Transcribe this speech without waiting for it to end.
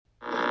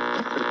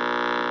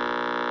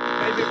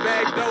Maybe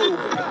back door,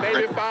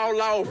 maybe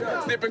fall off.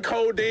 Sipping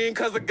codeine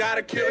cause I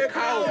gotta kill a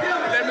cough.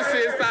 Let me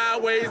sit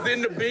sideways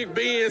in the big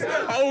Benz.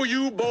 Oh,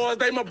 you boys,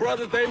 they my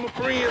brothers, they my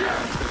friends.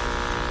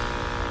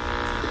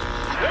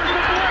 There's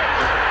the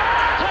blitz.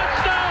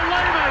 Touchdown,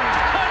 Lehman.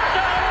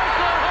 Touchdown,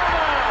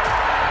 Oklahoma.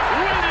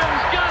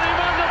 Williams got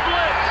him on the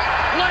blitz.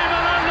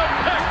 Lehman on the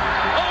pick.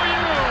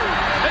 OU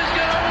is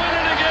going to win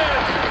it again.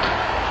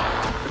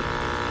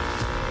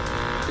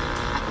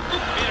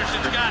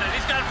 Peterson's got it.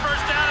 He's got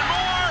first down and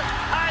more.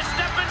 High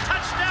step and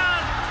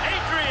touchdown.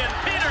 Adrian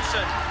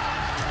Peterson.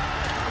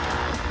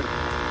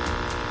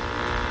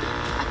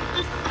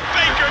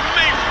 Baker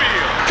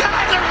Mayfield.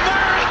 Kyler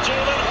Murray.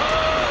 Jalen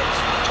Hurts.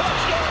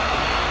 Touchdown.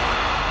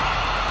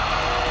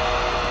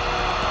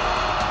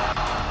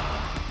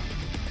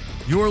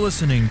 You're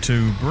listening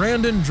to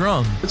Brandon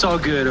Drum, It's all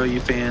good, OU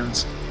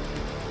fans.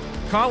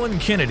 Colin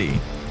Kennedy,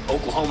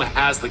 Oklahoma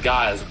has the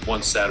guys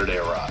once Saturday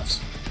arrives.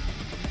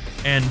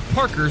 and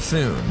Parker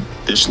Thune.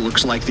 This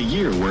looks like the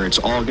year where it's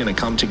all going to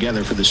come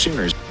together for the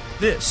Sooners.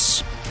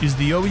 This is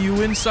the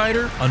OU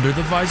Insider Under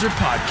the Visor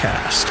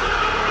podcast.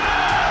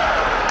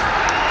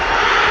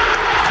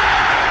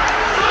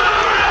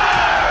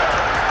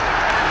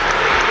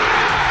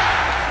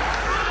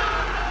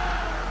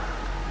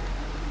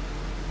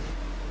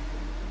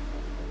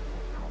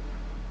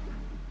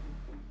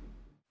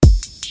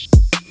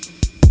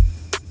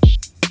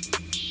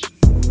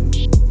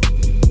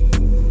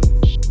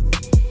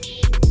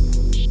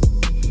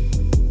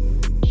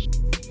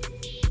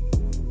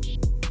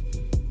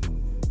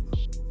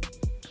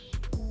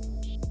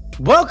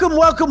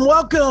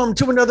 Welcome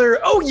to another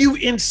OU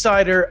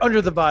Insider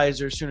Under the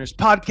Visor Sooners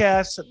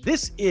podcast.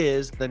 This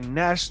is the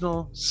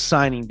National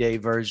Signing Day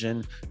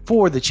version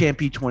for the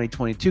Champion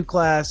 2022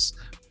 class.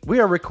 We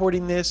are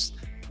recording this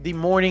the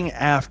morning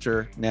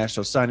after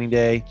National Signing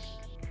Day.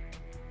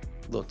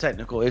 Little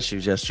technical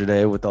issues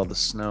yesterday with all the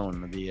snow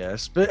and the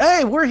BS, but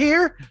hey, we're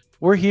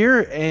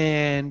here,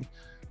 and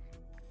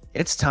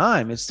it's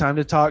time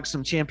to talk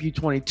some Champion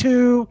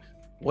 22.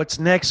 What's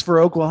next for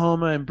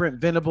Oklahoma and Brent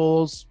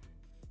Venables?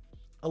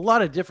 A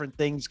lot of different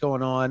things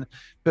going on,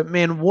 but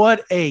man,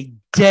 what a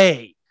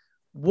day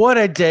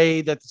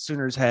that the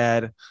Sooners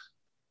had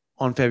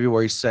on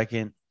February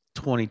 2nd,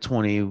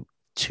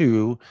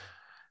 2022,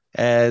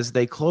 as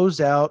they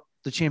closed out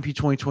the Champion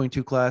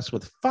 2022 class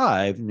with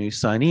 5 new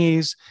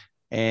signees,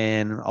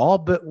 and all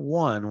but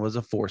one was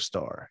a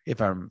 4-star. If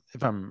I'm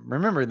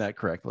remembering that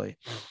correctly.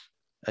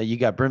 You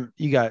got Brent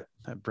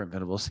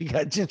Venables, you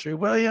got Gentry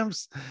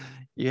Williams,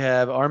 you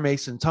have R.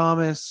 Mason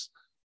Thomas,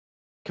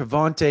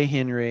 Cavante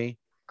Henry,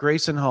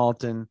 Grayson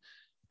Halton,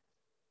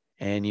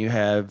 and you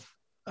have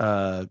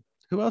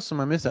who else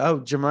am I missing? Oh,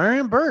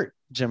 Jamarian Burt,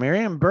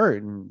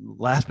 and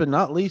last but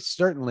not least,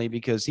 certainly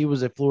because he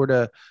was a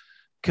Florida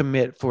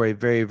commit for a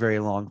very, very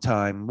long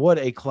time. What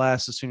a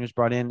class the Sooners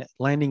brought in,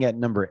 landing at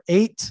number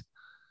 8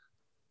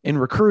 in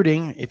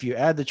recruiting. If you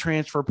add the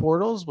transfer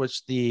portals,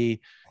 which the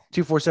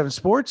 247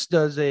 Sports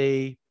does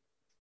a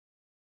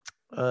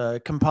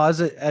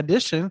composite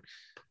addition,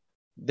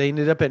 they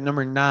ended up at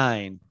number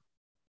 9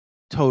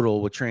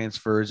 total with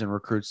transfers and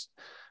recruits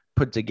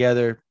put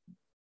together.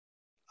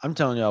 I'm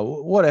telling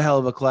y'all, what a hell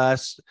of a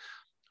class.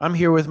 I'm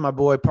here with my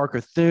boy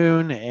Parker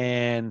Thune.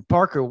 And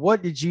Parker,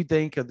 what did you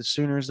think of the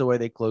Sooners, the way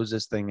they closed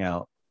this thing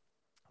out?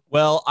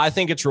 Well, I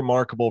think it's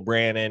remarkable,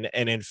 Brandon,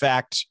 and in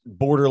fact,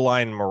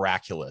 borderline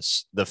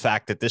miraculous, the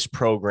fact that this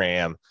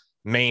program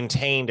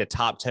maintained a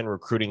top 10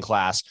 recruiting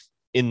class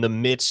in the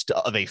midst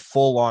of a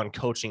full-on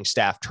coaching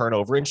staff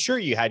turnover. And sure,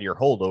 you had your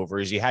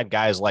holdovers. You had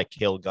guys like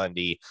Cale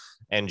Gundy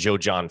and Joe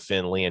John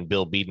Finley and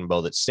Bill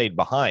Bedenbaugh that stayed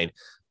behind.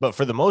 But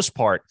for the most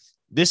part,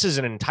 this is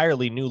an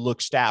entirely new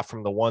look staff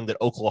from the one that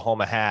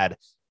Oklahoma had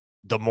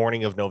the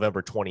morning of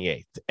November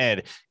 28th.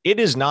 And it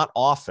is not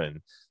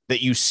often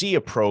that you see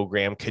a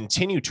program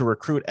continue to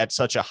recruit at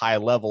such a high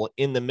level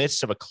in the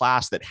midst of a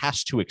class that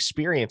has to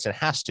experience and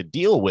has to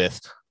deal with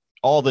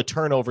all the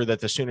turnover that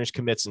the Sooners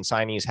commits and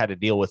signees had to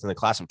deal with in the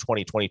class of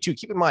 2022.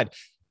 Keep in mind,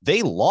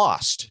 they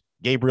lost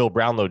Gabriel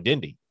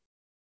Brownlow-Dindy.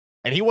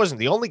 And he wasn't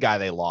the only guy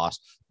they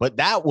lost, but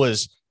that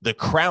was the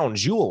crown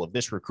jewel of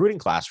this recruiting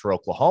class for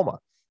Oklahoma.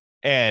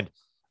 And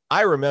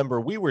I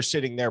remember we were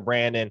sitting there,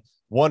 Brandon,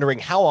 wondering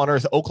how on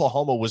earth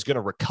Oklahoma was going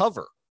to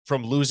recover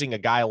from losing a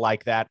guy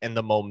like that and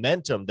the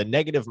momentum, the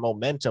negative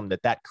momentum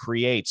that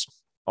creates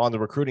on the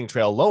recruiting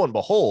trail. Lo and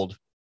behold,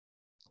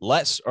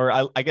 I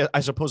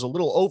suppose a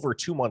little over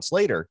 2 months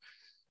later,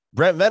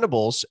 Brent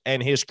Venables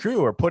and his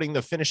crew are putting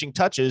the finishing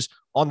touches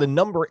on the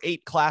number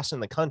 8 class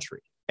in the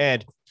country.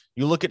 And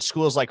you look at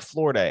schools like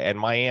Florida and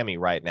Miami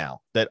right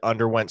now that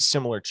underwent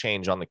similar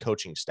change on the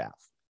coaching staff.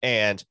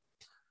 And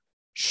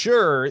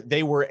sure,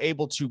 they were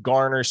able to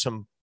garner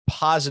some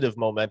positive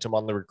momentum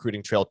on the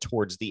recruiting trail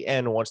towards the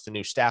end once the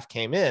new staff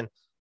came in.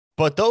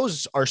 But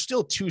those are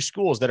still 2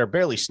 schools that are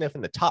barely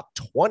sniffing the top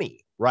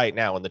 20 right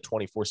now in the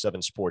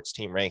 24/7 Sports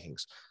team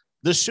rankings.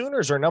 The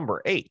Sooners are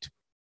number 8.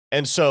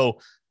 And so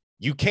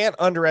you can't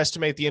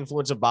underestimate the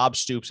influence of Bob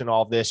Stoops in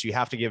all of this. You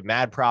have to give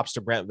mad props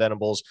to Brent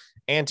Venables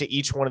and to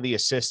each one of the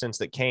assistants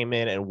that came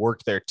in and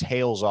worked their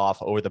tails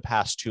off over the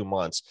past 2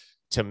 months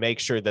to make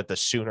sure that the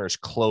Sooners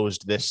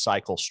closed this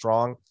cycle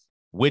strong,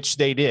 which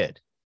they did.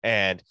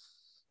 And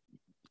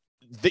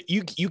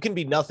you can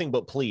be nothing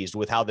but pleased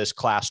with how this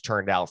class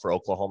turned out for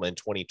Oklahoma in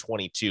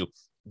 2022.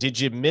 Did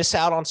you miss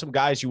out on some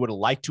guys you would have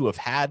liked to have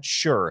had?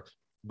 Sure.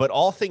 But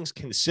all things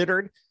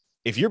considered,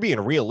 if you're being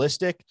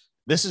realistic,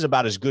 this is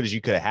about as good as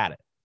you could have had it.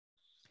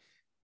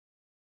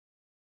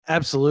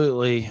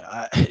 Absolutely.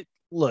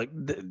 Look,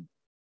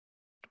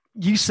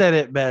 you said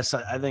it best.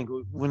 I think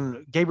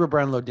when Gabriel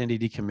Brownlow-Dendy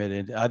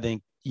decommitted, I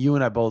think you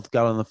and I both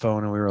got on the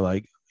phone and we were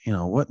like,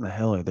 what in the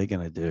hell are they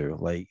going to do?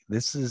 Like,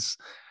 this is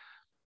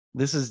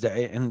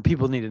and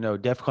people need to know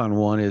DEFCON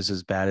 1 is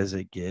as bad as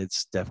it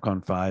gets.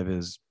 DEFCON 5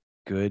 is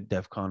good.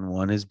 DEFCON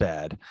 1 is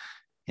bad.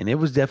 And it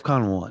was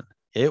DEFCON 1.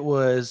 It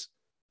was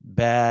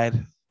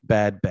bad.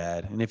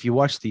 And if you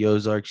watch the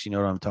Ozarks, you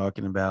know what I'm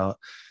talking about.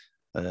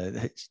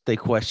 They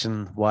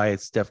question why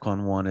it's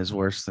DEFCON 1 is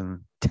worse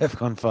than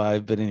DEFCON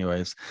 5. But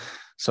anyways,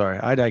 sorry,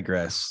 I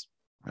digress.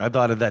 I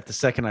thought of that the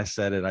second I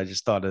said it. I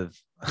just thought of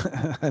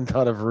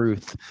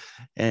Ruth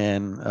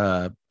and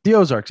the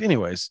Ozarks.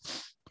 Anyways,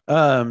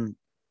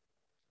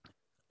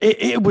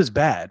 it was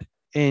bad.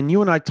 And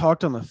you and I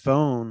talked on the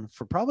phone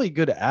for probably a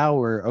good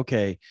hour.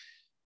 Okay,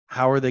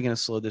 how are they going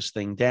to slow this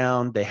thing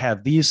down? They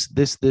have this,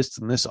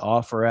 and this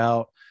offer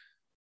out.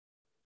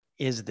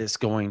 Is this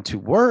going to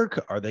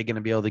work? Are they going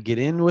to be able to get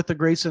in with a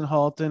Grayson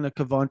Halton, a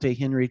Cavante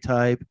Henry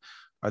type?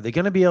 Are they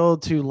going to be able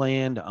to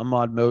land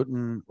Ahmad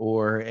Moten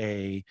or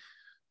a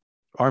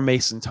R.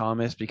 Mason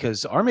Thomas?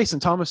 Because R. Mason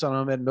Thomas and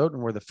Ahmad Moten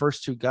were the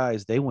first two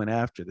guys they went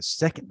after. The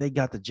second they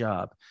got the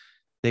job,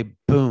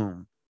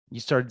 you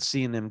started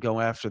seeing them go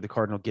after the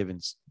Cardinal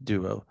Givens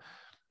duo.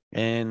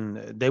 And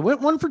they went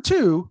 1 for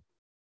 2.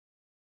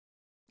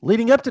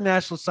 Leading up to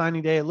National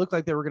Signing Day, it looked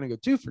like they were going to go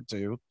 2 for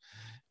 2.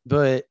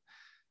 But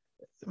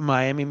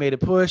Miami made a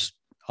push.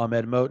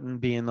 Ahmad Moten,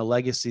 being the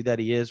legacy that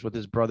he is with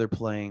his brother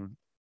playing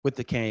with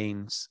the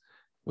Canes,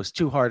 was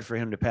too hard for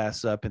him to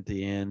pass up at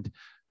the end.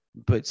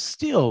 But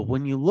still,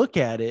 when you look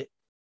at it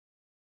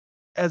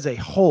as a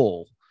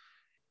whole,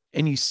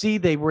 and you see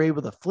they were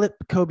able to flip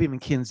Kobe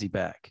McKenzie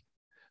back,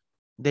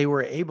 they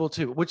were able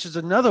to, which is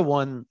another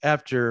one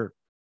after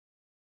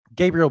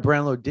Gabriel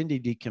Brownlow-Dendy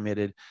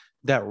decommitted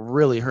that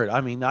really hurt.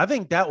 I mean, I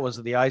think that was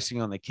the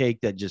icing on the cake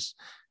that just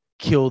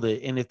killed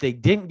it. And if they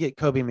didn't get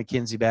Kobe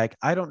McKenzie back,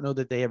 I don't know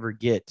that they ever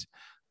get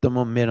the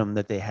momentum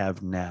that they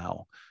have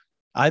now.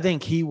 I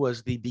think he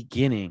was the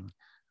beginning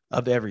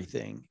of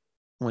everything.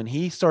 When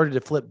he started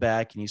to flip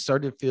back and you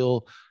started to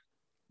feel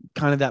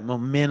kind of that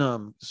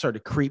momentum start to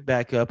creep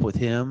back up with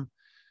him,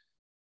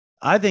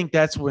 I think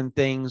that's when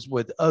things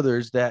with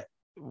others that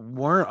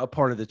weren't a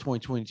part of the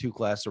 2022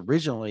 class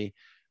originally,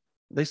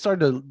 they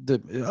started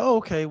to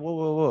okay,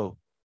 whoa.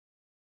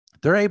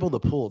 They're able to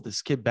pull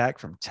this kid back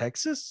from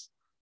Texas.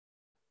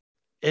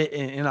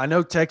 And I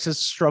know Texas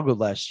struggled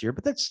last year,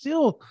 but that's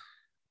still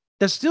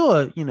it's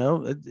going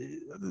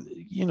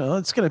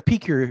to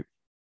pique your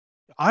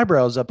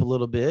eyebrows up a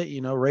little bit,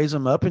 raise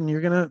them up, and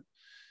you're going to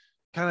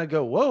kind of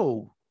go,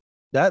 whoa,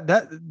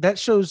 that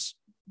shows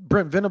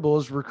Brent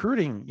Venables'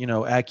 recruiting,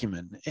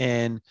 acumen.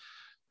 And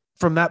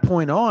from that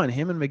point on,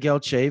 him and Miguel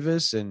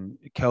Chavis and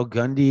Kel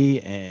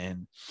Gundy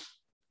and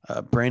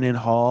Brandon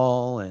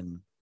Hall and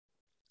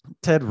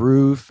Ted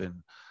Roof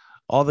and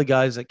all the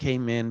guys that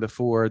came in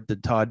before, the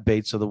Todd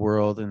Bates of the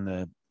world and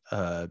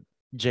the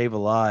Jay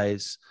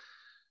Valais,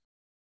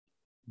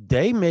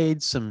 they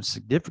made some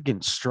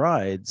significant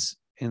strides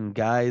in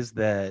guys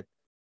that,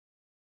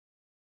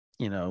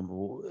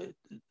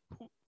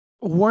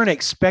 weren't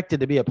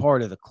expected to be a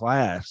part of the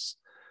class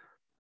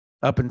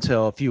up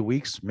until a few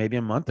weeks, maybe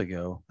a month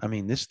ago. I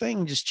mean, this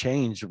thing just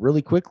changed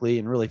really quickly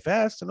and really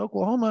fast, and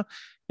Oklahoma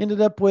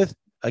ended up with,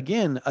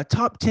 again, a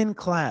top 10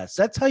 class.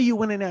 That's how you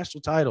win a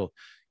national title.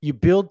 You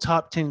build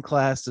top 10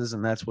 classes,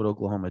 and that's what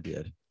Oklahoma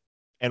did.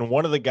 And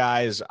one of the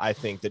guys I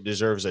think that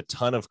deserves a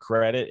ton of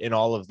credit in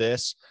all of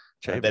this,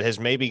 that has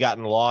maybe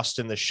gotten lost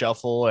in the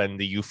shuffle and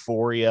the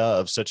euphoria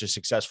of such a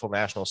successful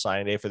National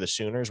Signing Day for the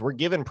Sooners. We're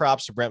giving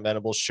props to Brent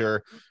Venables,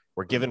 sure.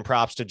 We're giving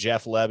props to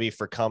Jeff Levy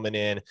for coming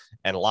in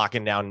and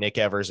locking down Nick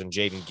Evers and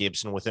Jaden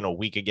Gibson within a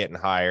week of getting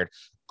hired.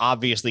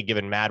 Obviously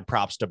giving mad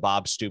props to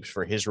Bob Stoops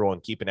for his role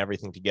in keeping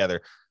everything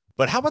together.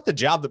 But how about the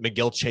job that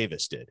Miguel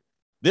Chavis did?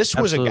 This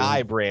was a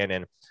guy,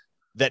 Brandon,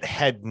 that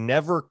had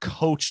never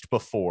coached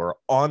before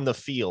on the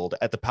field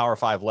at the Power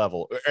 5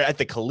 level, or at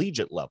the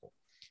collegiate level.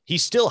 He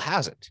still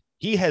hasn't.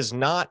 He has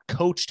not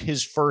coached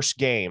his first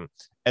game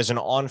as an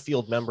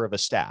on-field member of a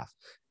staff.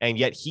 And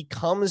yet he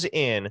comes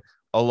in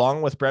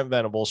along with Brent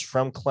Venables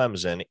from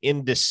Clemson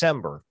in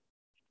December,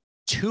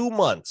 2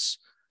 months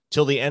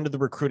till the end of the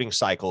recruiting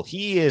cycle.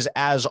 He is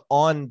as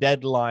on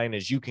deadline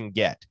as you can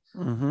get.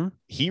 Mm-hmm.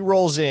 He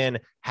rolls in,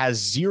 has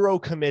 0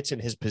 commits in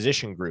his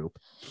position group.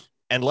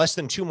 And less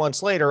than 2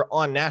 months later,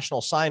 on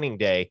National Signing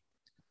Day,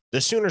 the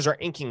Sooners are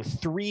inking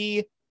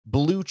 3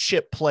 blue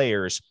chip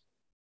players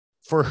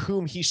for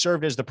whom he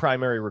served as the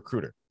primary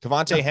recruiter.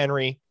 Cavante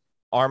Henry,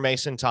 R.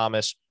 Mason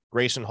Thomas,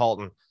 Grayson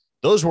Halton.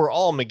 those were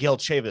all Miguel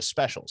Chavis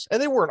specials.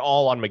 And they weren't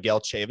all on Miguel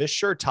Chavis.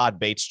 Sure, Todd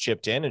Bates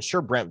chipped in, and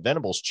sure, Brent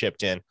Venables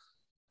chipped in.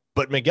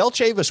 But Miguel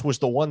Chavis was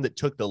the one that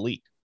took the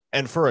lead.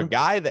 And for a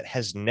guy that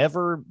has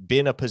never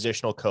been a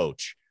positional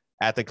coach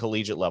at the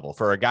collegiate level,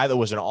 for a guy that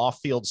was an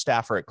off-field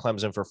staffer at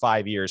Clemson for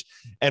 5 years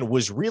and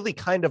was really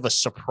kind of a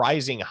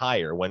surprising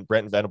hire when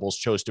Brent Venables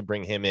chose to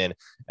bring him in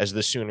as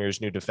the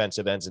Sooners' new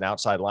defensive ends and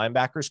outside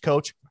linebackers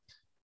coach,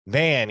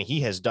 man,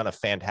 he has done a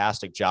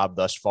fantastic job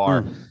thus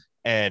far.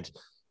 And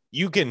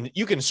you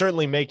can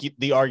certainly make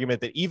the argument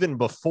that even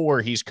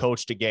before he's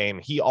coached a game,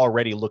 he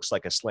already looks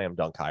like a slam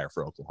dunk hire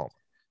for Oklahoma.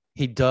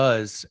 He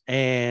does.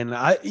 And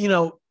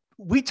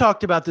we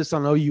talked about this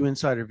on OU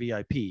Insider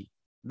VIP,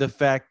 the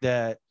fact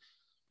that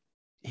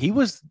he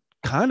was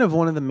kind of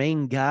one of the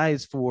main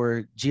guys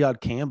for Jihad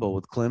Campbell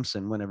with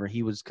Clemson whenever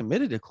he was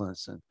committed to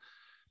Clemson.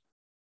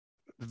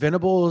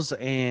 Venables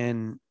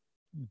and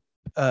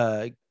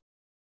man,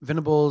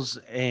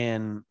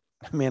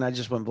 I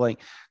just went blank.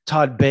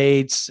 Todd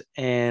Bates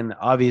and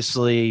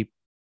obviously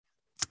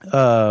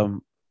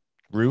Roof,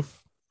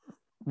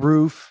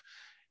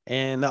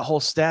 and that whole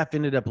staff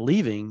ended up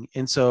leaving.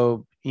 And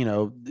so,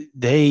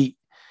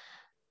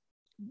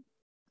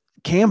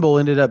 Campbell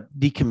ended up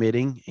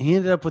decommitting. He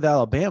ended up with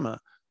Alabama.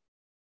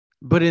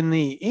 But in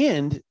the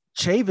end,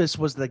 Chavis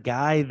was the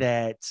guy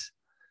that,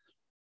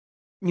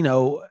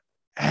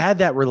 had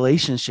that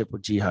relationship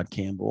with Jihad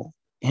Campbell,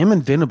 him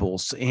and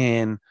Venables.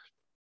 And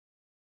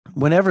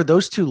whenever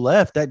those two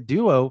left, that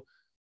duo,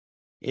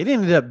 it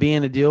ended up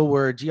being a deal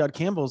where Jihad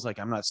Campbell's like,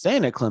 I'm not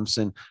staying at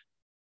Clemson.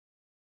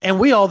 And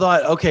we all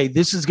thought, okay,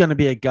 this is going to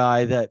be a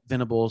guy that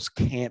Venables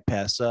can't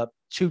pass up,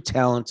 too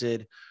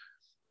talented.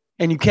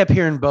 And you kept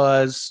hearing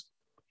buzz,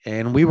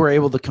 and we were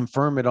able to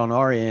confirm it on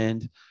our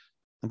end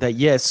that,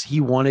 yes, he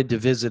wanted to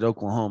visit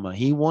Oklahoma.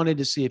 He wanted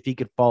to see if he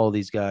could follow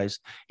these guys.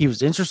 He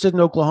was interested in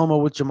Oklahoma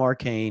with Jamar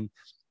Cain.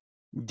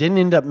 Didn't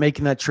end up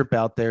making that trip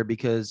out there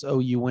because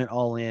OU went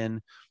all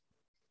in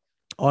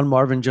on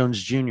Marvin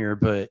Jones Jr.,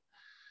 but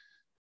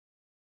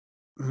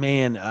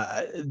man,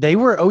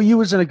 OU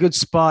was in a good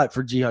spot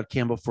for Jihad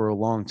Campbell for a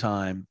long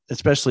time,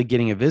 especially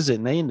getting a visit,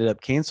 and they ended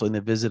up canceling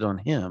the visit on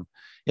him,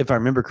 if I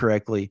remember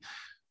correctly.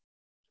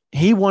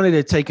 He wanted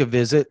to take a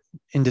visit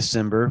in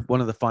December,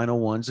 one of the final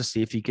ones, to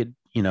see if he could,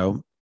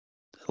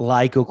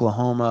 like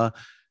Oklahoma,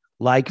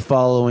 like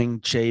following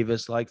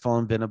Chavis, like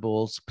following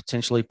Venables,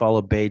 potentially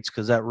follow Bates,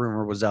 because that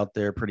rumor was out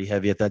there pretty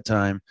heavy at that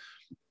time.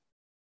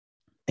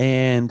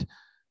 And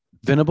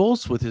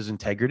Venables, with his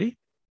integrity,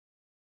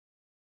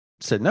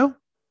 said, no,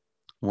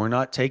 we're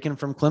not taken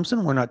from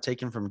Clemson. We're not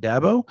taken from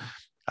Dabo.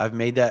 I've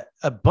made that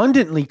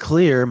abundantly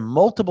clear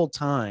multiple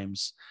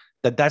times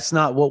that that's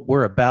not what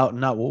we're about,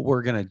 not what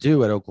we're going to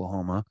do at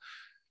Oklahoma.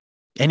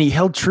 And he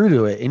held true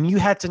to it. And you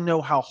had to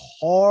know how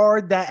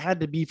hard that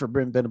had to be for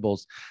Brent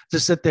Venables to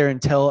sit there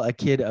and tell a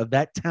kid of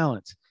that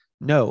talent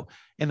no.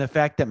 And the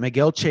fact that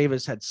Miguel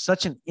Chavis had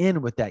such an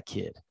in with that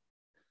kid.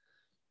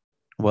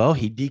 Well,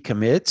 he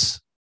decommits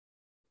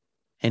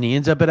and he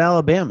ends up at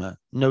Alabama.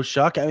 No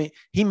shock. I mean,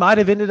 he might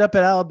have ended up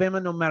at Alabama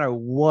no matter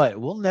what.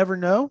 We'll never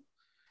know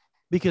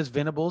because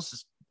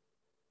Venables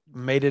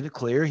made it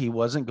clear he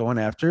wasn't going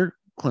after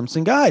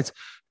Clemson guys.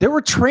 There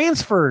were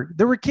kids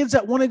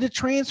that wanted to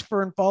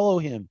transfer and follow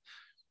him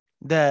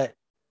that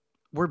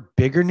were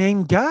bigger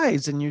name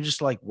guys. And you're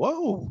just like,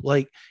 whoa,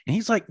 and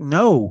he's like,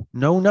 no.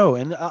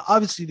 And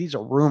obviously these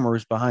are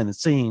rumors behind the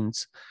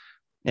scenes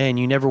and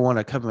you never want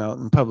to come out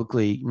and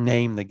publicly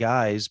name the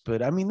guys.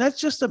 But I mean, that's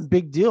just a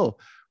big deal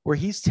where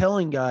he's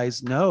telling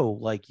guys, no,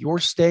 you're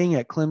staying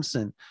at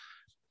Clemson.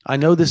 I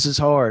know this is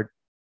hard.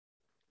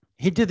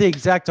 He did the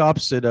exact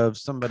opposite of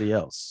somebody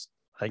else.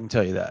 I can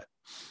tell you that.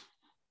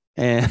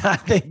 And I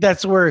think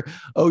that's where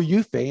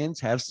OU fans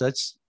have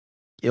such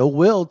ill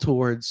will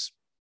towards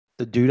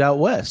the dude out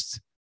west.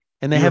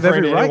 And they have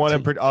every right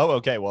to.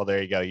 Okay. Well,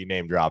 there you go. You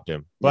name dropped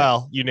him. Yeah.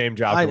 Well, you name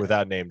dropped him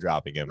without name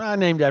dropping him. I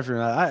named after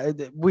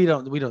him. We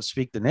don't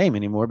speak the name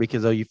anymore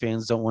because OU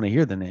fans don't want to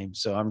hear the name.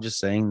 So I'm just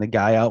saying the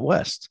guy out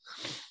west.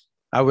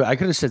 I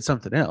could have said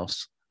something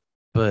else,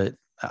 but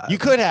you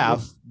could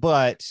have,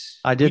 but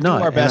I did not.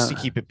 Do our best to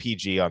keep it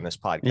PG on this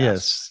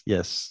podcast.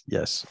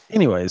 Yes.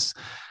 Anyways,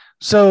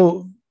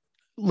 so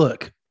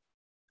look,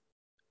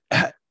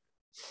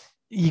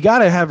 you got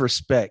to have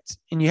respect,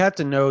 and you have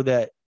to know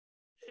that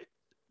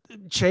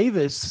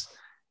Chavis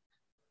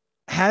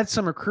had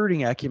some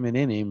recruiting acumen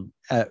in him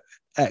at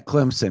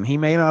Clemson. He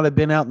may not have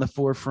been out in the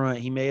forefront.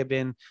 He may have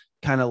been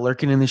kind of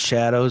lurking in the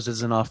shadows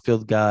as an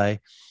off-field guy,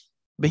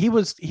 but he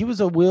was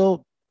a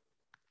Will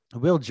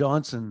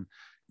Johnson,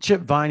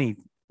 Chip Viney,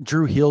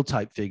 Drew Hill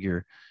type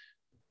figure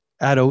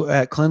at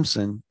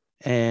Clemson,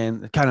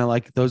 and kind of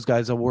like those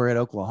guys that were at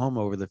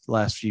Oklahoma over the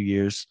last few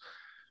years,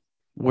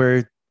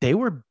 where they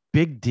were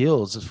big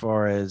deals as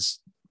far as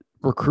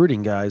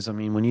recruiting guys. I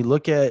mean, when you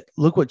look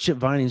what Chip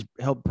Viney's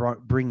helped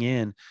bring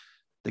in,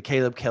 the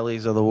Caleb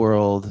Kellys of the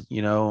world,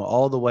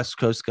 all the West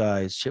Coast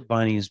guys, Chip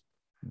Viney's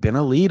been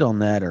a lead on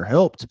that or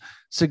helped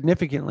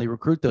significantly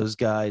recruit those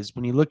guys.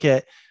 When you look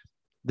at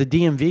the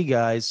DMV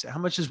guys, how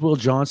much has Will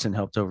Johnson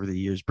helped over the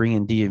years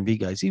bringing DMV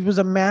guys? He was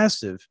a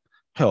massive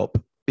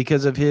help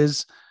because of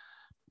his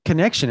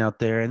connection out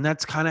there. And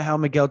that's kind of how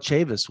Miguel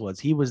Chavis was.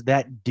 He was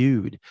that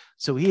dude.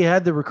 So he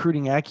had the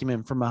recruiting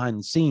acumen from behind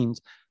the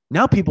scenes.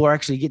 Now people are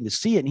actually getting to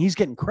see it, and he's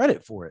getting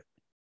credit for it.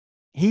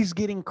 He's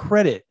getting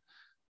credit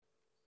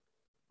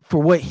for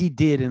what he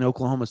did in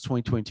Oklahoma's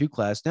 2022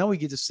 class. Now we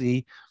get to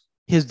see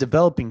his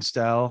developing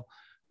style,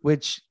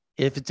 which,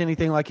 if it's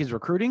anything like his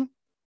recruiting,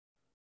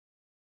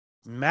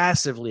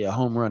 massively a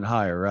home run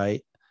hire,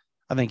 right?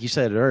 I think you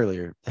said it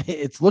earlier.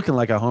 It's looking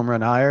like a home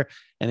run hire.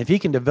 And if he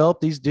can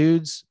develop these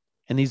dudes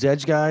and these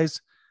edge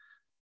guys,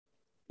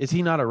 is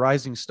he not a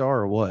rising star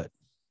or what?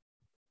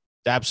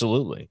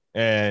 Absolutely.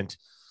 And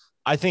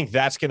I think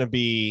that's going to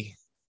be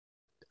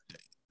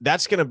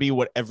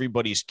what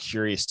everybody's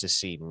curious to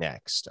see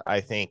next.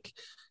 I think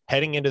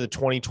heading into the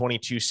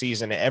 2022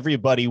 season,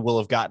 everybody will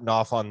have gotten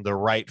off on the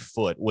right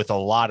foot with a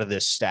lot of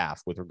this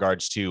staff with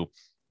regards to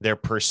their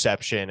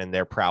perception and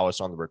their prowess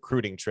on the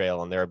recruiting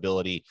trail and their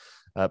ability,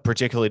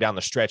 particularly down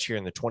the stretch here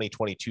in the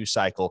 2022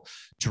 cycle,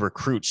 to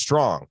recruit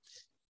strong.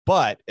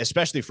 But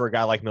especially for a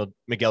guy like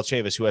Miguel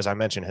Chavis, who, as I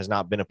mentioned, has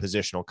not been a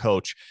positional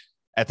coach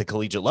at the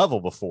collegiate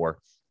level before,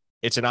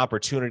 it's an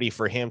opportunity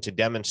for him to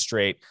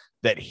demonstrate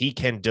that he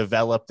can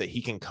develop, that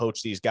he can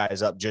coach these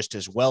guys up just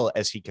as well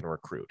as he can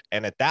recruit.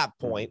 And at that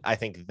point, I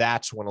think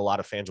that's when a lot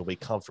of fans will be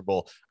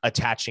comfortable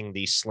attaching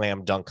the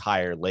slam dunk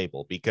hire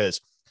label, because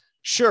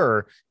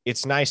sure,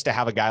 it's nice to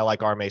have a guy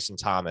like R. Mason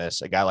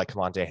Thomas, a guy like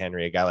Cavante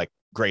Henry, a guy like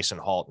Grayson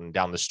Halton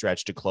down the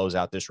stretch to close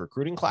out this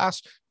recruiting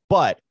class.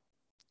 But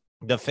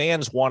the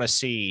fans want to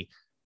see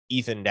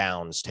Ethan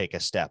Downs take a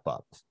step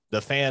up.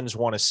 The fans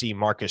want to see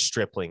Marcus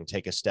Stripling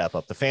take a step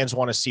up. The fans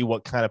want to see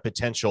what kind of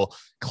potential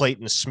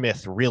Clayton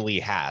Smith really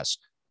has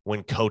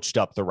when coached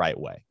up the right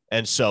way.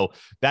 And so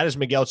that is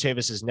Miguel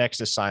Chavis's next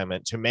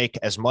assignment, to make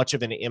as much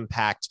of an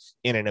impact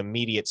in an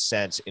immediate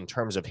sense in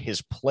terms of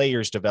his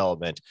players'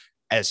 development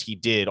as he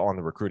did on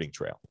the recruiting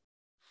trail.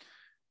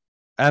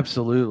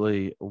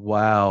 Absolutely.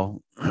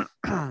 Wow.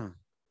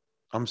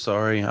 I'm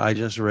sorry. I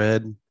just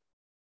read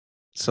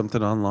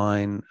something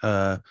online.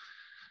 Oh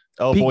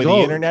boy,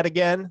 the internet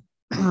again.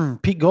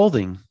 Pete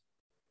Golding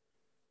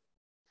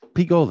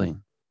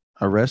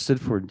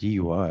arrested for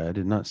DUI. I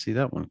did not see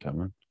that one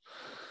coming.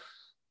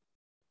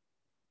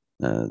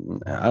 I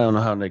don't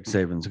know how Nick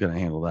Saban's going to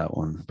handle that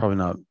one. Probably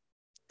not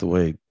the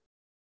way.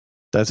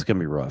 That's going to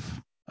be rough.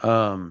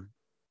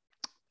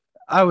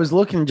 I was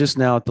looking just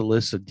now at the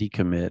list of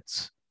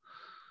decommits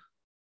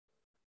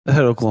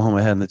that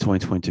Oklahoma had in the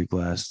 2022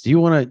 class. Do you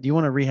want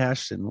to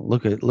rehash and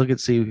look at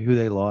see who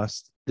they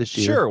lost this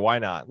year? Sure, why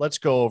not? Let's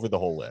go over the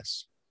whole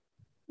list.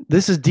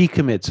 This is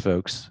decommits,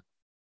 folks.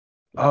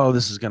 Oh,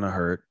 this is going to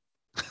hurt.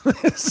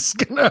 This is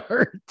going to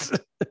hurt.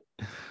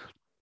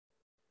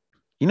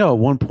 You know, at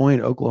one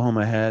point,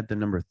 Oklahoma had the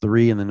number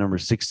 3 and the number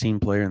 16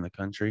 player in the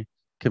country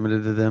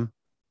committed to them.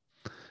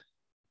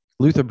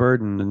 Luther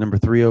Burden, the number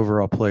 3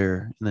 overall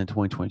player in the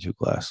 2022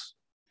 class.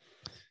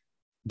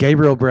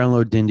 Gabriel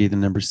Brownlow-Dindy, the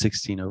number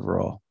 16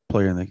 overall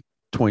player in the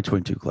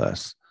 2022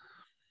 class.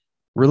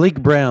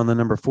 Raleek Brown, the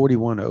number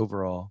 41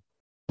 overall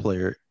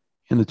player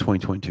in the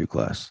 2022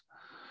 class.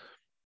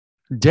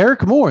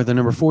 Derek Moore, the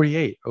number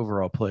 48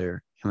 overall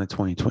player in the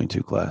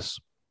 2022 class.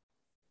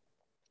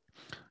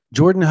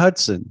 Jordan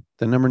Hudson,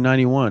 the number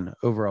 91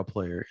 overall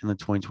player in the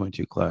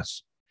 2022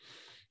 class.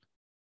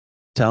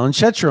 Talon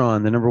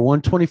Chetron, the number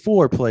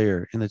 124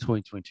 player in the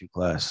 2022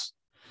 class.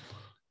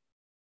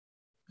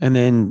 And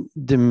then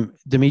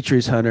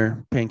Demetrius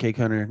Hunter, Pancake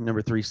Hunter,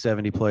 number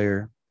 370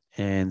 player,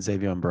 and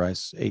Xavier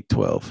Bryce,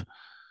 812.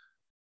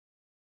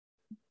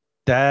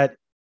 That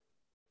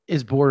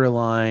is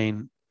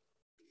borderline.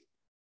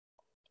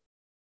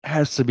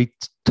 Has to be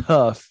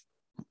tough.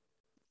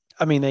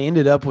 I mean, they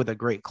ended up with a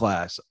great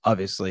class,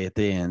 obviously, at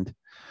the end.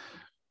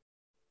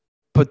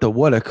 But the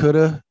woulda,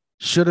 coulda,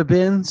 shoulda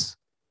beens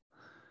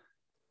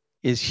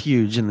is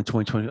huge in the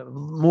 2020,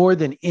 more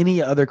than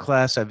any other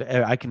class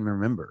I can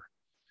remember,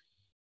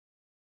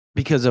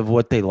 because of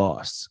what they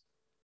lost.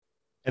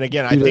 And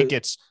again, I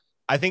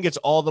think it's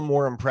all the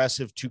more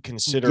impressive to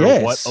consider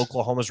what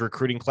Oklahoma's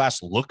recruiting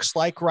class looks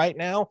like right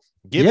now,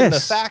 given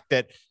the fact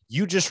that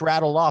you just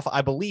rattled off,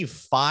 I believe,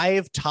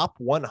 5 top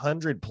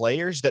 100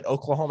 players that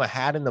Oklahoma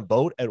had in the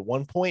boat at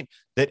one point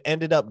that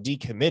ended up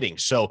decommitting.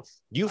 So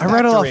you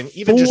factor in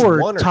even just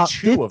 1 or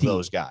 2 of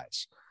those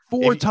guys.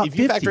 If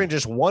you factor in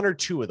just 1 or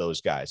 2 of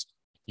those guys,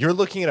 you're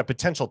looking at a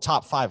potential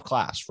top 5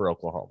 class for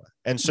Oklahoma.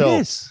 And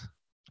so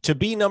to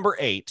be number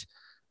 8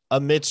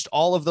 amidst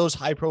all of those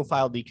high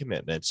profile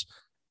decommitments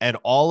and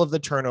all of the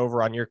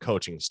turnover on your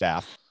coaching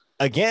staff,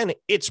 again,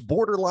 it's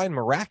borderline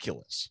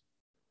miraculous.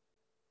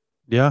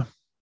 Yeah.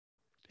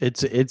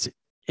 It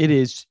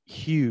is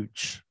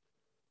huge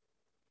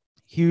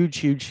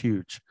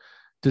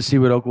to see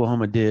what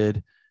Oklahoma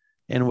did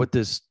and what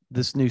this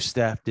new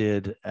staff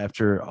did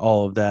after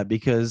all of that.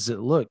 Because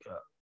look,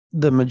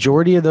 the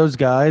majority of those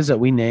guys that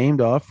we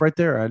named off right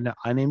there,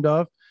 I named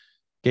off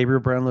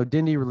Gabriel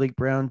Brownlow-Dindy, Raleek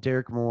Brown,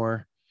 Derek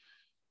Moore,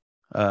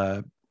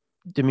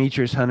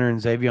 Demetrius Hunter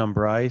and Xavier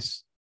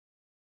Bryce,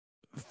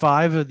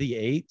 5 of the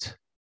 8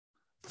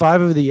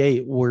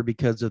 were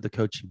because of the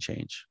coaching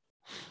change.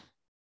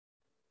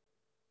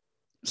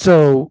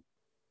 So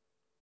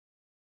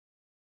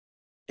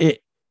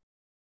it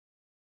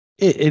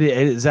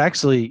is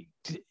actually,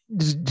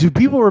 do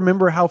people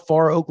remember how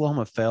far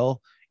Oklahoma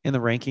fell in the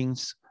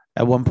rankings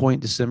at one point in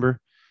December?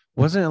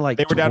 Wasn't it like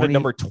they were down to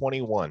number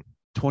 21?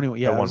 21,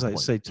 yeah, I was like,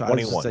 say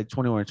 21.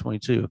 21 or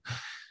 22.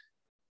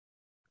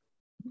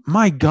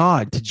 My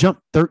God, to jump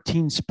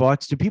 13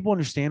 spots. Do people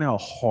understand how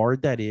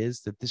hard that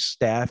is? That this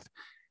staff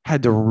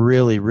had to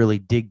really, really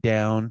dig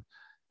down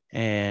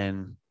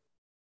and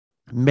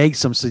make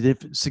some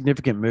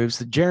significant moves.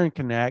 The Jaren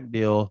Kanak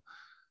deal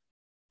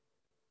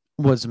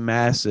was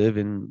massive,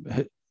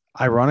 and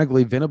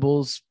ironically,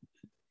 Venables,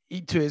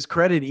 to his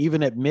credit,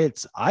 even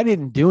admits, I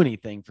didn't do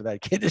anything for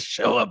that kid to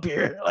show up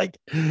here. Like,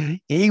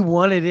 he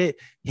wanted it.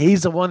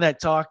 He's the one that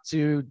talked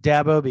to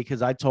Dabo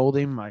because I told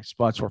him my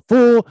spots were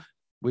full.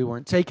 We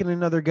weren't taking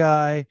another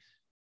guy.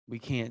 We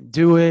can't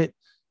do it.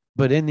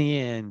 But in the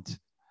end,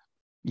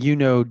 you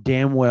know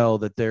damn well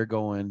that they're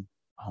going,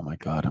 oh my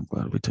God, I'm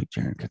glad we took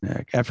Jaren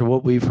Kanak. After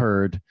what we've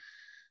heard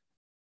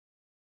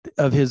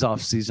of his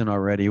offseason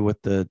already with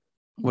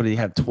what did he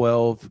have,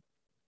 12?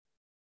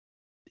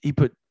 He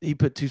put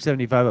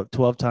 275 up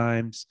 12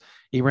 times.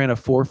 He ran a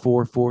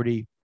 4.4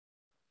 40,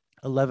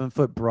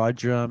 11-foot broad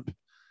jump.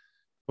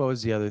 What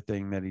was the other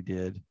thing that he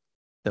did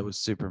that was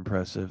super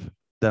impressive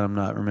that I'm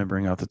not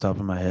remembering off the top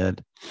of my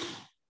head?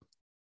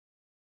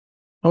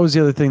 What was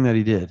the other thing that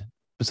he did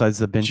besides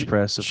the bench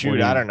press?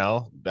 Shoot, I don't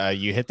know.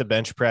 You hit the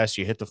bench press,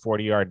 you hit the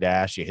 40-yard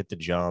dash, you hit the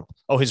jump.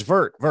 Oh, his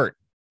vert.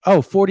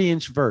 Oh,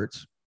 40-inch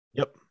verts.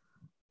 Yep.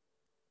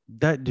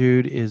 That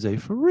dude is a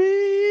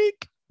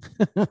freak.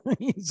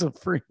 He's a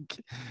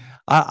freak.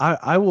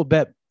 I will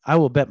bet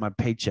my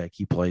paycheck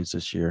he plays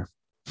this year.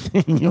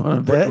 You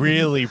want to bet?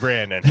 Really,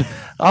 Brandon?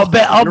 I'll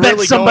bet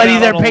really somebody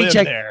their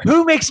paycheck.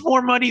 Who makes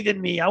more money than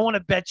me? I want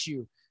to bet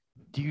you.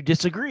 Do you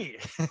disagree?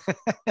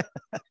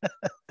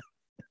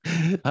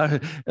 I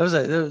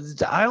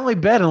only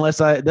bet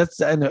unless I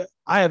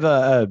have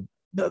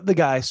the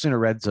guy Sooner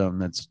Red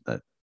Zone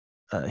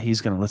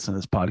he's going to listen to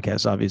this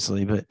podcast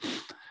obviously, but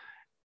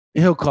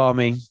he'll call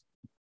me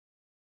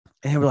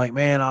and he'll be like,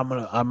 man, I'm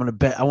gonna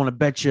bet. I want to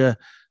bet you.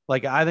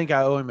 Like, I think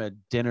I owe him a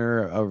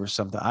dinner over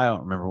something. I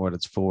don't remember what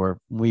it's for.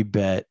 We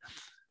bet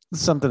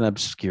something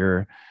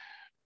obscure.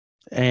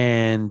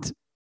 And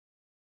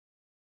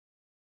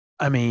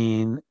I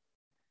mean,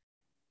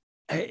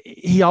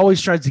 he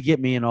always tries to get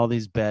me in all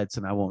these bets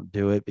and I won't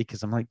do it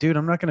because I'm like, dude,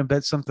 I'm not going to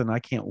bet something I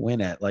can't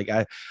win at. Like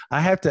I'm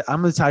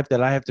the type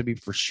that I have to be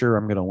for sure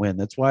I'm going to win.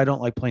 That's why I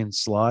don't like playing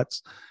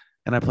slots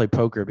and I play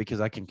poker because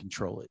I can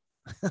control it.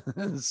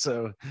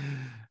 So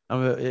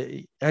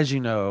as you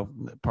know,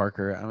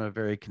 Parker, I'm a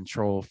very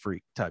control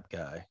freak type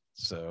guy.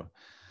 So,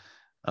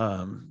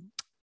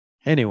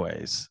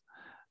 anyways,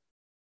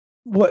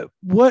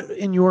 what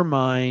in your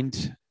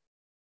mind,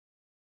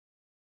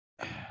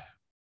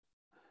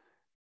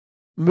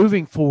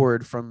 moving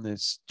forward from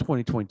this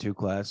 2022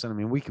 class, and I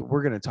mean,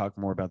 we're going to talk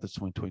more about this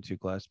 2022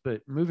 class,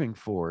 but moving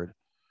forward,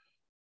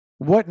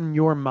 what in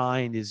your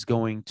mind is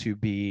going to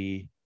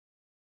be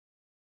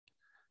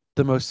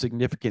the most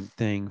significant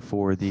thing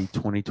for the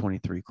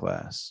 2023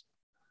 class?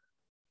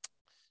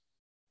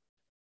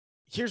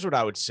 Here's what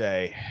I would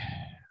say.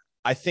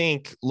 I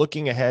think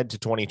looking ahead to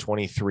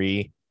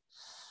 2023.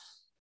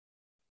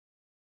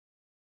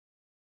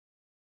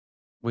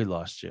 We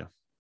lost you.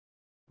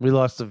 We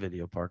lost the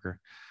video, Parker.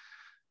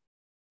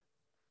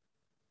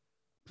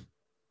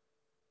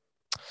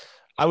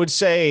 I would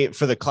say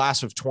for the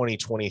class of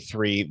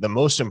 2023, the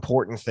most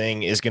important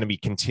thing is going to be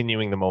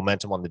continuing the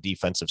momentum on the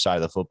defensive side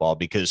of the football,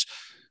 because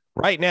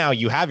right now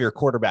you have your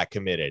quarterback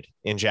committed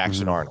in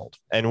Jackson Arnold.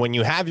 And when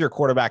you have your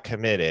quarterback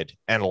committed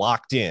and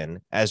locked in,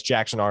 as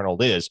Jackson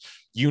Arnold is,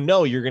 you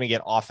know you're going to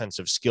get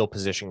offensive skill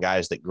position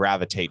guys that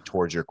gravitate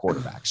towards your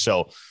quarterback.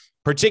 So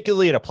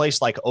particularly at a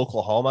place like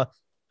Oklahoma,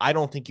 I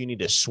don't think you need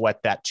to sweat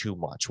that too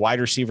much.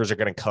 Wide receivers are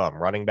going to come.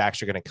 Running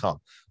backs are going to come.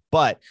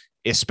 But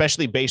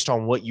especially based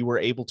on what you were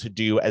able to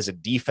do as a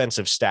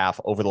defensive staff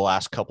over the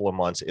last couple of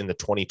months in the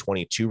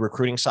 2022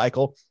 recruiting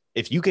cycle,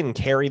 if you can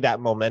carry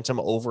that momentum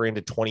over into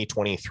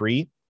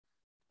 2023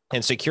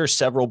 and secure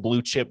several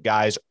blue chip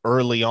guys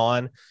early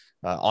on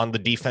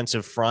the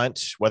defensive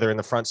front, whether in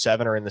the front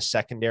seven or in the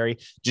secondary,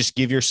 just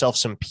give yourself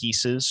some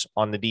pieces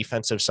on the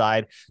defensive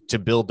side to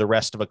build the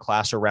rest of a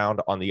class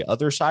around on the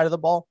other side of the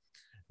ball,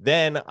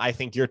 then I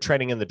think you're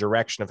trending in the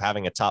direction of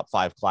having a top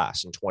 5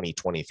 class in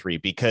 2023,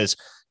 because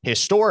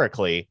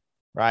historically,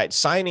 right,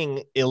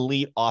 signing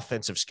elite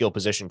offensive skill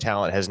position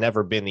talent has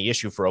never been the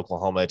issue for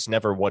Oklahoma. It's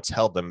never what's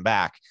held them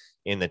back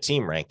in the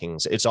team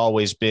rankings. It's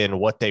always been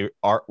what they're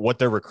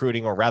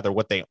recruiting, or rather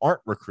what they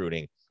aren't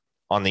recruiting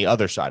on the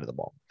other side of the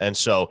ball. And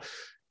so,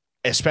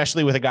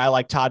 especially with a guy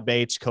like Todd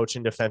Bates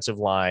coaching defensive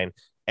line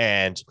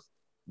and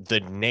the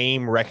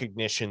name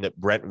recognition that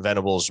Brent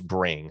Venables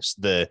brings,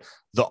 the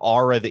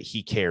aura that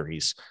he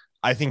carries,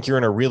 I think you're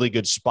in a really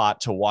good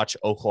spot to watch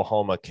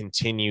Oklahoma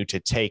continue to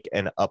take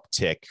an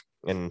uptick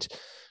and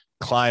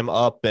climb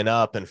up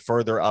and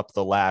further up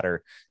the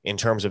ladder in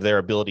terms of their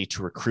ability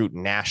to recruit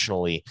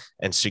nationally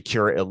and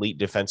secure elite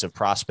defensive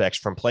prospects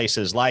from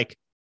places like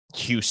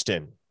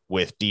Houston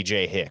with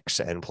DJ Hicks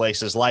and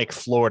places like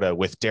Florida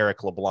with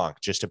Derek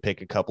LeBlanc, just to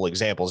pick a couple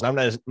examples. And I'm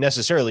not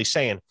necessarily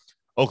saying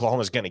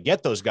Oklahoma is going to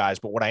get those guys,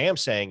 but what I am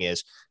saying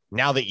is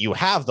now that you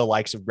have the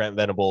likes of Brent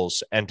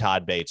Venables and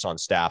Todd Bates on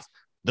staff,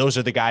 those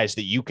are the guys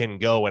that you can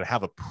go and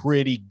have a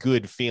pretty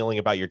good feeling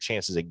about your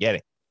chances of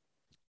getting.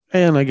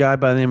 And a guy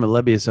by the name of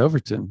Lebius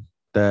Overton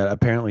that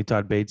apparently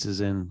Todd Bates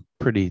is in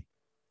pretty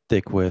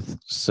thick with.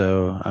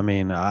 So, I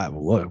mean,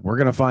 look, we're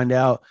going to find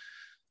out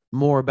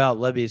more about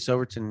Lebius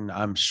Overton,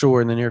 I'm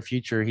sure, in the near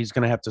future. He's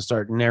going to have to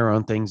start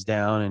narrowing things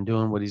down and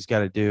doing what he's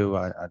got to do.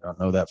 I don't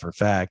know that for a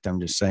fact. I'm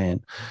just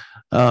saying.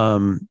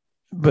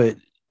 But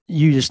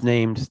you just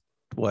named,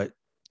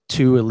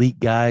 two elite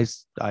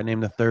guys. I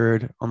named the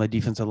third on the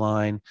defensive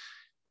line.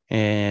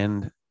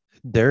 And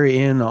they're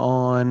in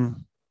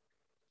on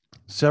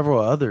several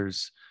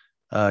others.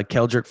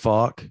 Keldrick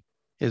Falk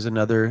is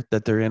another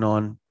that they're in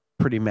on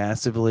pretty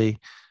massively.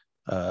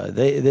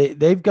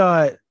 They've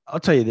got, I'll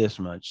tell you this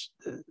much.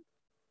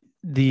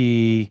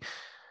 The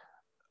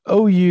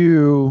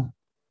OU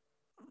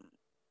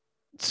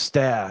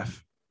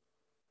staff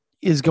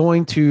is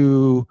going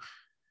to,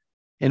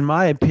 in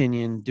my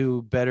opinion,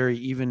 do better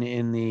even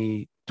in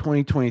the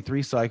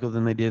 2023 cycle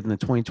than they did in the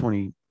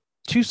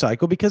 2022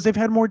 cycle because they've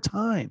had more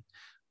time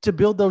to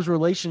build those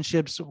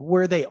relationships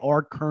where they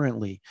are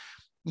currently.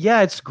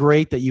 Yeah, it's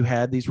great that you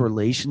had these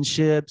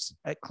relationships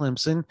at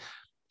Clemson,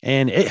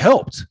 and it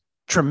helped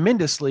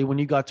tremendously when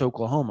you got to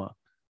Oklahoma,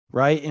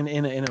 right?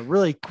 In a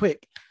really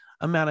quick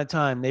amount of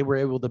time, they were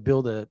able to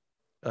build an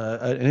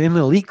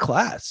elite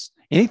class.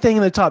 Anything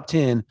in the top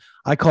 10,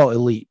 I call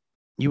elite.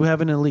 You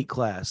have an elite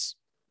class.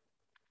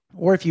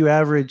 Or if you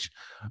average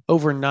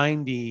over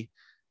 90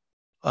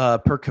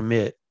 per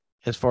commit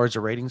as far as the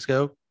ratings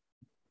go,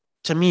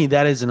 to me,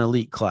 that is an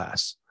elite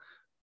class.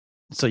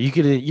 So you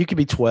could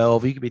be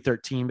 12, you could be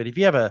 13, but if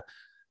you have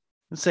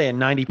let's say a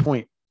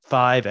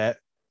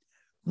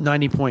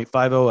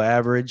 90.50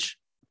 average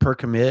per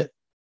commit,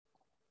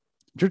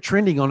 you're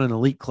trending on an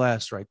elite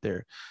class right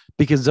there,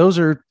 because those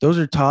are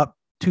top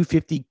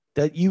 250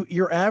 that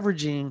you're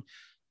averaging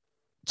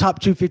top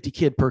 250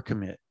 kid per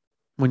commit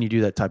when you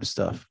do that type of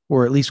stuff,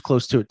 or at least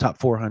close to it, top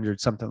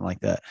 400, something like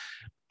that.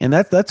 And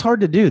that's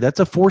hard to do. That's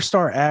a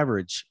 4-star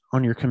average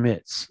on your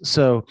commits.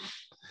 So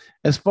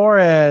as far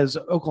as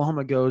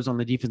Oklahoma goes on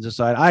the defensive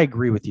side, I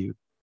agree with you.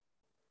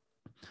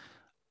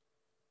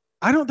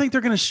 I don't think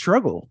they're going to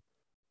struggle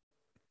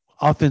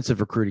offensive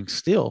recruiting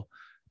still,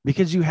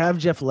 because you have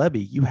Jeff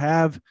Lebby. You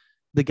have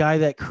the guy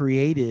that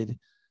created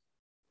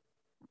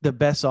the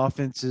best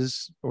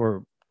offenses,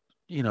 or,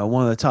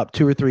 one of the top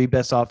 2 or 3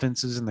 best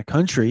offenses in the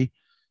country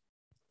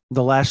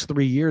the last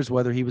 3 years,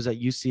 whether he was at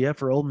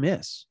UCF or Ole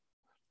Miss.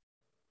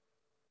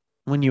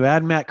 When you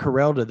add Matt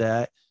Corral to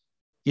that,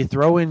 you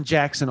throw in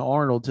Jackson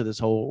Arnold to this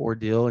whole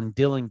ordeal and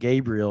Dylan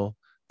Gabriel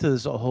to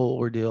this whole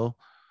ordeal.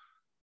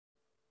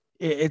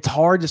 It's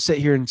hard to sit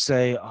here and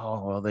say,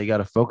 oh, well, they got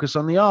to focus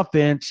on the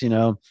offense.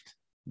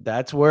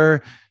 That's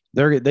where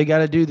they got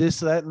to do this,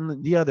 that,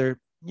 and the other.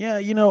 Yeah,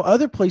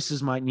 other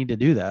places might need to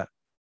do that.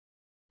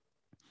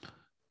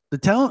 The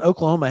talent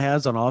Oklahoma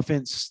has on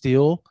offense,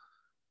 still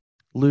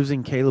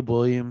losing Caleb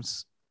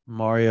Williams,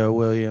 Mario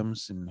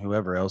Williams, and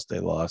whoever else they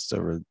lost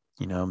over,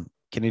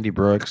 Kennedy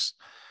Brooks,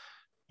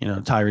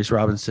 Tyrese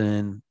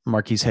Robinson,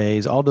 Marquise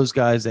Hayes, all those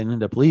guys that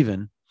ended up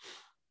leaving.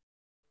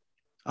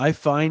 I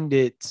find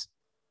it,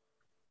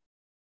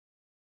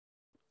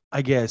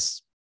 I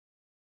guess,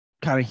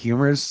 kind of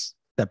humorous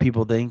that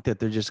people think that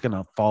they're just going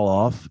to fall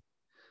off.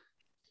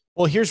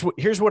 Well, here's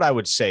what I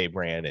would say,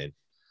 Brandon.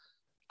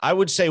 I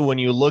would say when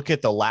you look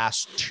at the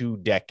last 2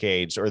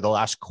 decades or the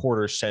last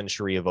quarter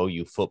century of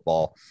OU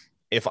football,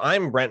 if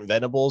I'm Brent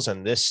Venables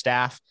and this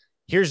staff,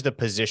 here's the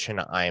position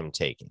I am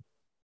taking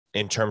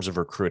in terms of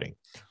recruiting.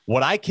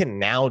 What I can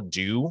now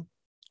do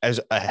as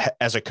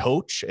a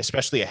coach,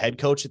 especially a head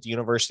coach at the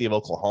University of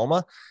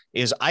Oklahoma,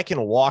 is I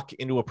can walk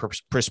into a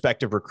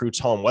prospective recruit's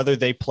home, whether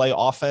they play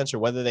offense or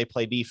whether they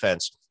play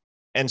defense,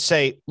 and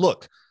say,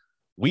 look,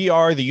 we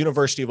are the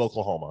University of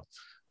Oklahoma.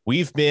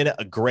 We've been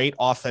a great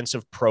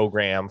offensive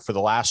program for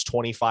the last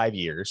 25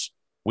 years.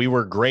 We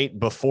were great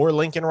before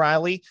Lincoln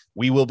Riley.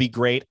 We will be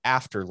great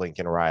after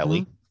Lincoln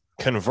Riley.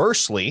 Mm-hmm.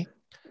 Conversely,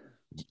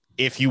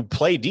 if you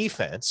play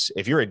defense,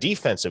 if you're a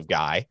defensive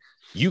guy,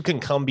 you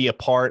can come be a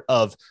part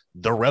of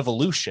the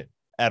revolution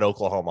at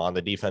Oklahoma on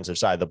the defensive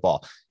side of the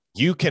ball.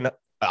 You can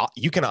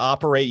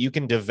operate, you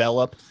can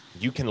develop,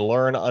 you can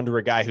learn under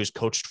a guy who's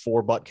coached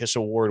 4 Butkus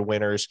Award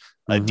winners,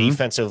 a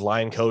defensive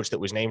line coach that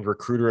was named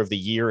Recruiter of the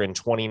Year in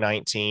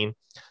 2019,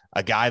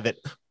 a guy that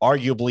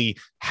arguably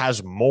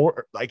has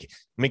more, like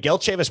Miguel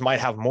Chavis might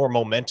have more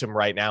momentum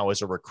right now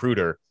as a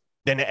recruiter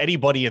than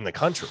anybody in the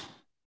country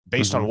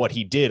based on what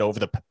he did over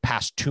the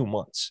past 2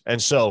 months.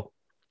 And so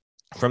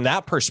from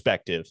that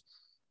perspective,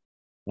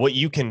 what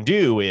you can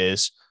do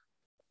is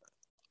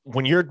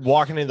when you're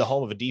walking into the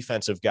home of a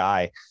defensive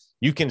guy,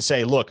 you can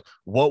say, look,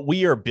 what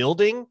we are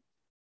building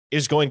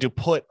is going to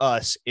put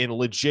us in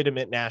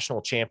legitimate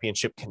national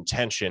championship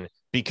contention,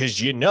 because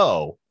you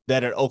know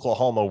that at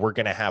Oklahoma, we're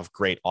going to have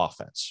great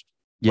offense.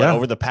 Yeah. But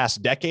over the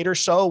past decade or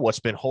so, what's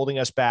been holding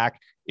us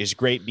back is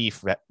great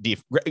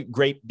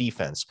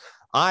defense.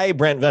 I,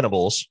 Brent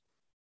Venables,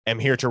 am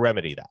here to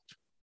remedy that.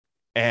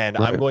 And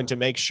I'm going to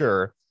make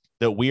sure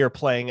that we are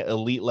playing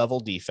elite level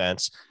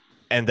defense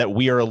and that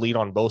we are elite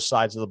on both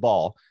sides of the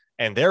ball.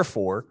 And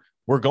therefore,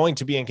 we're going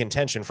to be in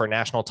contention for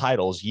national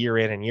titles year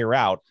in and year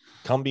out.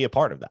 Come be a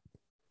part of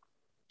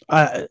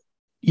that.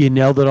 You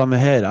nailed it on the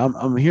head.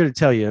 I'm here to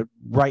tell you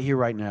right here,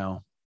 right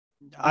now.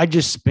 I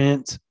just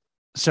spent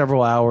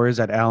several hours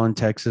at Allen,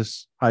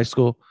 Texas high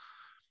school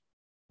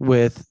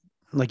with,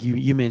 like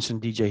you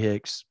mentioned, DJ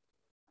Hicks,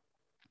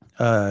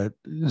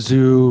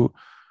 Umazulu.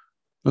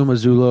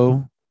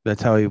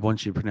 That's how he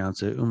wants you to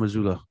pronounce it.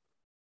 Umazula.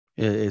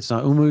 It's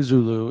not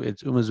Umazulu.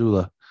 It's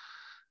Umazula.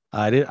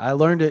 I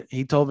learned it.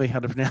 He told me how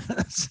to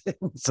pronounce it.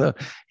 So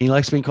he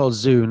likes being called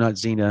Zoo, not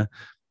Zena.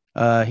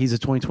 He's a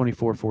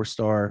 2024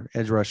 4-star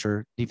edge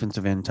rusher,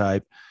 defensive end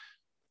type.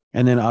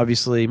 And then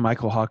obviously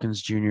Michael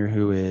Hawkins Jr.,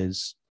 who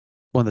is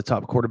one of the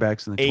top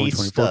quarterbacks in the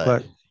 2024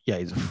 class. Yeah,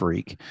 he's a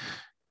freak.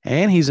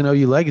 And he's an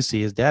OU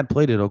legacy. His dad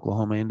played at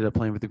Oklahoma, ended up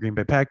playing with the Green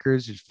Bay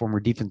Packers. He's a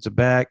former defensive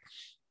back.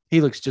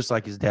 He looks just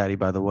like his daddy,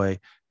 by the way.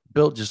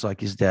 Built just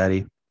like his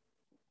daddy.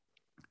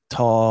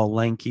 Tall,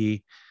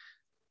 lanky.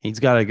 He's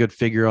got a good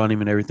figure on him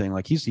and everything.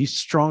 Like he's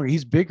stronger.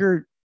 He's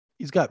bigger.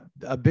 He's got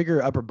a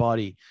bigger upper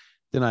body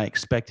than I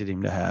expected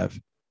him to have.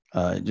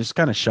 Just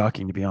kind of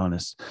shocking, to be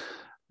honest.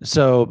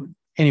 So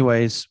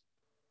anyways,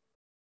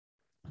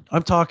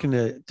 I'm talking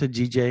to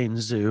GJ and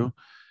Zoo,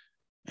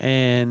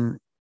 and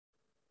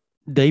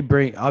they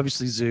bring,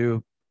 obviously,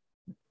 Zoo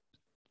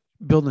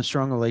building a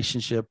strong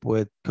relationship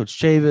with Coach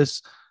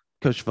Chavis,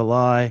 Coach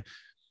Valai.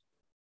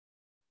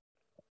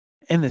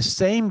 And the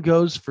same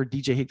goes for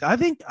DJ Hicks. I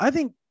think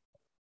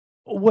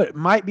what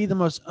might be the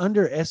most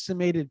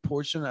underestimated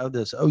portion of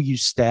this OU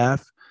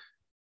staff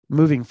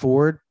moving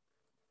forward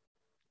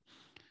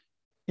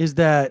is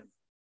that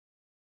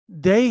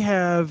they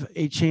have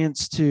a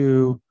chance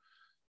to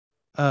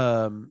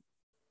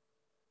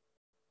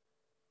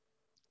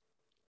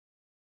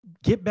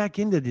get back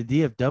into the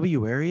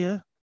DFW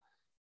area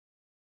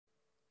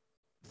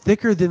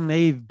thicker than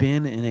they've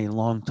been in a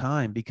long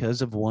time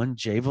because of one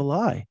Jay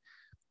Valai.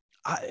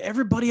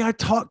 Everybody I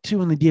talked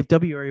to in the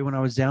DFW area when I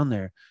was down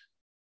there,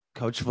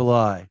 Coach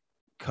Valai,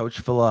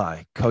 Coach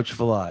Valai, Coach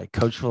Valai,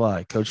 Coach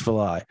Valai, Coach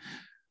Valai.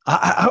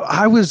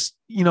 I was,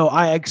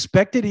 I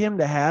expected him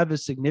to have a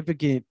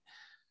significant,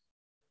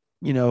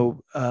 make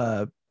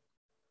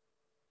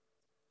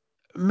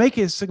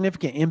a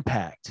significant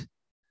impact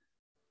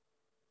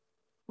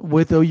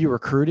with OU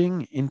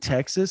recruiting in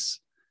Texas.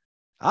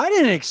 I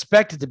didn't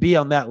expect it to be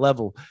on that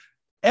level.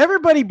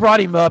 Everybody brought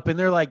him up and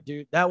they're like,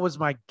 dude, that was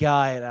my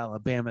guy at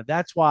Alabama.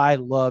 That's why I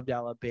loved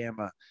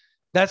Alabama.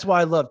 That's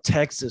why I loved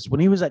Texas. When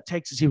he was at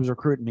Texas, he was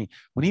recruiting me.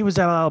 When he was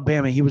at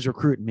Alabama, he was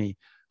recruiting me.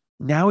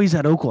 Now he's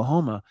at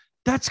Oklahoma.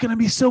 That's going to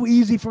be so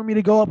easy for me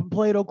to go up and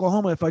play at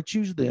Oklahoma if I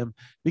choose them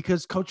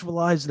because Coach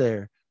Valai's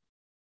there.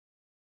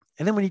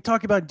 And then when you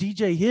talk about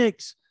DJ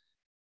Hicks,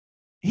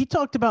 he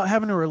talked about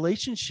having a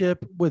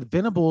relationship with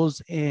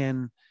Venables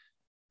and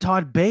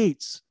Todd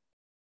Bates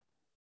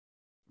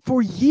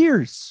for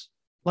years.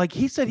 Like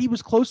he said, he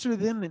was closer to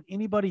them than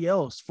anybody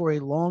else for a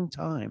long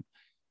time.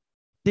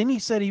 Then he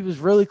said he was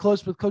really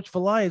close with Coach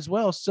Valai as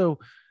well. So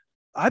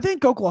I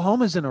think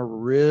Oklahoma's in a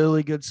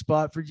really good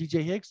spot for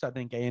DJ Hicks. I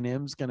think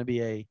A&M's going to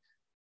be a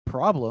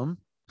problem.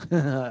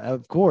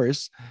 Of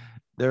course,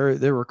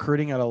 they're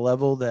recruiting at a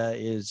level that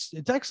it's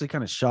actually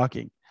kind of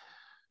shocking.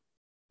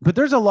 But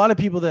there's a lot of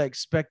people that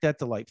expect that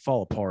to like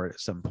fall apart at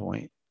some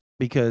point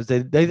because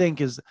they think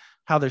is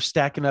how they're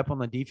stacking up on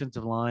the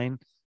defensive line.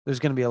 There's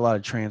going to be a lot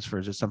of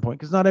transfers at some point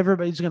because not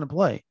everybody's going to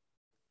play.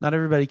 Not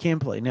everybody can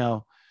play.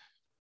 Now,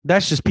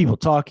 that's just people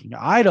talking.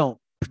 I don't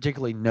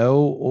particularly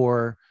know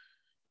or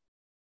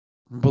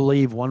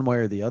believe one way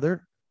or the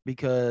other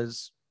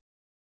because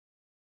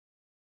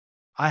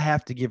I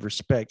have to give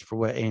respect for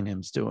what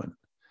A&M's doing.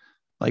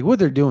 Like what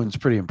they're doing is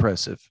pretty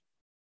impressive.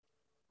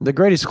 The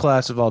greatest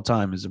class of all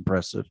time is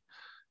impressive.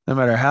 No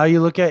matter how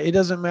you look at it, it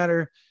doesn't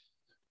matter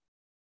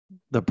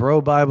the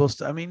bro Bible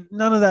stuff. I mean,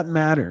 none of that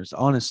matters,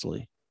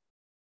 honestly.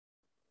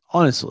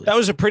 That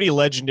was a pretty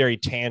legendary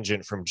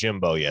tangent from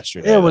Jimbo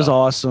yesterday. It was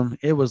awesome.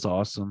 It was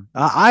awesome.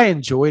 I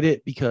enjoyed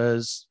it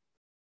because,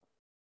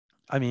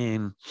 I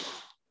mean,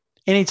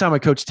 anytime I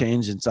coach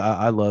tangents,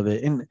 I love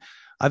it. And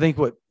I think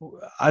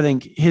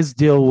his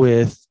deal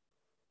with,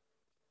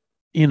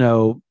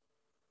 Lane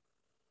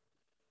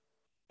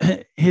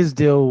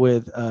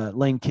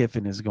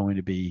Kiffin is going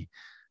to be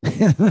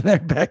their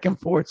back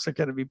and forths are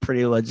going to be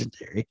pretty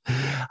legendary.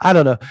 I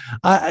don't know.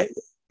 I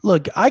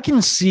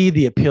can see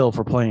the appeal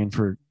for playing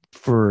for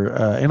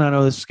and I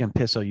know this is going to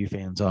piss OU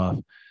fans off.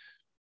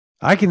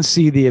 I can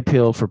see the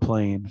appeal for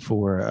playing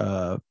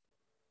for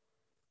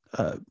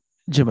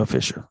Jimbo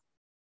Fisher.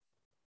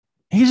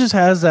 he just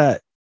has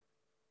that.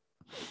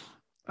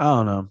 I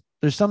don't know.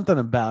 There's something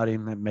about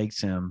him that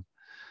makes him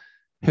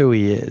who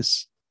he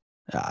is.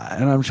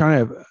 And I'm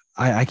trying to,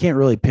 I can't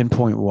really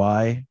pinpoint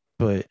why,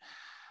 but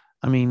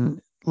I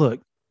mean,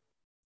 look,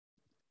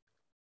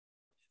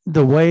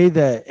 the way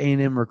that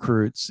A&M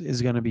recruits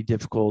is going to be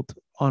difficult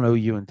on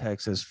OU and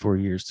Texas for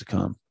years to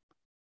come.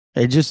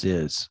 It just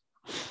is.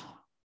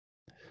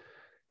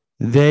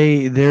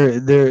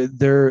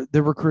 They're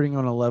recruiting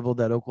on a level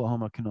that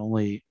Oklahoma can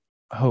only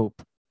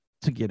hope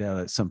to get out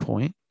at some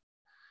point.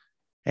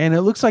 And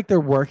it looks like they're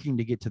working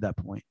to get to that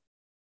point,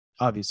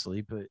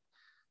 obviously. But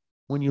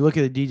when you look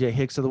at the DJ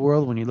Hicks of the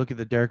world, when you look at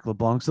the Derek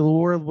LeBlancs of the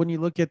world, when you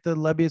look at the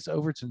Lebbeus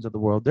Overtons of the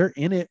world, they're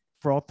in it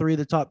for all three of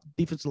the top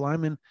defensive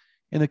linemen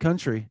in the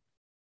country.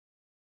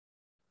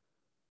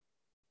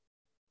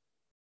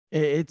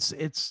 It's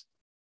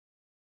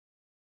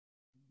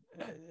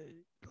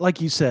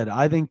like you said,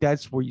 I think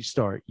that's where you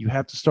start. You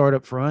have to start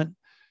up front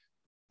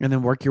and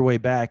then work your way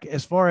back.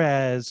 As far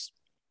as,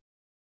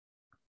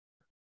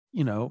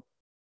 you know,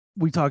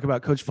 we talk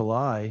about Coach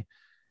Valai,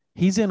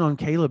 he's in on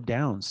Caleb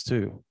Downs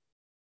too,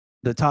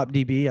 the top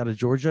DB out of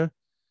Georgia.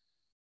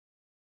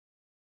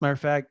 Matter of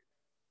fact,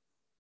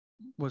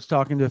 was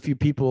talking to a few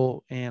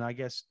people, and I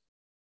guess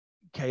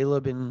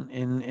Caleb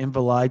and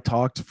Valai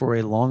talked for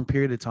a long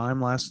period of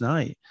time last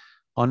night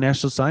on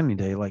National Signing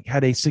Day, like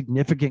had a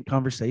significant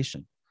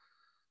conversation.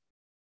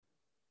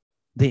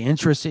 The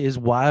interest is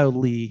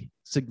wildly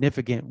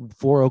significant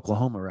for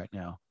Oklahoma right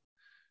now.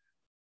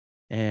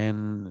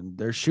 And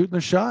they're shooting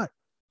a shot.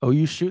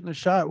 OU shooting a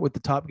shot with the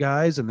top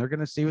guys, and they're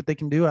going to see what they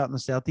can do out in the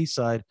southeast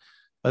side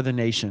of the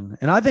nation.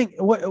 And I think,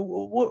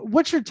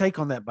 what's your take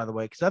on that, by the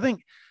way? Because I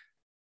think,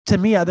 to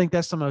me, I think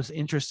that's the most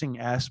interesting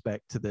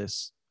aspect to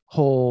this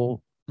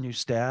whole new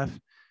staff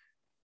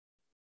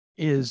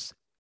is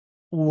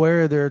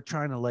where they're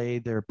trying to lay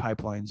their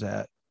pipelines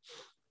at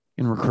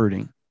in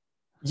recruiting.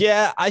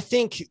 Yeah, I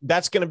think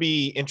that's going to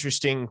be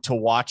interesting to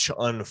watch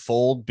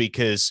unfold,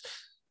 because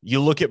you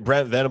look at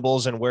Brent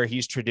Venables and where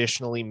he's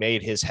traditionally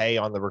made his hay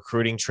on the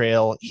recruiting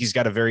trail. He's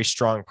got a very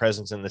strong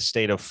presence in the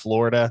state of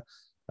Florida.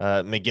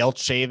 Miguel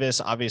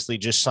Chavis obviously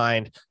just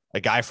signed a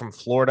guy from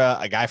Florida,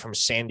 a guy from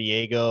San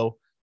Diego,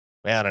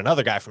 and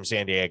another guy from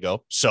San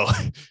Diego. So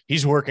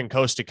he's working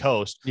coast to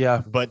coast.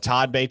 Yeah. But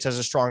Todd Bates has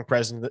a strong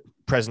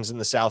presence in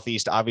the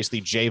Southeast.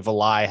 Obviously, Jay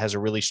Valai has a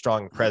really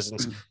strong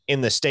presence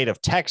in the state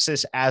of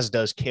Texas, as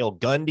does Cale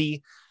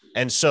Gundy.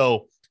 And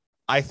so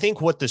I think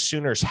what the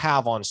Sooners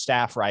have on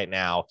staff right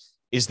now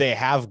is they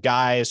have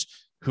guys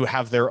who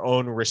have their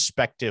own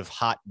respective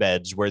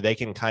hotbeds where they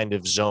can kind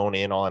of zone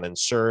in on and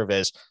serve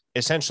as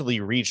essentially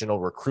regional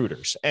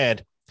recruiters.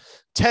 And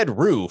Ted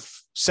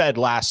Roof said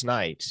last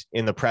night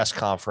in the press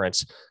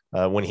conference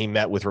when he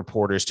met with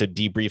reporters to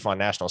debrief on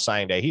National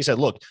Signing Day, he said,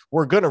 look,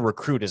 we're going to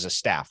recruit as a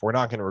staff. We're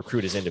not going to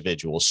recruit as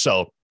individuals.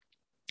 So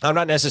I'm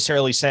not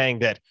necessarily saying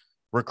that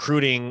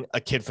recruiting a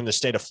kid from the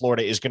state of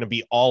Florida is going to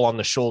be all on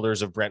the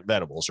shoulders of Brent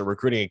Venables, or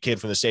recruiting a kid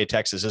from the state of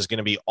Texas is going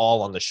to be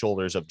all on the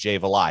shoulders of Jay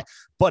Valai.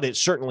 But it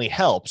certainly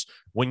helps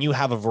when you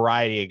have a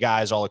variety of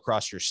guys all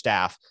across your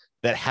staff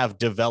that have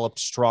developed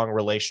strong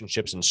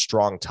relationships and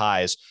strong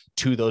ties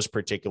to those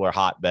particular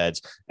hotbeds.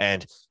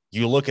 And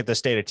you look at the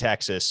state of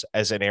Texas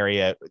as an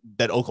area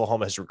that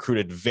Oklahoma has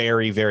recruited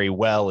very, very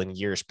well in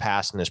years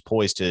past and is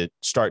poised to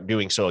start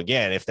doing so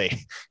again if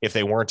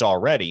they weren't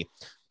already.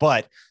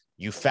 But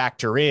you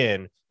factor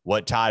in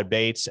what Todd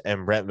Bates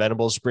and Brent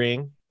Venables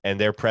bring and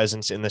their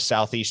presence in the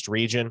Southeast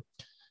region,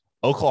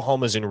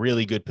 Oklahoma's in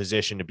really good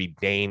position to be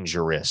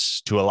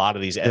dangerous to a lot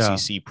of these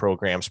SEC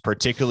programs,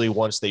 particularly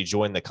once they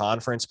join the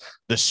conference.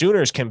 The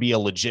Sooners can be a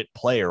legit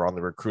player on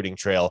the recruiting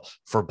trail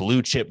for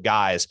blue chip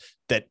guys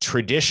that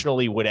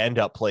traditionally would end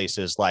up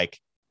places like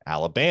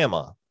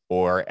Alabama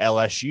or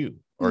LSU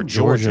or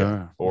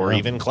Georgia or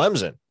even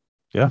Clemson.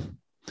 Yeah.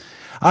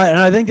 And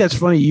I think that's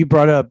funny. You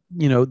brought up,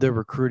 the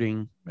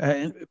recruiting.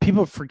 And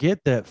people forget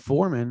that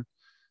Foreman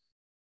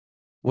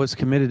was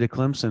committed to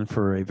Clemson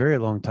for a very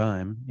long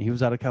time. He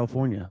was out of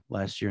California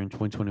last year in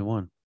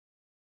 2021.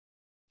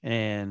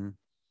 And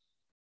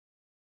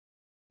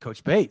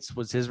Coach Bates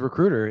was his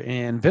recruiter,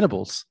 and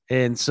Venables.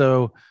 And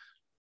so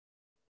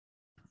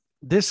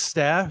this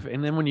staff,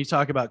 and then when you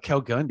talk about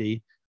Cale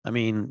Gundy, I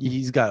mean,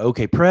 he's got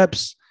OK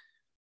Preps.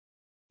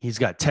 He's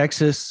got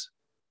Texas,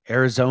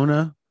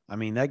 Arizona. I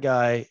mean, that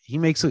guy, he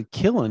makes a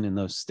killing in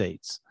those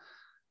states.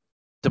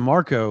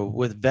 DeMarco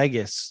with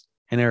Vegas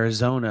and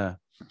Arizona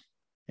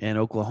and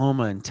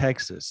Oklahoma and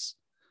Texas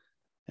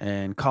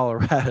and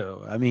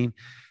Colorado. I mean,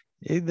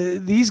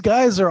 these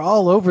guys are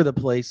all over the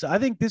place. I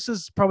think this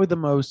is probably the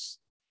most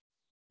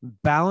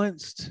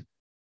balanced,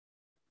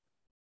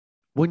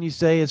 when you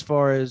say as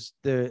far as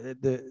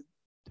the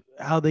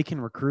how they can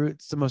recruit,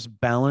 it's the most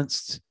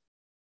balanced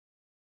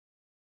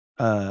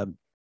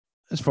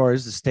as far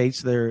as the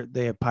states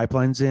they have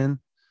pipelines in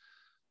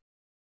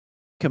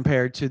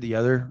compared to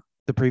the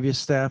previous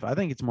staff. I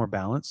think it's more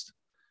balanced.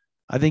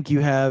 I think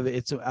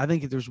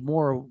there's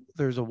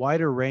a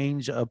wider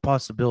range of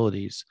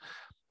possibilities,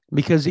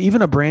 because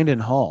even a Brandon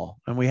Hall,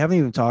 and we haven't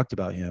even talked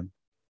about him,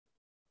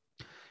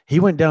 He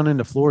went down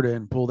into Florida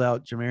and pulled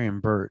out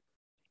Jamarian Burt.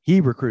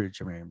 He recruited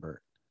Jamarian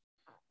Burt.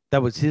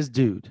 That was his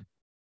dude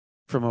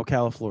from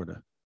Ocala,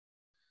 Florida.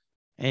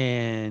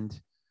 And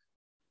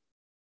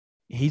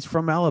he's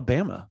from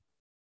Alabama.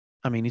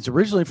 I mean, he's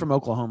originally from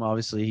Oklahoma.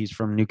 Obviously, he's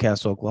from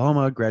Newcastle,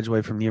 Oklahoma.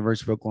 Graduated from the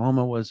University of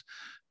Oklahoma. Was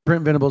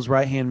Brent Venables'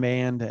 right-hand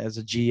man as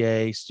a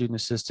GA, student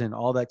assistant,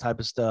 all that type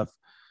of stuff.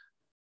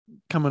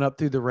 Coming up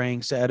through the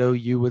ranks at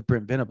OU with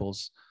Brent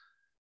Venables.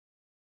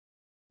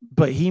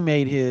 But he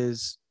made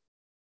his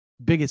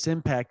biggest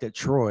impact at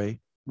Troy,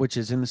 which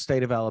is in the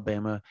state of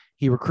Alabama.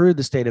 He recruited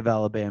the state of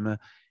Alabama.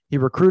 He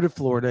recruited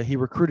Florida. He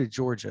recruited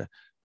Georgia.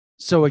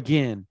 So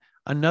again,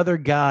 another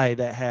guy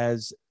that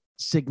has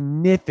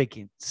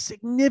significant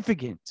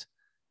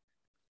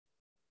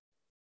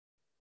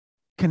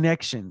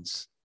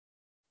connections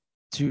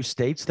to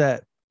states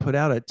that put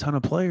out a ton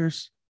of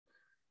players.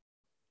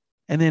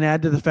 And then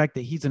add to the fact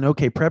that he's an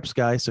OK Preps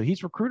guy. So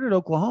he's recruited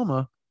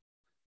Oklahoma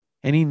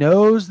and he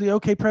knows the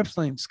OK Preps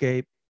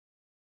landscape.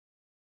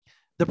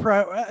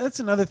 That's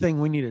another thing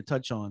we need to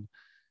touch on.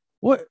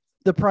 What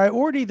the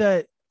priority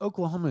that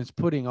Oklahoma is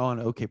putting on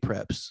OK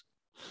Preps.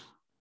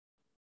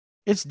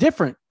 It's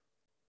different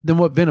than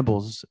what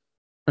Venables,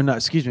 or not,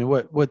 excuse me,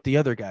 what the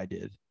other guy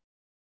did,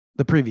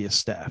 the previous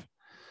staff.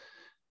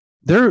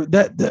 They're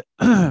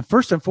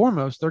first and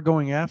foremost, they're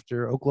going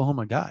after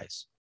Oklahoma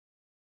guys.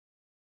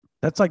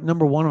 That's like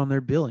number one on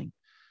their billing.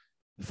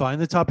 Find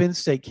the top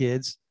in-state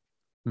kids,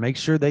 make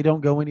sure they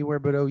don't go anywhere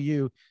but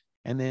OU,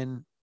 and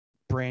then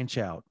branch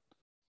out.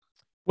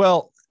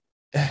 Well,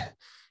 and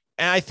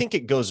I think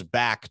it goes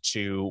back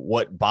to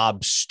what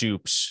Bob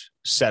Stoops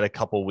said a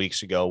couple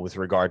weeks ago with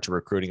regard to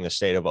recruiting the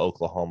state of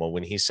Oklahoma,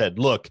 when he said,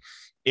 look,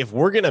 if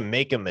we're going to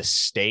make a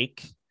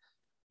mistake,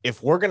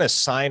 if we're going to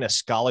sign a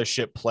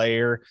scholarship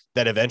player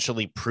that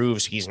eventually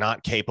proves he's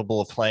not capable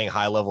of playing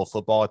high-level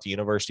football at the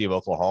University of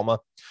Oklahoma,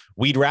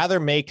 we'd rather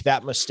make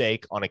that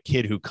mistake on a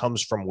kid who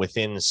comes from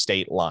within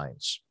state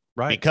lines.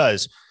 Right.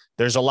 Because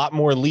there's a lot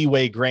more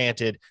leeway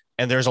granted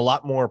and there's a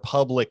lot more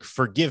public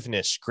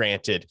forgiveness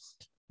granted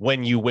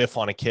when you whiff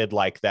on a kid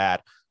like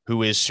that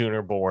who is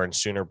Sooner born,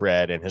 Sooner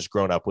bred, and has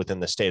grown up within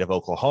the state of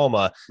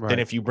Oklahoma than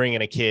if you bring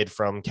in a kid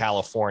from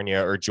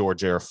California or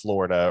Georgia or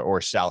Florida or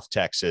South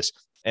Texas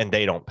and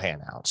they don't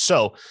pan out.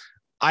 So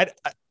I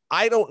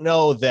don't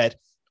know that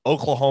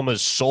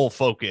Oklahoma's sole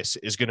focus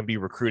is going to be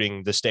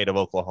recruiting the state of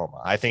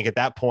Oklahoma. I think at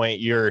that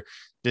point you're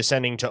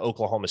descending to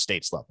Oklahoma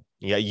State's level.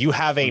 Yeah, you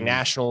have a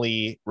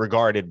nationally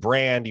regarded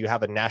brand, you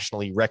have a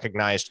nationally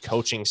recognized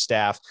coaching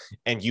staff,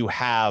 and you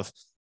have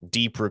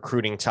deep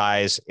recruiting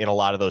ties in a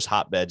lot of those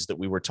hotbeds that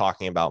we were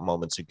talking about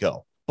moments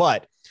ago.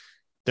 But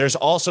there's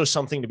also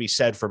something to be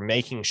said for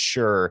making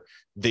sure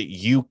that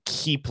you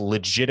keep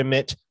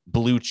legitimate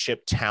blue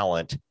chip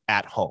talent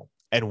at home.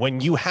 And when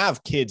you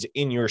have kids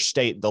in your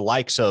state, the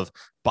likes of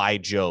By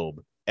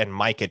Job and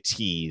Micah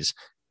Tease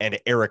and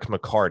Eric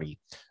McCarty,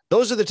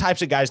 those are the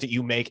types of guys that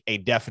you make a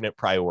definite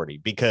priority,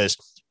 because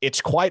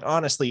it's quite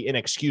honestly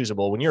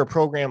inexcusable when you're a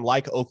program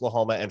like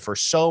Oklahoma and for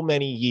so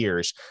many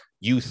years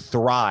you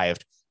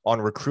thrived on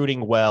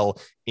recruiting well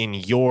in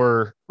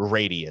your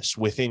radius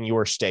within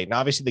your state. And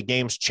obviously the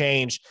game's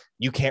changed.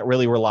 You can't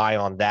really rely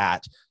on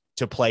that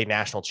to play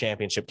national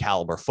championship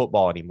caliber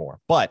football anymore.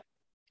 But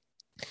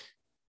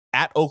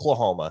at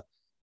Oklahoma,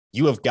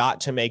 you have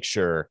got to make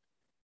sure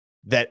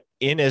that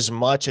in as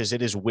much as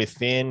it is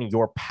within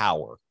your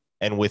power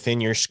and within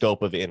your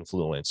scope of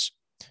influence,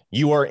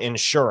 you are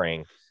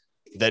ensuring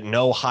that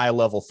no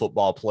high-level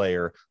football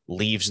player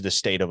leaves the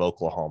state of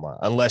Oklahoma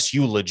unless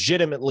you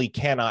legitimately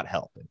cannot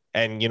help it.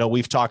 And, you know,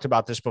 we've talked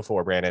about this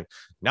before, Brandon.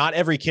 Not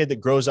every kid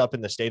that grows up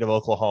in the state of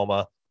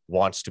Oklahoma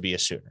wants to be a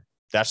Sooner.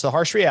 That's the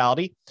harsh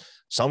reality.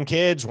 Some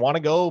kids want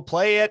to go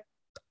play at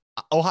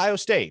Ohio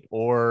State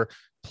or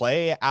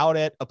play out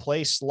at a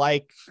place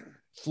like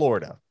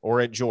Florida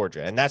or at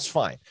Georgia, and that's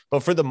fine.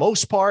 But for the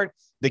most part,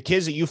 the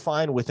kids that you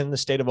find within the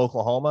state of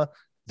Oklahoma,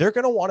 they're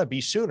going to want to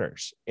be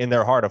Sooners in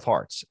their heart of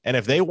hearts. And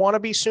if they want to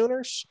be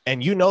Sooners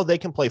and you know they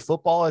can play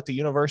football at the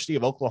University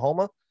of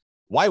Oklahoma,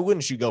 why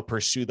wouldn't you go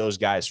pursue those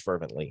guys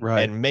fervently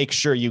and make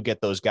sure you get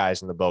those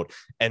guys in the boat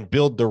and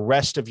build the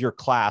rest of your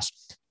class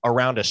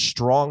around a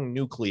strong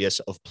nucleus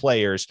of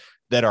players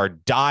that are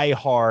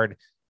diehard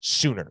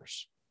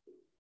Sooners?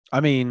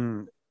 I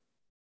mean,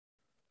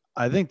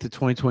 I think the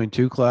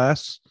 2022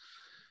 class,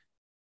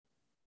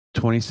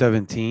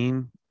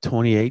 2017,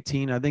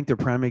 2018, I think they're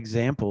prime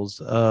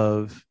examples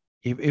of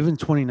even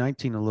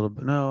 2019 a little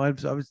bit. No, I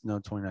was no,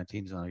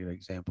 2019 is not a good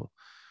example.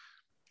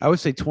 I would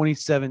say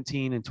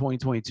 2017 and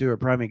 2022 are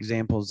prime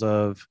examples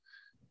of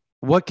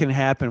what can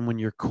happen when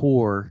your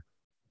core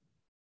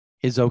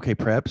is OK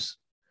Preps.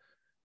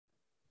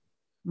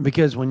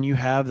 Because when you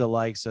have the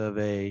likes of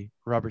a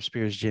Robert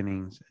Spears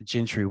Jennings, a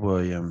Gentry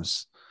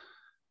Williams,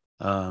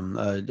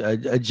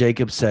 a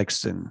Jacob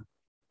Sexton,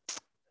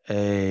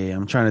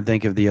 I'm trying to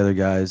think of the other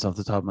guys off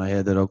the top of my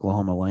head that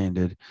Oklahoma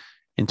landed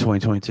in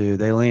 2022.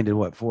 They landed,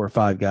 4 or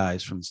 5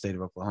 guys from the state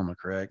of Oklahoma,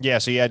 correct? Yeah,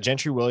 so you had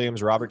Gentry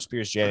Williams, Robert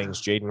Spears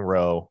Jennings, Jaden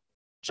Rowe,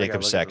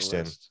 Jacob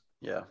Sexton.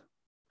 Yeah.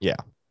 Yeah.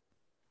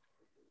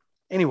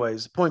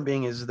 anyways, the point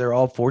being is they're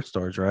all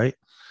 4-stars, right?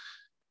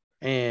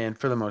 And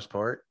for the most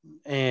part,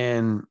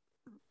 and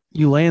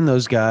you land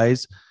those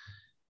guys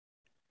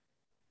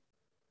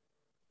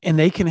and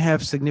they can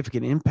have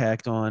significant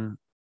impact on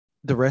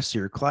the rest of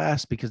your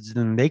class because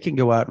then they can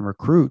go out and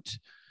recruit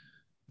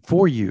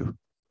for you,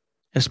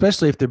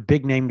 especially if they're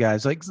big name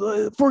guys. Like,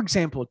 for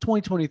example,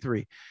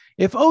 2023,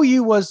 if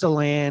OU was to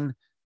land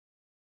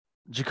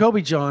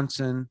Jacoby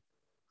Johnson,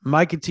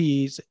 Micah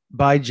Tease,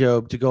 By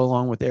Job to go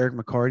along with Eric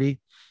McCarty,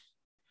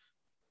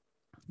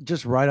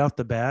 just right off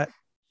the bat,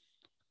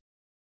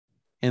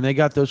 and they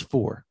got those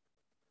 4,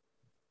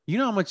 you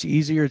know how much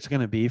easier it's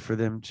going to be for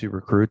them to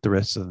recruit the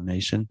rest of the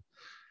nation?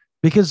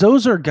 Because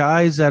those are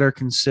guys that are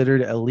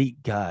considered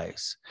elite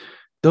guys.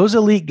 Those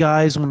elite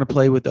guys want to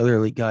play with other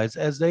elite guys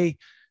as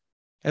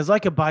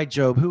like a By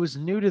Job who is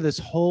new to this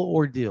whole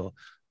ordeal,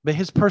 but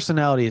his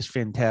personality is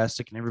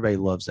fantastic and everybody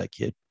loves that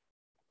kid.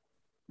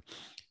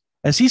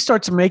 As he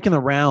starts making the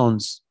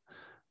rounds,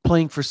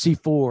 playing for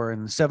C4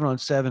 and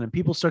 7-on-7, and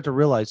people start to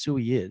realize who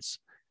he is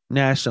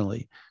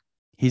nationally,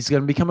 he's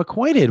going to become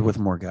acquainted with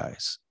more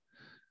guys.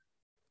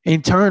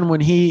 In turn,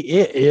 when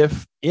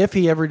if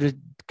he ever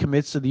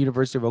commits to the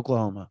University of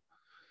Oklahoma,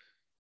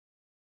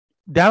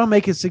 that'll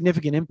make a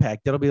significant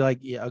impact. That'll be like,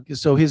 yeah,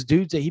 so his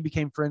dudes that he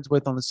became friends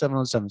with on the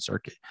 7-on-7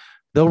 circuit,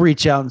 they'll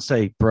reach out and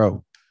say,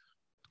 bro,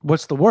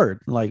 what's the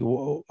word? Like,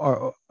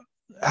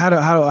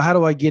 how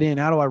do I get in?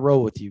 How do I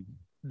roll with you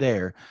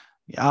there?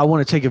 I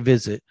want to take a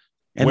visit.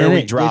 And where then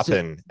we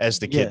dropping, as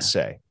the kids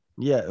say.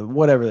 Yeah,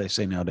 whatever they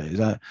say nowadays.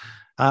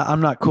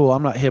 I'm not cool.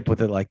 I'm not hip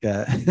with it like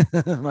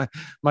that.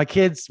 my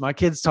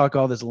kids talk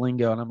all this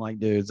lingo, and I'm like,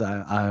 dudes,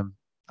 I'm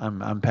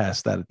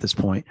past that at this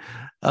point.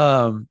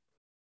 But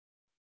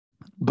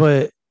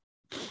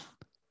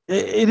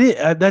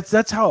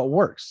that's how it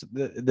works.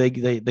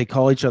 They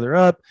call each other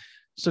up.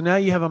 So now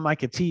you have a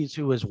Micah Tease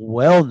who is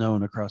well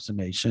known across the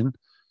nation,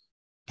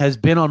 has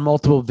been on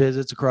multiple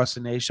visits across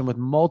the nation with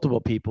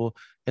multiple people,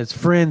 has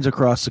friends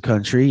across the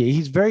country.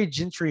 He's very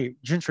Gentry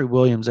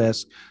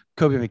Williams-esque,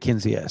 Kobe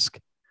McKenzie-esque,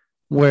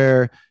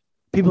 where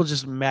people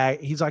just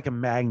he's like a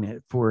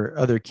magnet for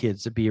other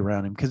kids to be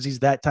around him because he's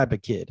that type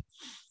of kid.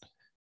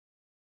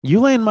 You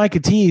land Micah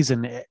Tease,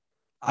 and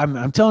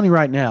I'm telling you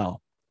right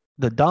now,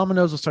 the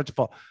dominoes will start to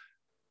fall.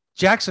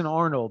 Jackson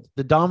Arnold,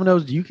 the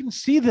dominoes, you can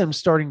see them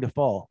starting to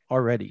fall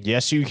already.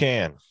 Yes, you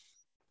can.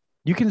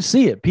 You can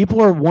see it. People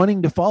are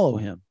wanting to follow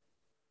him.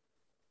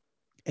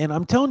 And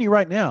I'm telling you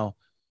right now,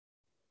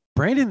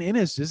 Brandon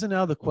Ennis isn't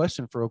out of the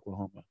question for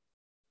Oklahoma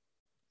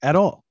at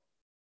all.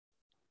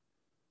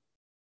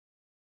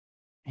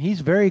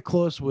 He's very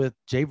close with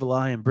Jay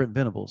Valai and Brent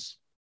Venables.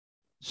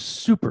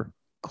 Super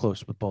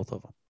close with both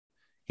of them.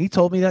 He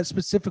told me that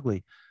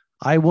specifically.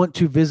 I want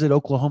to visit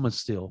Oklahoma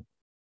still.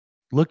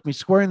 Looked me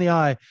square in the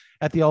eye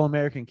at the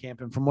All-American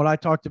camp. And from what I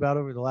talked about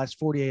over the last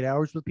 48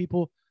 hours with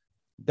people,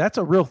 that's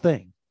a real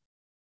thing.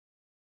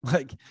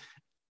 Like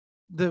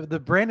the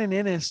Brandon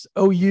Ennis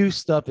OU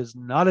stuff is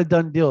not a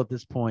done deal at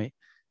this point.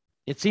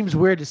 It seems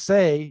weird to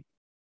say,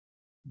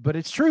 but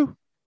it's true.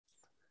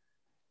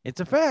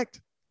 It's a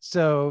fact.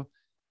 So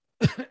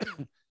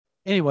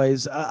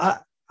anyways,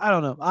 I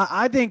don't know.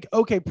 I think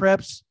OK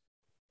Preps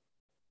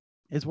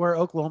is where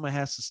Oklahoma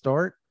has to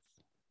start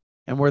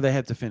and where they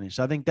have to finish.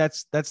 I think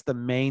that's the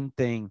main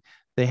thing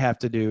they have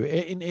to do.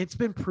 And it's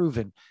been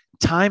proven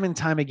time and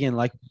time again,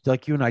 like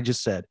you and I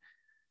just said.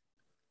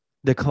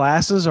 The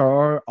classes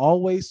are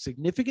always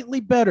significantly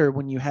better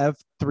when you have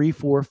 3,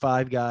 4,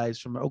 5 guys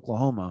from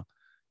Oklahoma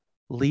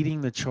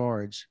leading the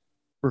charge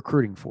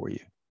recruiting for you.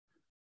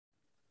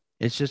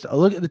 It's just a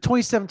look at the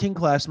 2017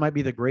 class might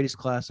be the greatest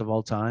class of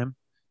all time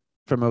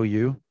from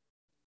OU.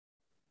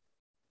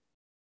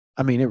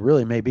 I mean, it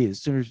really may be. The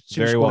Sooners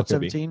Squad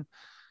 17.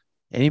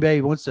 Anybody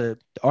who wants to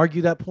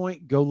argue that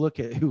point, go look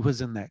at who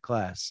was in that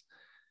class.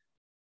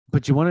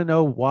 But you want to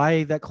know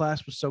why that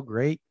class was so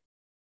great?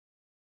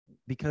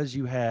 Because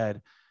you had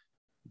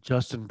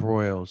Justin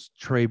Broyles,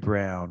 Trey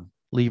Brown,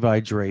 Levi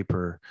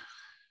Draper.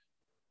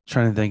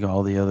 Trying to think of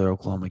all the other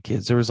Oklahoma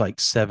kids. There was like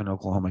 7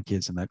 Oklahoma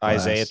kids in that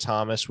class. Isaiah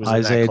Thomas was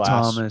in that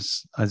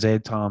class. Isaiah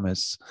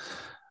Thomas.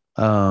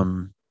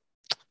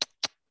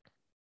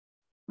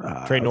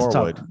 Trey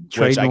Norwood,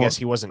 I guess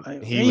he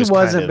wasn't. He's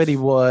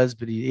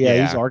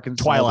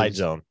Arkansas. Twilight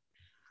Zone.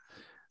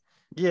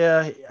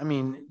 Yeah, I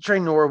mean, Trey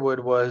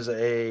Norwood was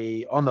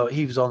he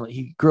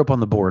grew up on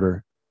the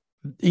border.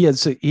 He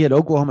had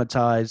Oklahoma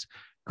ties,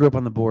 grew up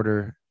on the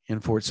border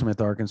in Fort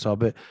Smith, Arkansas.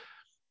 But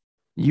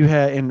you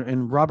had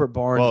and Robert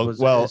Barnes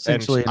was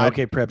essentially an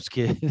OK Preps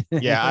kid.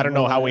 Yeah, I don't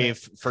know how we've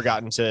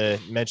forgotten to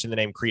mention the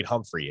name Creed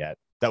Humphrey yet.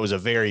 That was a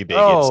very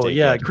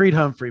big. Creed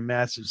Humphrey,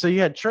 massive. So you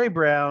had Trey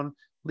Brown,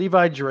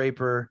 Levi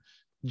Draper,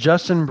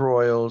 Justin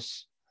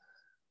Broyles,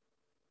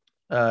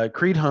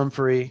 Creed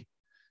Humphrey,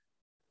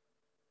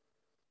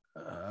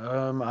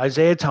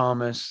 Isaiah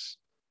Thomas.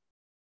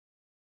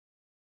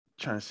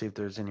 Trying to see if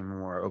there's any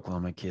more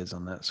Oklahoma kids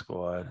on that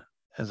squad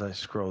as I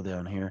scroll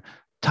down here.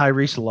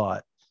 Tyrese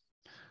Lott.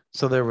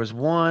 So there was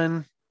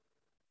 1,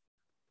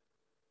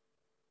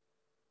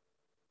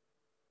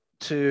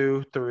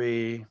 2,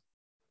 3,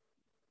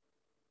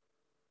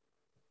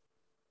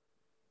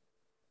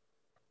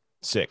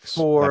 6.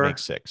 4, That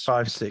makes 6.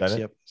 5, 6. That it?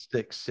 Yep.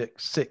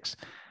 6.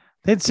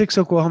 They had 6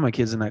 Oklahoma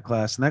kids in that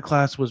class, and that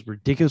class was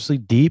ridiculously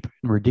deep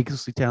and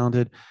ridiculously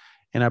talented.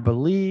 And I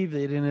believe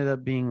it ended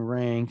up being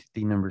ranked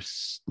the number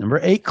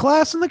 8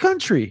 class in the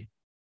country.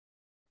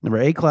 Number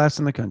 8 class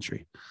in the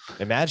country.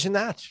 Imagine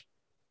that.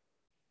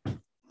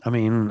 I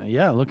mean,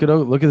 yeah, look at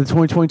the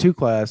 2022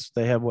 class.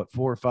 They have 4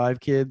 or 5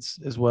 kids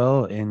as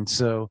well. And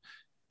so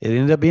it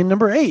ended up being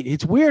number 8.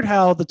 It's weird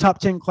how the top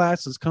 10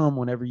 classes come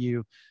whenever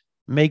you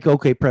make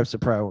OK Preps a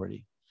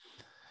priority.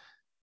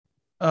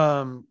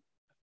 I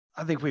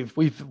think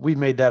we've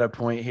made that a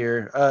point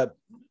here.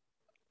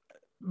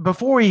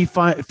 Before we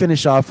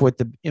finish off with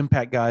the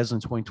impact guys in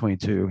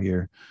 2022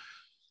 here,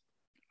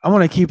 I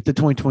want to keep the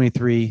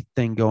 2023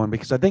 thing going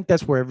because I think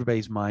that's where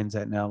everybody's mind's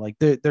at now. Like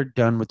they're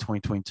done with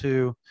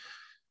 2022.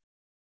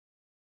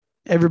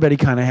 Everybody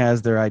kind of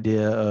has their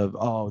idea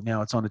of,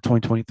 now it's on to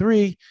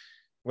 2023.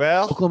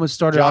 Well, Oklahoma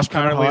started Josh off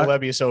kind of Connerly hot. and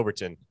Levius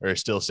Overton are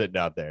still sitting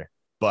out there,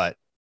 but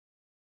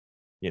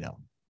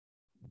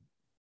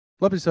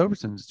Levius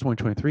Overton's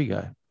 2023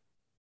 guy.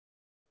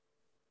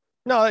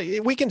 No,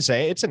 we can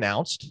say it's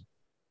announced.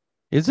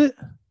 Is it?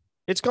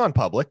 It's gone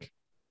public.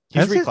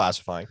 He's Has it?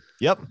 reclassifying.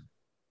 Yep.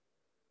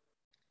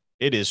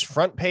 It is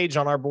front page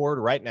on our board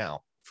right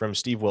now from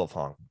Steve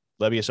Wilfong.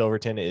 Levius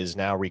Overton is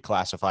now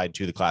reclassified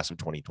to the class of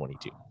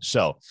 2022.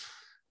 So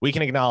we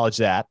can acknowledge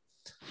that.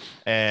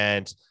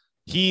 And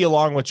he,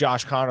 along with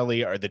Josh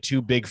Connerly, are the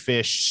 2 big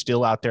fish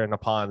still out there in the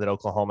pond that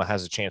Oklahoma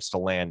has a chance to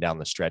land down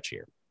the stretch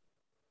here.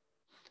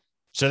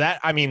 So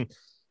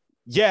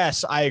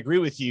yes, I agree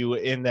with you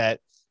in that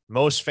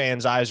most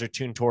fans' eyes are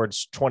tuned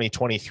towards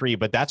 2023,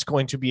 but that's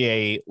going to be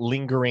a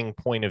lingering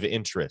point of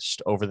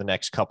interest over the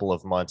next couple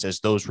of months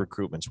as those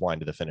recruitments wind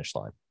to the finish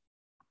line.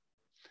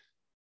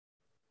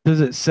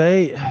 Does it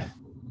say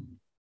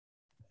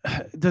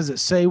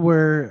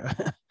where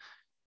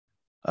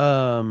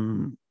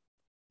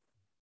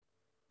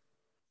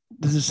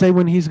does it say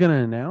when he's going to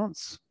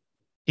announce?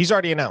 He's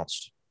already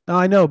announced. No,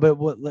 I know, but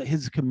what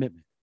his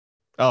commitment?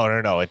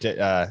 Oh, no.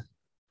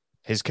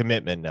 His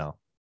commitment. No.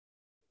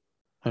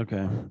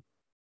 Okay.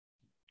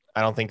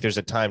 I don't think there's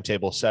a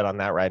timetable set on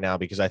that right now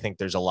because I think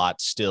there's a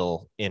lot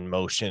still in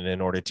motion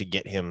in order to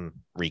get him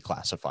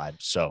reclassified.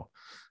 So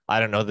I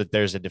don't know that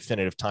there's a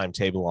definitive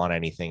timetable on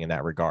anything in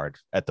that regard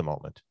at the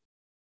moment.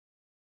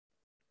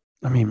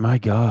 I mean, my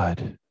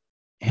God,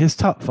 his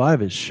top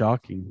 5 is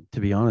shocking,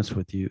 to be honest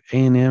with you.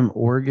 A&M,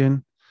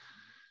 Oregon,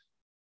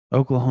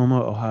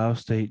 Oklahoma, Ohio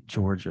State,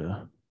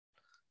 Georgia.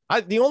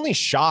 The only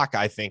shock,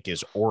 I think,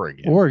 is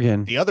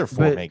Oregon. The other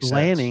 4 makes sense.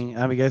 Lanning,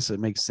 I guess it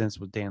makes sense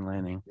with Dan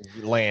Lanning.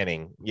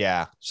 Lanning,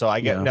 yeah. So I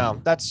get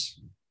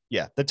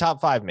the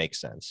top 5 makes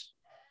sense.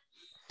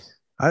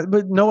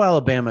 But no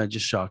Alabama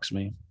just shocks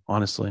me,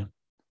 honestly.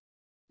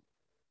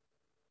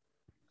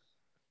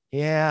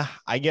 Yeah,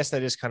 I guess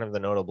that is kind of the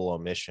notable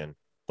omission.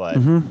 But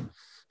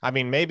I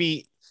mean,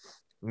 maybe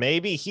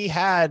he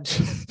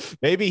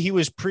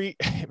was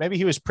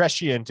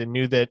prescient and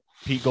knew that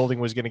Pete Golding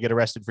was going to get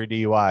arrested for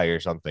DUI or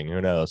something. Who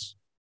knows?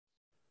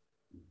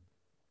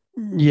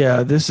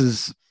 Yeah, this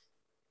is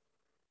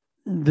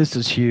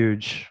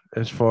huge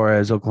as far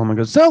as Oklahoma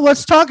goes. So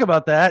let's talk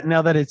about that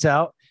now that it's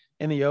out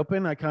in the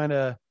open.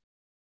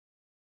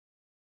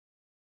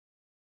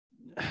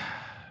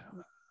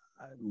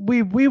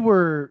 We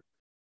were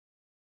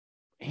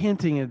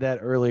hinting at that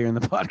earlier in the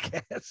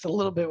podcast a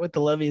little bit with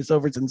the Levius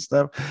Overton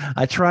stuff.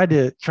 I tried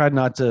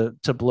not to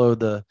blow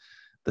the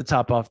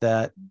top off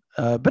that,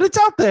 but it's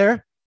out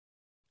there.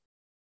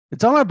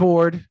 It's on our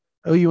board,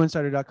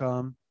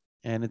 OUinsider.com,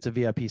 and it's a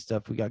VIP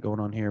stuff we got going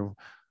on here.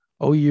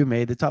 OU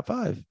made the top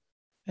 5,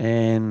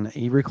 and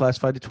he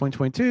reclassified to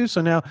 2022.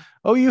 So now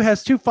OU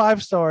has 2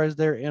 5-stars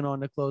they're in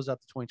on to close out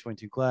the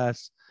 2022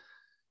 class.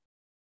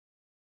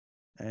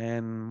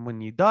 And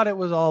when you thought it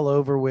was all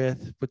over with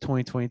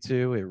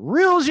 2022, it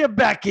reels you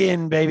back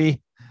in,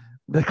 baby.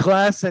 The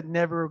class that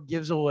never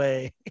gives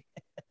away.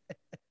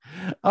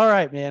 All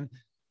right, man.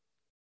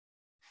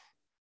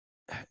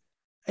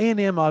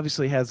 A&M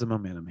obviously has the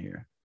momentum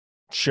here.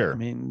 Sure. I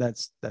mean,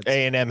 that's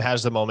A&M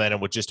has the momentum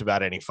with just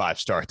about any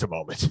 5-star at the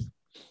moment.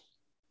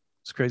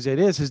 It's crazy. It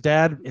is. His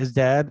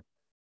dad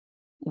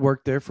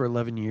worked there for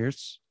 11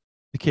 years.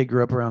 The kid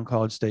grew up around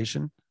College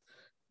Station,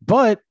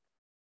 but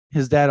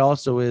his dad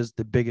also is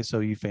the biggest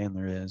OU fan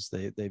there is.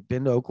 They've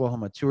been to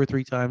Oklahoma 2 or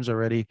 3 times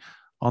already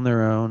on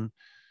their own.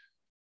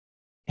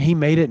 He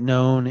made it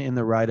known in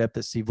the write-up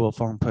that Steve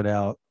Wilfong put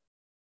out.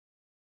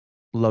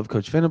 Love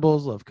Coach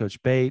Venables, love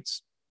Coach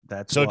Bates.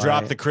 That's so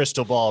drop the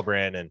crystal ball,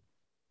 Brandon.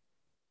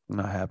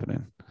 Not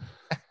happening.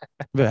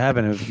 If it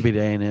happened, it would be to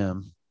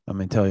A&M. I'm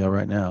going to tell y'all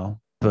right now.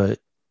 But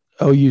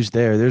OU's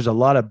there. There's a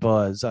lot of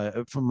buzz.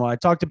 From when I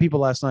talked to people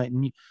last night,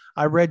 and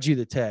I read you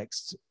the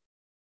text,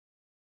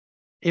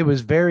 it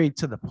was very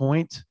to the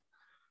point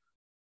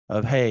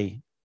of, hey,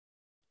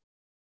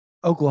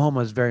 Oklahoma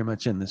is very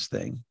much in this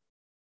thing.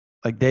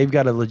 Like, they've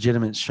got a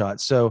legitimate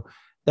shot. So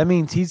that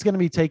means he's going to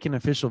be taking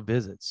official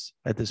visits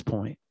at this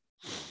point.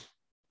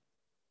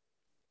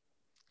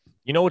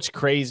 You know what's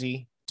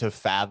crazy to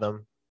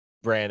fathom,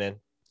 Brandon,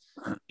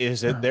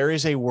 is that there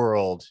is a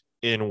world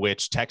in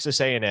which Texas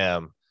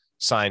A&M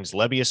signs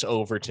Lebbeus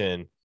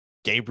Overton,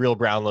 Gabriel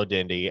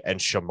Brownlow-Dindy, and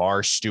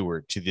Shamar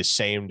Stewart to the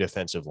same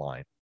defensive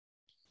line.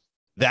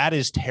 That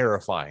is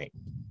terrifying.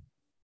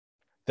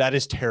 That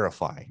is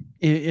terrifying.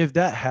 If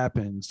that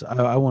happens,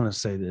 I want to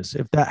say this.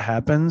 If that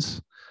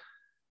happens,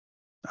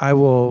 I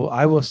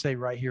will say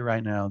right here,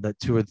 right now, that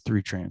 2 or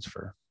 3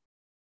 transfer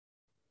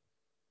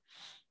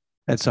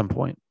at some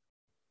point.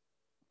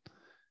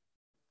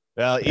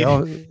 Well,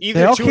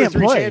 either 2 or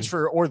 3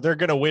 transfer, or they're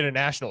going to win a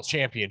national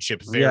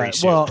championship very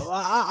soon. Well,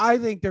 I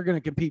think they're going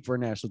to compete for a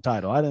national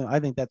title. I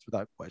think that's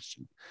without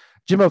question.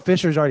 Jimbo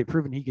Fisher's already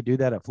proven he could do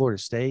that at Florida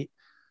State.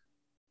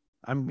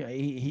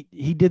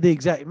 He did the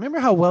exact. Remember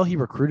how well he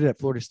recruited at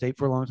Florida State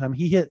for a long time?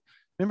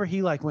 Remember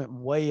he went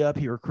way up.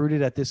 He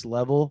recruited at this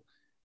level,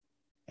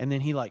 and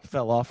then he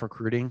fell off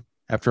recruiting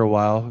after a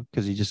while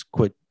because he just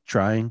quit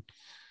trying.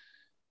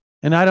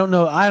 And I don't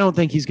know. I don't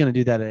think he's going to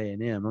do that at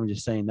A&M. I'm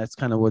just saying that's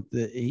kind of what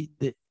he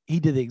did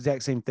the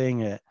exact same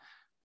thing at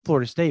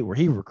Florida State, where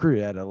he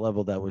recruited at a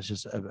level that was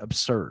just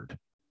absurd.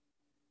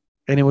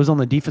 And it was on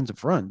the defensive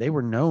front. They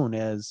were known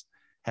as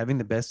having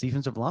the best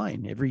defensive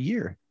line every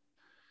year.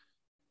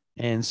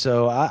 And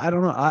so I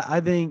don't know.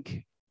 I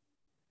think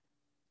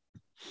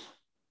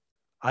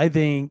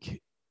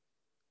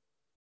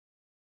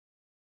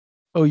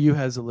OU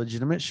has a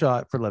legitimate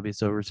shot for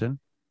Lebbeus Overton.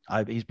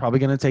 He's probably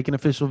going to take an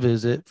official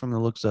visit from the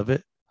looks of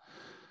it.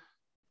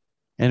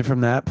 And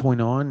from that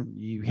point on,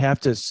 you have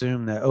to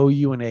assume that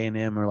OU and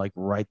A&M are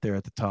right there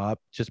at the top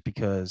just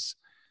because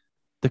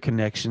the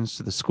connections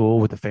to the school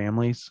with the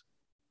families.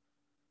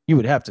 You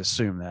would have to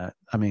assume that.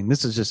 I mean,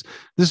 this is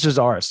just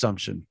our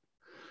assumption.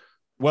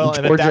 Well,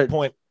 and at that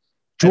point,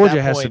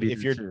 Georgia has to be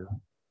if you're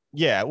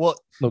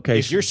location.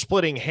 If you're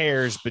splitting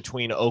hairs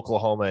between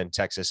Oklahoma and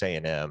Texas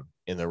A&M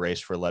in the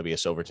race for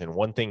Lebbeus Overton,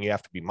 one thing you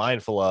have to be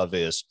mindful of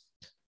is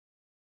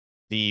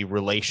the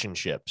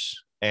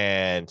relationships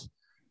and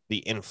the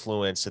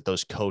influence that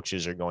those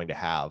coaches are going to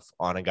have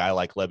on a guy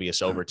like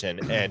Lebbeus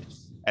Overton. And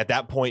at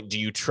that point, do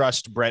you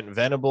trust Brent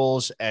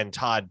Venables and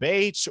Todd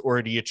Bates,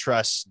 or do you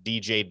trust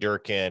DJ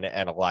Durkin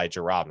and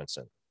Elijah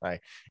Robinson? Right.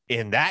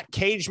 In that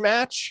cage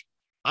match,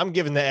 I'm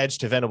giving the edge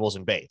to Venables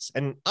and Bates.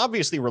 And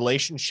obviously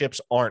relationships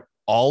aren't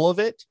all of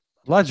it.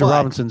 Elijah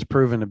Robinson's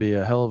proven to be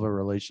a hell of a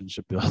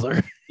relationship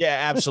builder.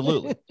 Yeah,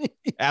 absolutely.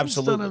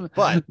 Absolutely.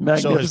 But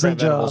so has Brent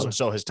Venables and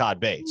so has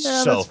Todd Bates.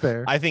 Yeah, so that's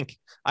fair. I think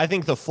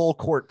the full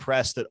court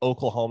press that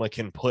Oklahoma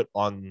can put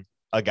on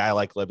a guy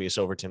like Lebbeus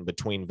Overton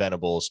between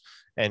Venables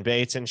and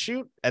Bates, and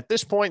shoot, at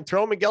this point,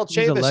 throw Miguel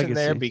Chavis in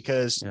there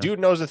because dude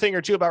knows a thing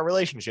or two about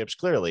relationships,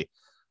 clearly.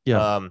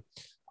 Yeah.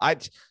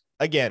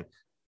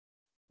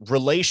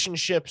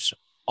 Relationships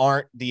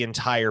aren't the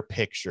entire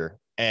picture,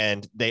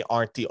 and they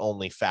aren't the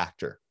only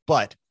factor.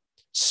 But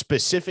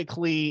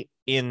specifically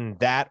in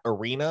that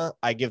arena,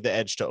 I give the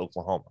edge to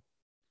Oklahoma.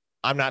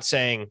 I'm not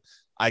saying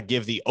I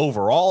give the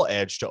overall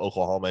edge to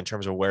Oklahoma in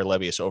terms of where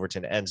Lebbeus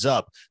Overton ends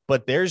up,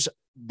 but there's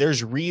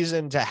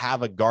reason to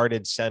have a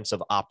guarded sense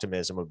of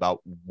optimism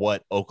about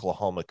what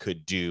Oklahoma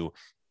could do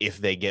if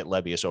they get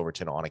Lebbeus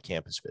Overton on a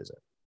campus visit.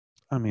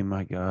 I mean,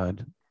 my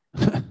God.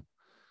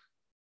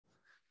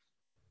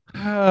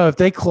 If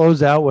they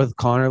close out with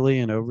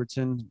Connerly and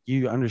Overton,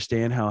 you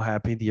understand how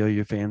happy the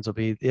OU fans will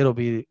be.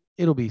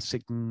 It'll be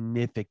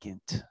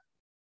significant,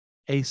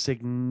 a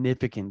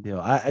significant deal.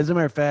 As a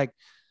matter of fact,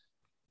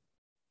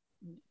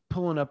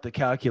 pulling up the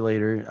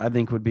calculator, I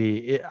think would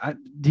be.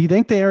 Do you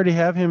think they already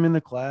have him in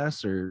the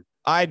class, or?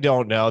 I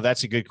don't know.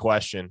 That's a good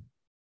question.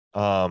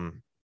 I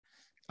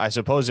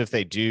suppose if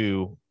they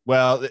do,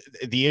 well,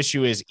 the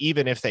issue is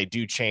even if they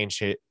do change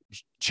the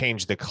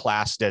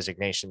class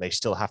designation, they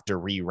still have to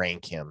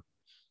re-rank him.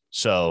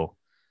 So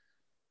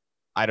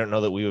I don't know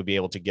that we would be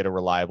able to get a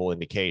reliable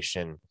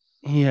indication.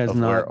 He has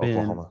not been.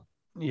 Oklahoma.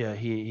 Yeah,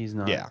 he's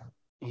not. Yeah,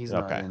 he's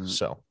okay.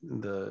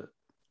 Not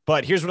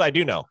But here's what I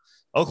do know: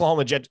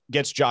 Oklahoma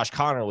gets Josh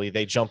Connerly.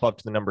 They jump up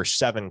to the number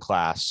 7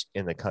 class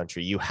in the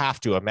country. You have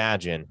to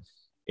imagine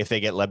if they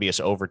get Lebbeus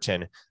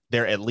Overton,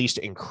 they're at least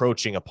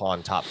encroaching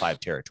upon top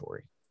 5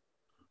 territory.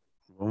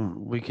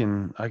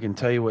 I can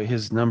tell you what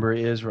his number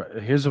is.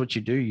 Here's what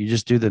you do. You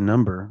just do the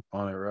number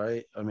on it,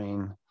 right? I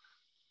mean,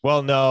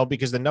 well, no,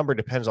 because the number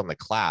depends on the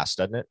class,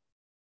 doesn't it?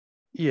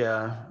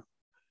 Yeah.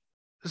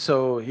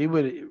 So he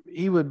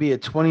would be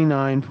at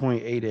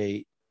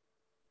 29.88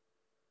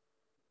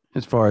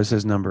 as far as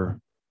his number,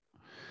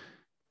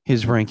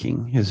 his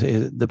ranking,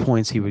 the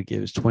points he would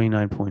give is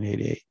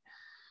 29.88.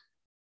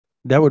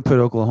 That would put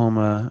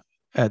Oklahoma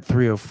at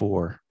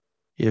 304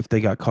 if they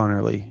got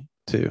Connerly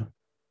too.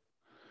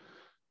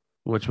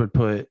 Which would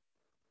put,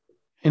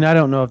 and I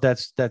don't know if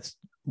that's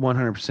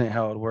 100%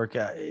 how it would work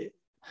out.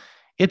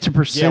 It's a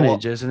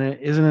percentage, isn't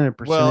it? Isn't it a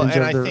percentage? Well,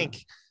 and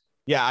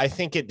I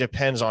think it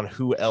depends on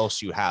who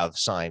else you have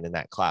signed in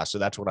that class. So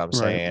that's what I'm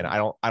saying.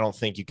 Right. I don't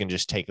think you can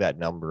just take that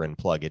number and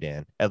plug it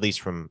in. At least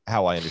from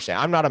how I understand.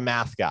 I'm not a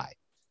math guy.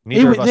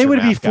 They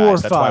would be 4 or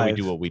 5. That's why we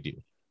do what we do.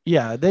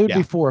 Yeah, they would Yeah.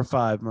 be 4 or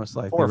 5 most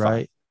likely, 4 or 5.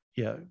 right?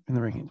 Yeah, in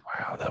the rankings.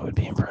 Wow, that would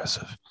be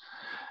impressive.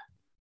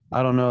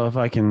 I don't know if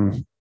I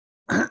can.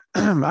 I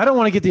don't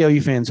want to get the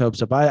OU fans'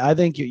 hopes up. I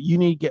think you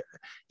need to get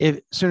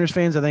if Sooners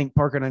fans. I think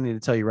Parker and I need to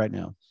tell you right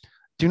now: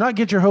 do not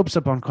get your hopes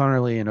up on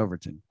Connerly and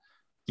Overton.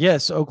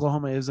 Yes,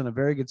 Oklahoma is in a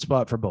very good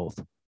spot for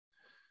both,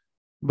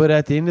 but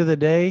at the end of the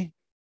day,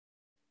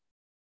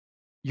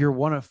 you're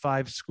one of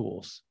 5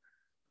 schools,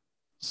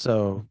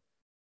 so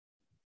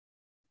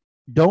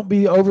don't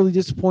be overly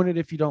disappointed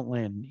if you don't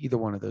land either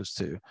one of those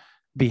two.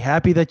 Be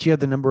happy that you have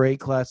the number 8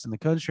 class in the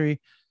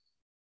country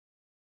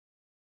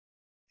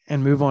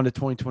and move on to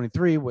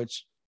 2023,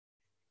 which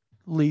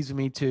leads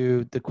me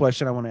to the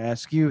question I want to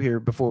ask you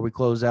here before we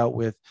close out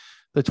with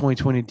the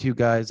 2022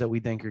 guys that we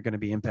think are going to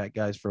be impact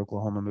guys for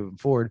Oklahoma moving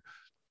forward.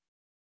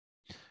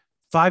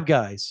 5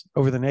 guys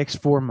over the next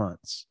 4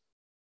 months.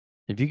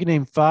 If you can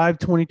name 5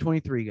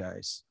 2023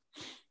 guys,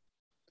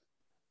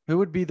 who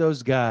would be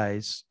those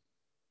guys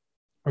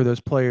or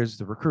those players,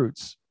 the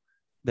recruits,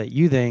 that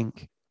you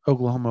think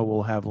Oklahoma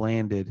will have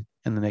landed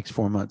in the next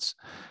 4 months?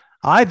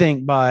 I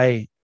think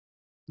by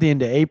the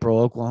end of April,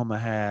 Oklahoma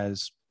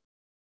has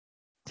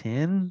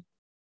 10,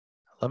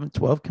 11,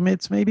 12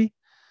 commits maybe.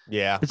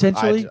 Yeah,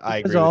 potentially. I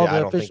agree with you. I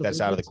don't think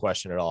that's out of the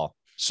question at all.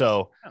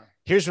 So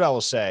here's what I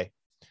will say.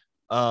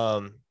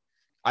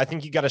 I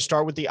think you got to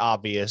start with the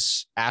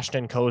obvious.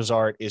 Ashton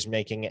Cozart is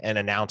making an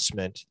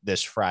announcement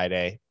this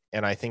Friday,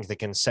 and I think the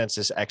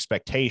consensus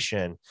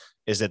expectation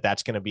is that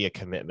that's going to be a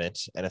commitment.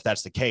 And if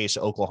that's the case,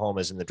 Oklahoma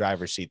is in the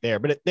driver's seat there.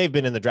 But they've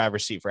been in the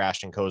driver's seat for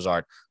Ashton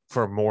Cozart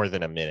for more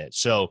than a minute.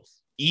 So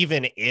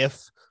even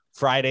if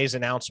Friday's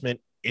announcement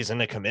isn't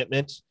a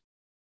commitment,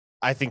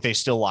 I think they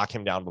still lock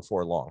him down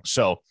before long.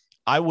 So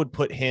I would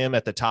put him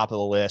at the top of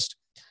the list.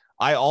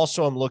 I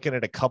also am looking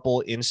at a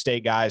couple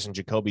in-state guys in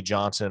Jacoby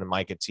Johnson and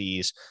Micah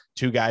Tease,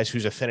 2 guys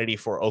whose affinity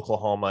for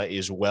Oklahoma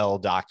is well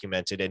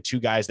documented, and 2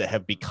 guys that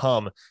have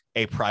become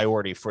a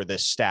priority for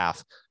this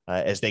staff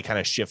as they kind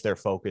of shift their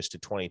focus to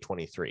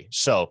 2023.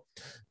 So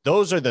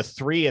those are the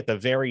 3 at the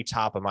very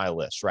top of my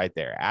list right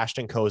there.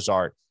 Ashton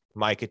Cozart,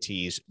 Micah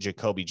Tease,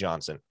 Jacoby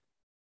Johnson.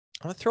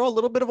 I'm going to throw a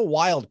little bit of a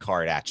wild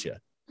card at you.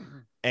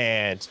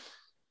 And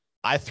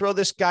I throw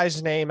this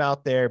guy's name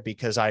out there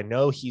because I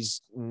know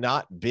he's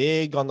not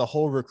big on the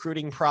whole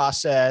recruiting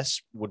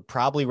process, would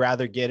probably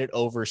rather get it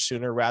over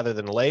sooner rather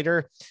than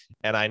later.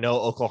 And I know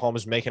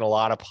Oklahoma's making a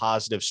lot of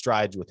positive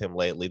strides with him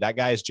lately. That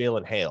guy is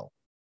Jalen Hale,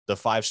 the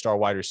 5-star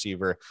wide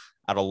receiver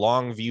out of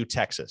Longview,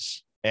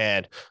 Texas.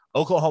 And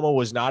Oklahoma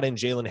was not in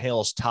Jalen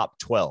Hale's top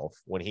 12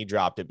 when he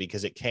dropped it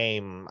because it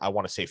came, I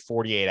want to say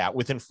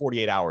within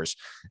 48 hours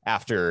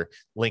after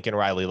Lincoln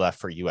Riley left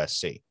for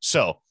USC.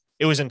 So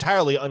it was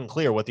entirely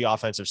unclear what the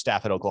offensive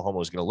staff at Oklahoma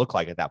was going to look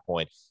like at that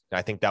point. And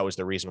I think that was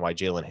the reason why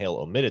Jalen Hale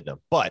omitted them.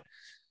 But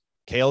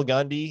Cale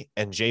Gundy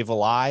and Jay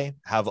Valai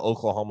have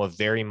Oklahoma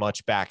very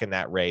much back in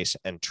that race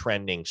and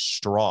trending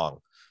strong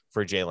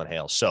for Jalen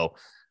Hale. So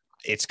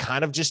it's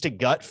kind of just a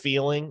gut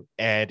feeling,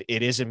 and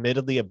it is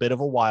admittedly a bit of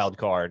a wild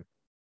card,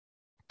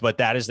 but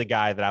that is the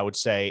guy that I would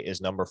say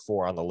is number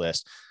 4 on the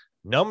list.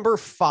 Number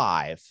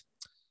 5,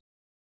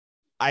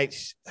 I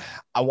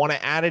want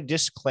to add a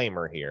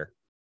disclaimer here,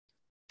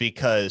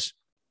 because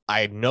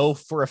I know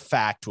for a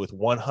fact with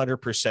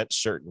 100%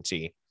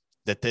 certainty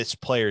that this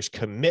player's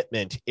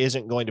commitment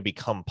isn't going to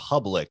become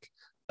public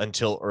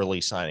until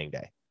early signing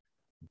day.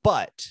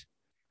 But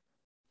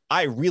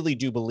I really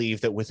do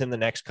believe that within the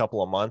next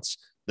couple of months,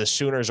 the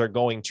Sooners are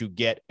going to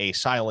get a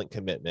silent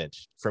commitment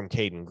from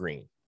Caden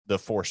Green, the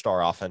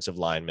 4-star offensive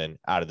lineman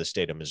out of the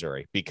state of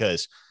Missouri,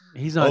 because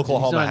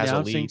Oklahoma has a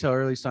lead until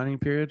early signing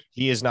period.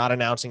 He is not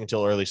announcing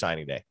until early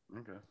signing day.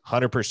 Okay.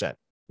 100%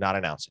 not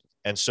announcing.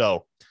 And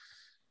so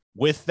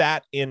with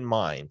that in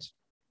mind,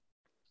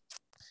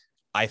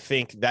 I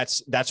think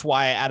that's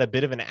why I add a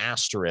bit of an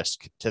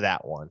asterisk to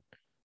that one,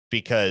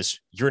 because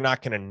you're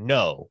not going to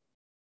know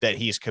that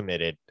he's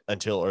committed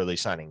until early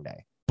signing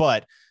day.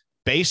 But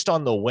based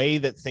on the way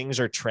that things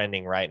are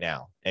trending right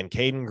now, and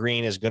Caden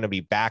Green is going to be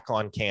back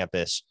on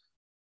campus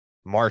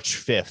March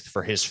 5th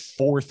for his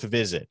 4th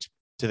visit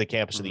to the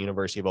campus of the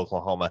University of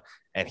Oklahoma,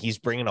 and he's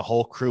bringing a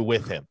whole crew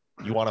with him.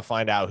 You want to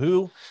find out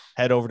who?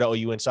 Head over to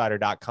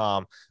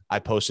OUinsider.com. I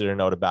posted a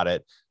note about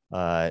it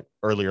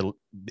earlier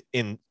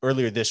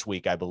this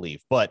week, I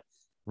believe. But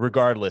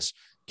regardless,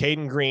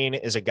 Caden Green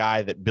is a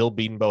guy that Bill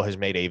Bedenbaugh has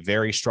made a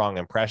very strong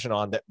impression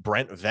on, that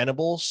Brent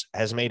Venables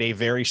has made a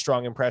very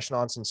strong impression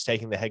on since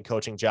taking the head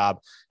coaching job.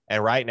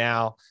 And right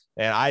now,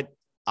 and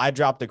I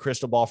dropped the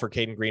crystal ball for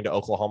Caden Green to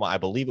Oklahoma. I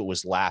believe it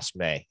was last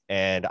May.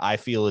 And I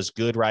feel as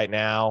good right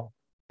now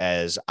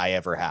as I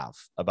ever have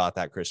about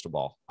that crystal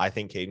ball. I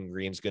think Caden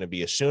Green's going to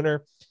be a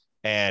Sooner,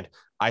 and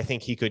I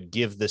think he could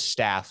give the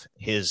staff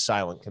his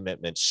silent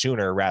commitment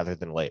sooner rather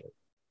than later.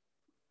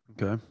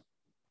 Okay.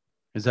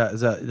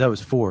 That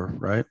was 4,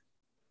 right?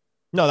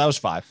 No, that was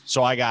 5.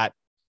 So I got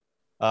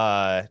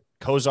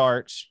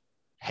Cozart,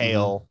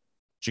 Hale,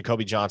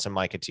 Jacoby Johnson,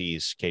 Micah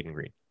Tease, Caden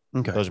Green.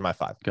 Okay. Those are my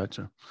 5.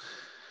 Gotcha.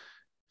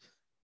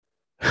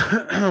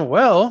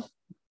 Well,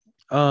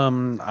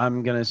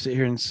 I'm gonna sit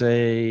here and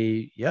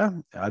say, yeah,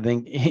 I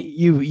think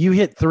you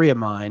hit three of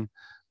mine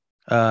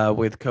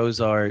with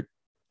Cozart,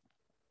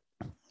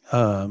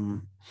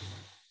 Micah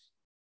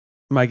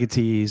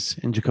Tease,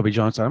 and Jacoby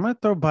Johnson. I'm gonna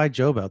throw By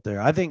Job out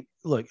there. I think.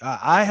 Look,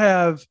 I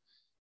have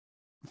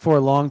for a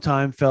long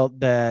time felt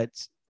that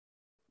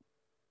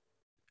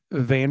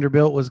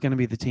Vanderbilt was going to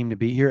be the team to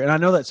beat here, and I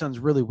know that sounds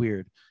really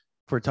weird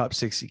for a top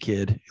 60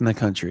 kid in the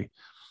country,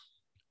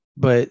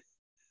 but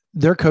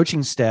their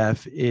coaching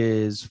staff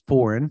is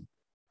foreign,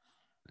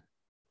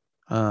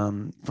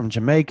 from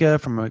Jamaica,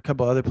 from a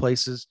couple other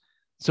places.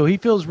 So he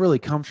feels really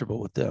comfortable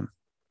with them.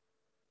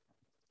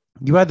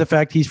 You add the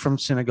fact he's from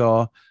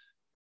Senegal.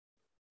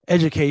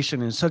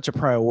 Education is such a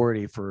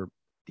priority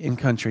in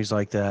countries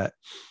like that,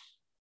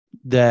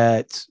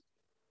 that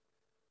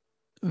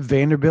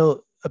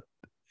Vanderbilt,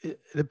 it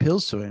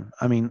appeals to him.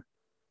 I mean,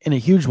 in a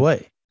huge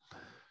way.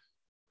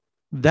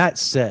 That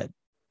said,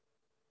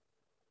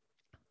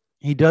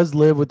 he does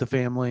live with the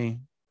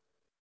family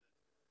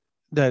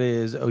that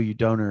is OU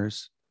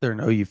donors. They're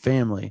an OU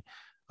family.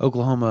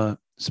 Oklahoma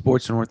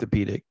Sports and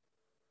Orthopedic,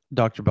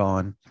 Dr.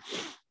 Bond,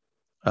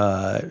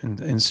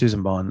 and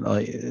Susan Bond.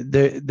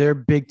 They're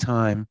big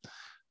time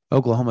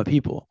Oklahoma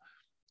people.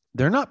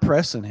 They're not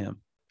pressing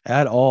him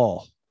at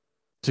all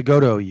to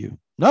go to OU.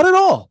 Not at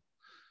all.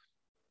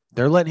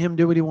 They're letting him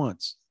do what he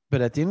wants.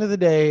 But at the end of the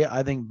day,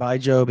 I think By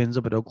Job ends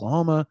up at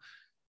Oklahoma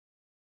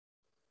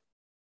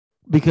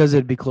because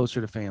it'd be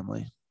closer to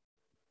family.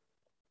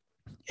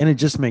 And it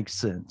just makes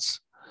sense.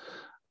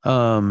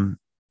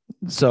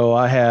 So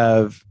I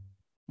have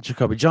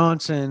Jacoby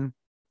Johnson,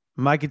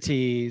 Micah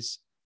Tease,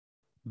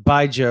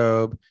 By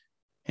Job,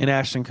 and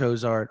Ashton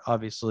Cozart.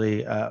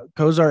 Obviously,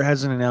 Cozart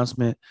has an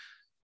announcement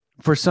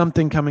for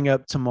something coming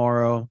up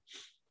tomorrow.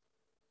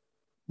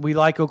 We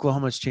like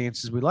Oklahoma's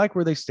chances. We like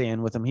where they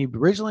stand with him. He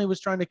originally was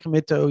trying to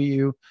commit to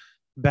OU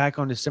back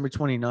on December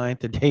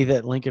 29th, the day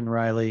that Lincoln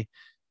Riley,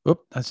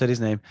 I said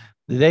his name,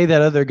 the day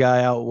that other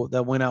guy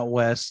that went out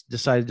west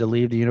decided to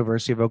leave the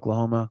University of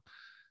Oklahoma.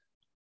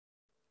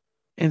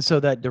 And so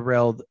that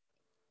derailed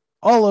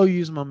all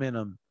OU's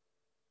momentum.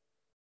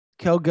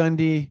 Kel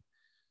Gundy,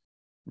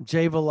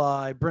 Jay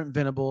Valai, Brent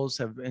Venables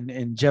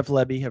and Jeff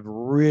Lebby have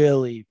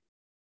really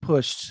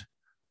pushed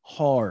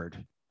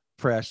hard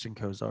for Ashton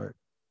Cozart.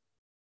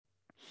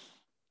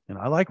 And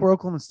I like where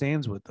Oklahoma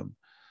stands with them.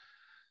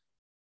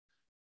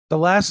 The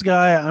last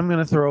guy I'm going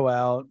to throw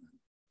out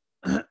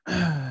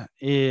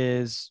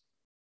is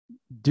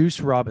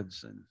Deuce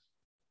Robinson.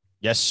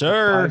 Yes,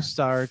 sir.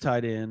 5-star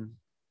tight end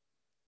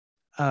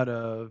out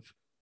of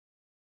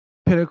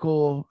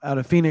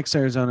Phoenix,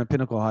 Arizona,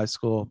 Pinnacle High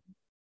School.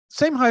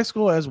 Same high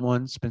school as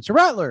one Spencer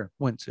Rattler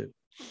went to.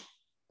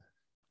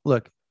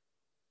 Look,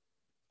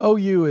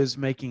 OU is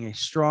making a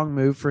strong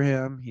move for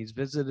him. He's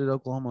visited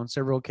Oklahoma on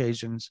several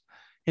occasions.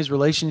 His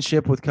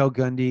relationship with Kel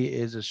Gundy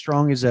is as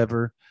strong as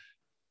ever.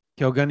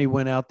 Kel Gundy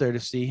went out there to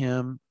see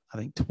him, I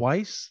think,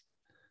 twice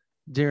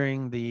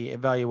during the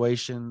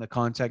evaluation, the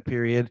contact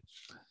period.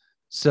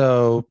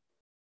 So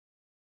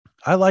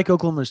I like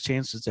Oklahoma's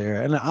chances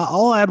there. And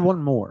I'll add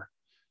one more.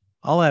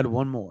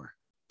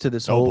 To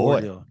this whole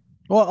ordeal.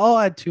 Well, I'll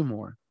add two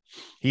more.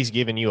 He's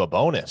giving you a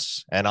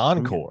bonus, an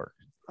encore.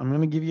 I'm going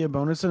to give you a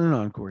bonus and an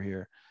encore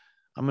here.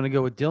 I'm going to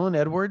go with Dylan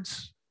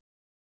Edwards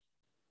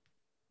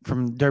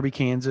from Derby,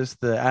 Kansas,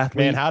 the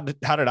athlete. Man, how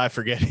did I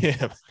forget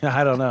him?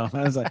 I don't know.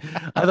 I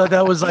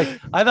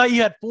thought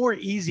you had four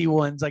easy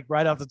ones, like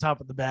right off the top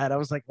of the bat. I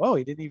was like, whoa,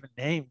 he didn't even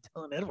name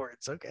Dylan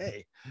Edwards.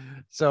 Okay.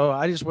 So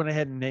I just went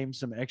ahead and named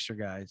some extra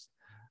guys.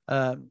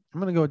 I'm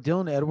going to go with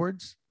Dylan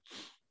Edwards.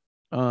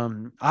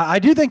 I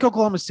do think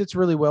Oklahoma sits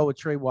really well with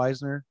Trey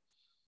Wisner,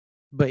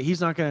 but he's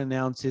not going to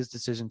announce his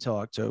decision until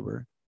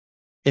October.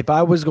 If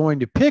I was going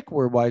to pick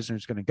where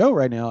Wisner's going to go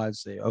right now, I'd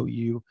say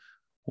OU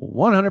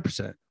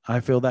 100%. I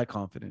feel that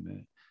confident in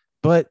it.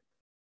 But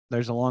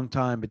there's a long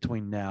time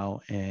between now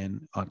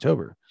and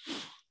October.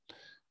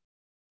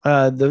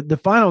 The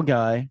final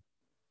guy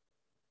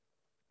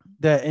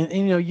that, and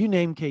you know, you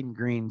named Caden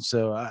Green,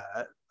 so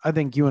I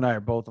think you and I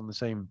are both on the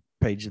same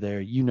page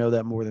there. You know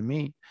that more than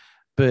me.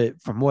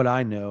 But from what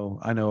I know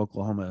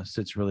Oklahoma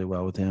sits really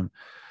well with him.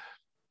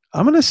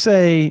 I'm going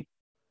to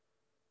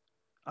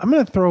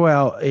throw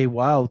out a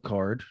wild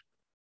card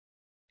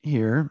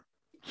here.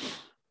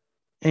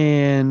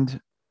 And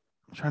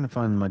I'm trying to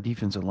find my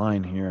defensive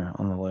line here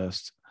on the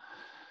list.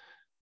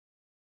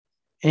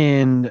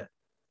 And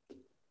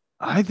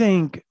I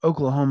think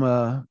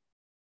Oklahoma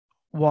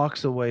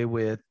walks away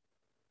with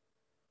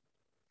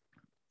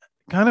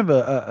kind of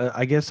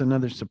I guess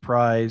another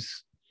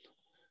surprise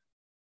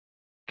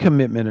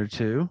commitment or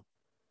two.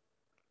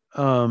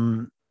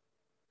 I'll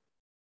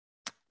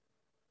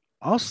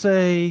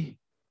say,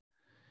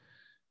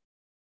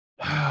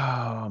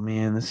 oh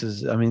man,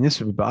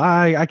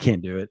 I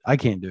can't do it.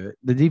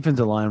 The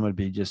defensive line would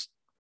be just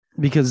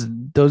because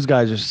those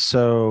guys are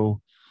so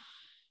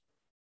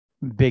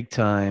big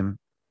time.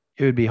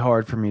 It would be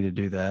hard for me to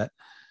do that.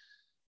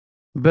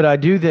 But I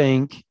do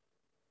think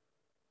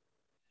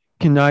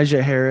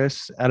Kenijah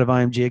Harris out of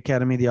IMG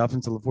Academy, the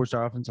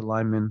four-star offensive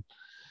lineman,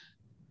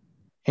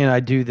 And I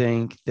do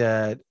think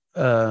that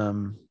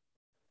Peyton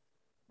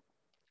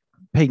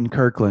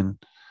Kirkland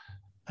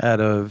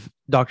out of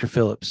Dr.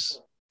 Phillips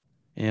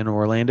in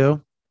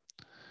Orlando,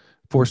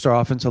 4-star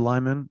offensive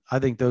lineman. I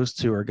think those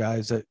two are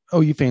guys that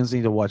OU fans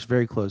need to watch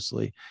very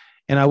closely.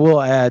 And I will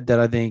add that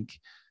I think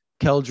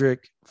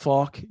Keldrick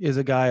Falk is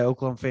a guy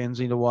Oklahoma fans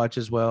need to watch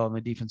as well on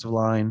the defensive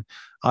line.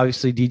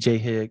 Obviously, DJ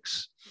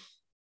Hicks.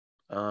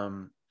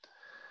 I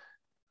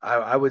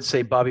would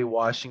say Bobby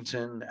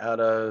Washington out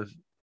of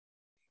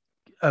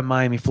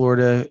Miami,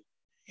 Florida,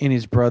 and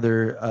his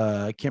brother.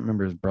 I can't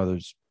remember his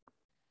brother's.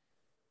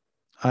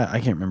 I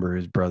can't remember who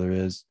his brother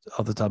is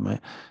off the top of my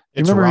head.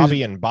 It's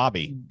Robbie and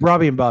Bobby.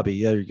 Robbie and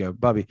Bobby. There you go.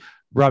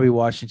 Robbie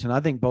Washington. I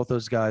think both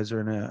those guys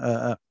are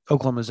in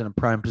Oklahoma's in a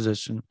prime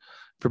position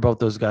for both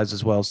those guys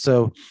as well.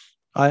 So,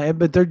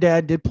 but their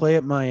dad did play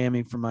at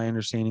Miami from my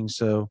understanding.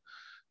 So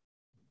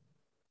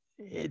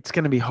it's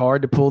going to be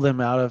hard to pull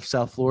them out of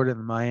South Florida and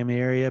the Miami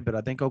area, but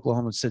I think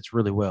Oklahoma sits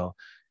really well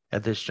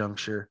at this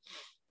juncture.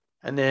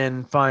 And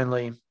then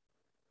finally,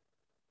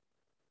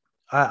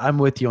 I'm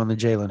with you on the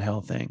Jalen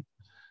Hill thing.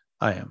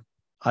 I am.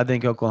 I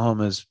think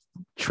Oklahoma is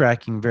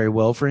tracking very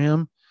well for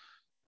him,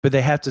 but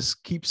they have to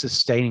keep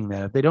sustaining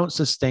that. If they don't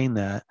sustain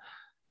that,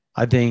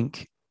 I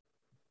think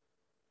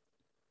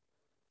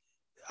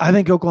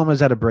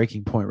Oklahoma's at a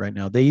breaking point right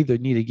now. They either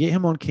need to get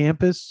him on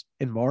campus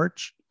in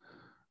March.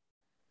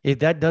 If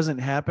that doesn't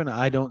happen,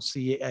 I don't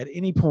see at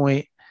any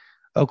point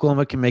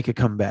Oklahoma can make a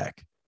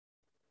comeback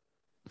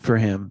for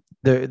him.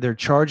 They're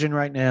charging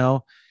right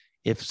now.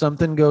 If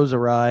something goes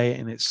awry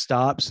and it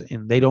stops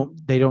and they don't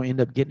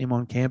end up getting him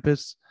on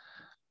campus,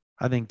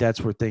 I think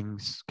that's where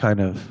things kind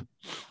of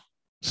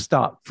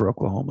stop for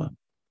Oklahoma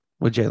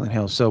with Jalen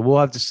Hill. So we'll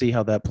have to see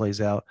how that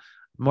plays out.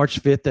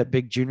 March 5th, that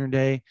big junior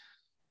day.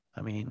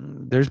 I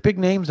mean, there's big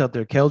names out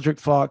there. Keldrick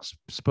Fox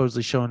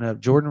supposedly showing up.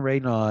 Jordan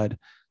Raynaud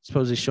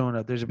supposedly showing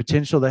up. There's a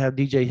potential to have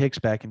DJ Hicks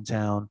back in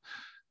town.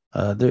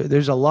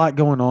 There's a lot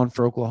going on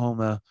for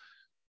Oklahoma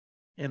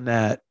in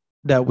that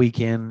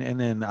weekend. And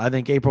then I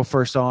think April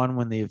 1st on,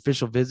 when the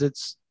official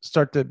visits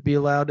start to be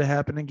allowed to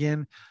happen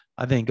again,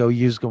 I think OU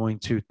is going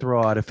to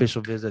throw out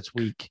official visits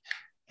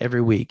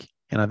every week.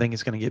 And I think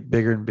it's going to get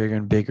bigger and bigger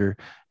and bigger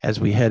as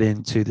we head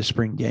into the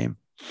spring game.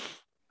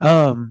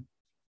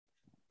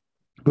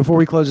 Before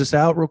we close this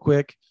out real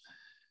quick,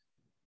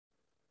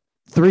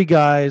 3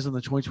 guys on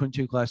the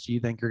 2022 class do you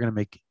think are going to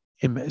make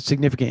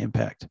significant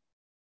impact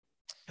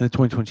in the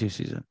 2022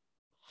 season?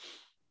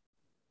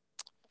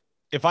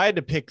 If I had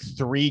to pick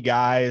 3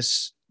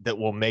 guys that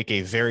will make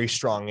a very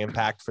strong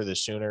impact for the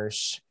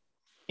Sooners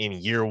in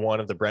year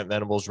 1 of the Brent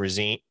Venables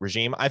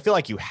regime, I feel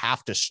like you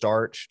have to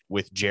start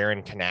with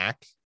Jaren Kanak,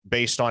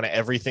 based on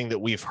everything that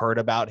we've heard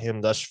about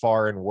him thus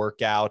far in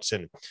workouts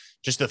and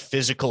just the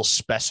physical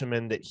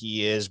specimen that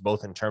he is,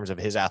 both in terms of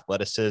his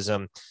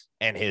athleticism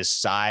and his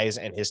size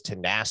and his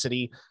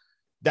tenacity.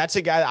 That's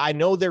a guy, I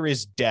know there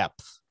is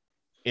depth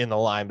in the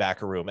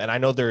linebacker room, and I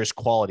know there is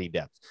quality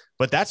depth,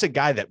 but that's a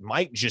guy that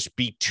might just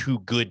be too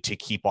good to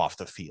keep off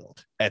the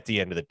field at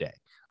the end of the day.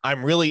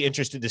 I'm really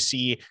interested to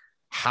see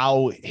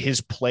how his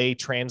play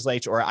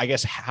translates, or I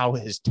guess how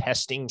his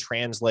testing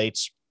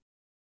translates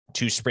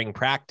to spring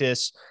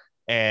practice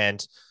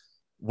and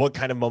what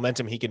kind of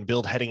momentum he can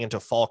build heading into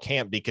fall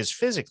camp, because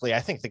physically, I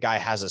think the guy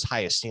has as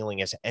high a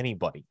ceiling as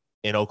anybody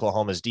in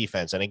Oklahoma's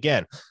defense. And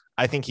again,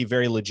 I think he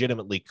very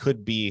legitimately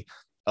could be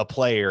a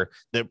player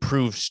that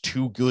proves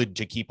too good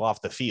to keep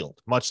off the field,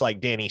 much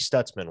like Danny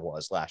Stutzman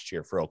was last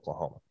year for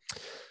Oklahoma.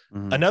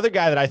 Mm-hmm. Another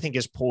guy that I think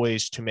is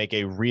poised to make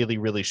a really,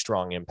 really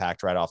strong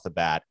impact right off the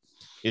bat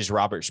is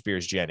Robert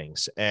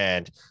Spears-Jennings.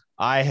 And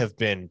I have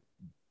been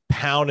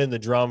pounding the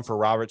drum for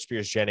Robert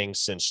Spears-Jennings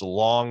since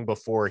long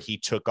before he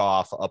took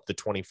off up the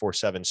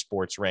 24/7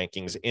 sports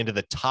rankings into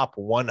the top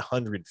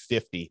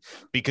 150,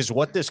 because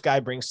what this guy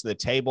brings to the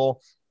table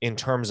in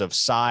terms of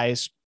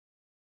size,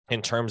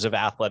 in terms of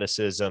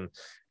athleticism,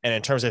 and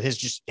in terms of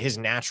his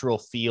natural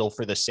feel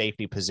for the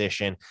safety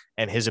position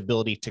and his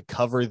ability to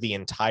cover the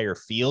entire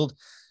field,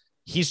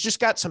 he's just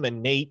got some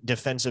innate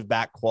defensive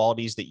back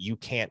qualities that you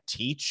can't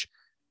teach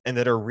and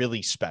that are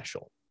really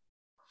special.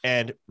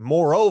 And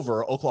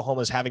moreover, Oklahoma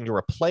is having to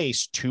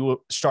replace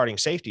 2 starting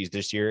safeties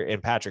this year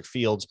in Patrick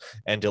Fields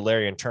and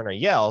Delarian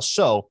Turner-Yell.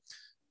 So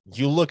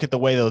you look at the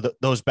way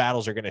those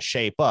battles are going to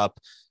shape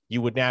up,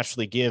 you would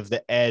naturally give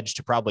the edge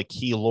to probably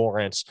Key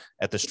Lawrence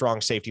at the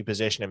strong safety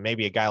position and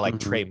maybe a guy like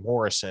Trey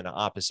Morrison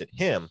opposite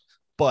him.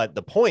 But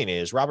the point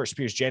is, Robert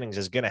Spears-Jennings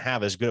is going to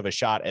have as good of a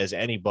shot as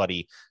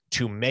anybody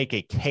to make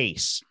a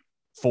case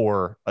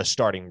for a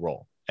starting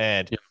role.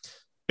 And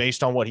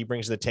based on what he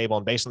brings to the table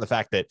and based on the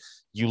fact that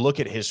you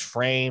look at his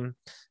frame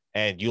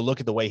and you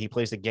look at the way he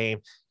plays the game,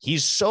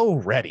 he's so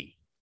ready.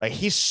 Like,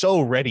 he's so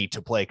ready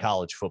to play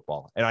college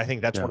football. And I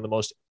think that's one of the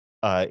most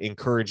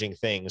encouraging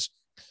things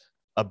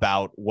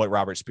about what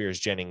Robert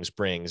Spears-Jennings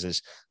brings,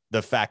 is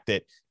the fact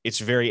that it's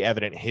very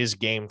evident his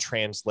game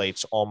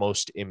translates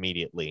almost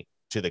immediately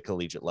to the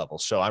collegiate level.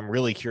 So I'm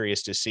really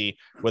curious to see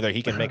whether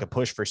he can make a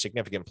push for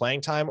significant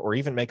playing time or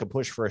even make a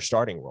push for a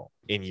starting role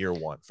in year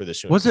one for the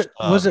Sooners.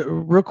 Was it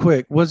real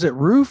quick? Was it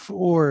Roof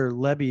or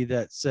Levy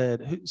that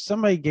said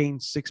somebody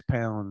gained 6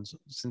 pounds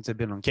since they've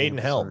been on Caden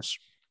campus? Helms?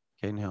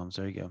 Caden Helms.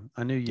 There you go.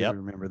 I knew you Yep.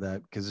 remember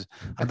that because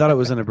I thought it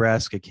was a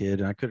Nebraska kid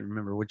and I couldn't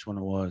remember which one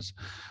it was.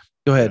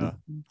 Go ahead. Yeah.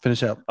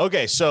 Finish up.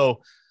 Okay.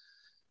 So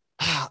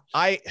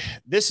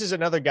this is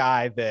another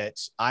guy that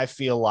I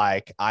feel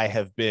like I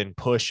have been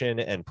pushing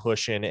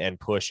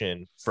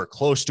for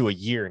close to a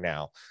year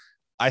now.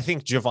 I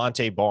think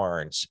Javante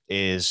Barnes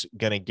is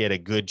going to get a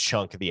good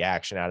chunk of the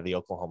action out of the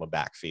Oklahoma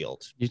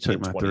backfield You took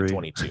in my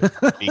 2022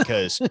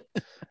 because,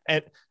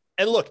 and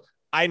look,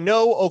 I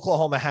know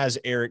Oklahoma has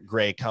Eric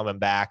Gray coming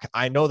back.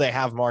 I know they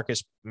have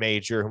Marcus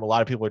Major, whom a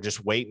lot of people are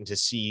just waiting to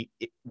see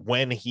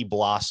when he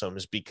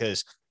blossoms,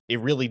 because it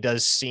really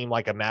does seem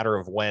like a matter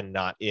of when,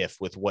 not if,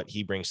 with what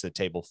he brings to the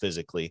table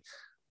physically.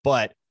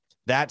 But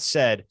that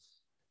said,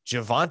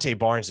 Javante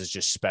Barnes is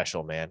just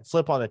special, man.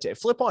 Flip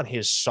on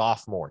his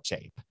sophomore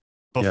tape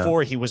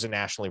before he was a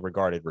nationally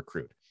regarded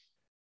recruit.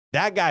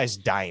 That guy's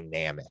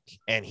dynamic,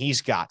 and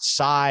he's got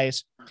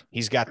size.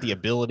 He's got the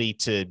ability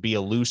to be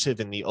elusive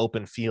in the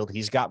open field.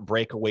 He's got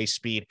breakaway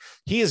speed.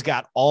 He has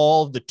got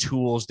all the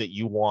tools that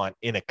you want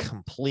in a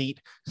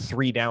complete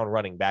 3-down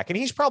running back. And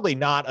he's probably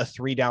not a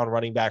 3-down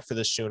running back for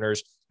the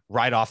Sooners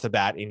right off the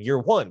bat in year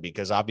one,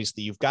 because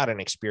obviously you've got an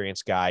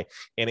experienced guy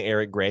in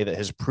Eric Gray that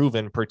has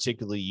proven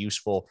particularly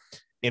useful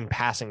in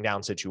passing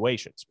down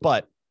situations.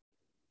 But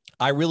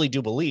I really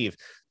do believe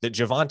that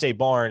Javante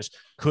Barnes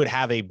could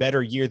have a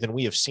better year than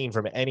we have seen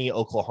from any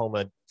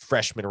Oklahoma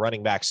freshman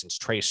running back since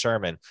Trey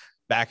Sermon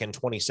back in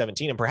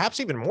 2017, and perhaps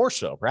even more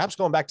so, perhaps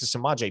going back to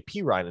Samaje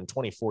Perine in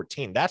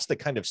 2014. That's the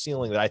kind of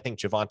ceiling that I think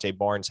Javante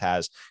Barnes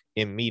has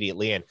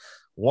immediately. And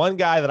one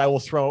guy that I will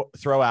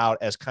throw out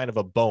as kind of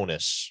a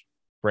bonus,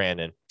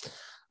 Brandon,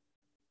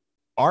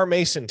 R.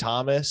 Mason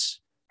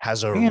Thomas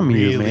has a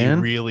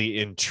really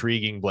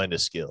intriguing blend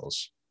of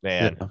skills,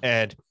 man. Yeah.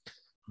 And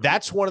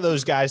that's one of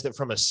those guys that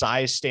from a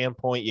size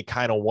standpoint, you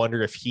kind of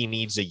wonder if he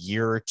needs a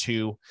year or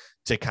two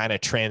to kind of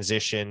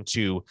transition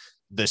to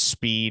the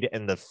speed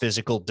and the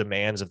physical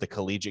demands of the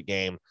collegiate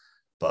game.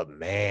 But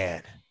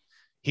man,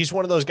 he's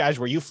one of those guys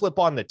where you flip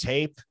on the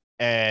tape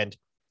and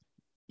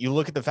you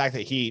look at the fact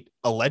that he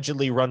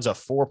allegedly runs a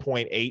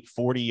 4.8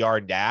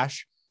 40-yard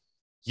dash.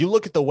 You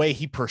look at the way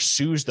he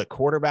pursues the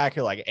quarterback,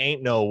 you're like,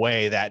 ain't no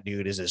way that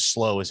dude is as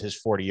slow as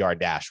his 40-yard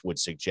dash would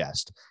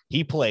suggest.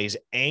 He plays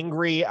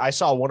angry. I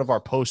saw one of our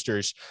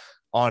posters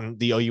on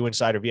the OU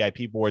Insider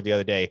VIP board the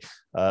other day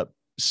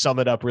sum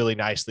it up really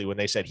nicely when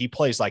they said he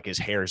plays like his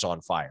hair's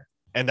on fire.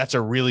 And that's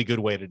a really good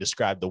way to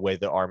describe the way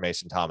that R.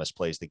 Mason Thomas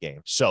plays the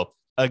game. So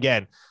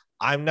again,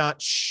 I'm not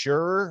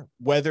sure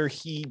whether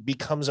he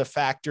becomes a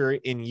factor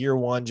in year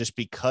one just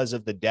because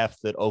of the depth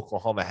that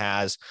Oklahoma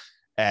has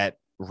at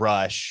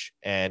rush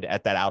and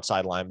at that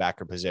outside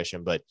linebacker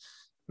position. But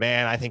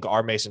man, I think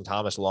R. Mason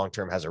Thomas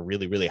long-term has a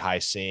really, really high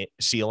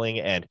ceiling.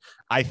 And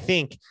I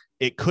think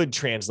it could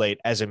translate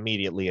as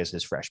immediately as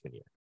his freshman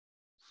year.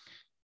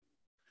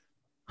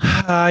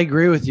 I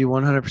agree with you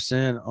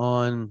 100%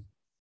 on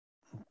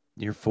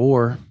year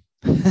 4.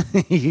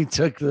 You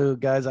took the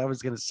guys I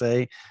was going to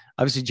say.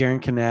 Obviously, Jaren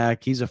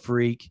Kanak, he's a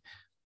freak.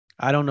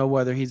 I don't know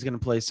whether he's going to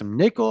play some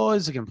nickel.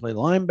 Is he going to play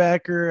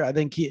linebacker?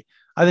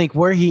 I think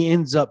where he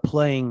ends up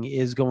playing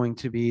is going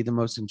to be the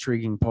most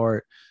intriguing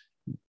part.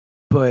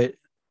 But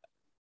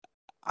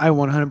I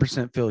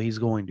 100% feel he's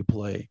going to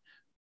play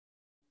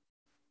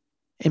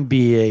and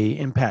be a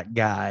impact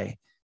guy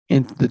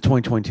in the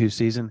 2022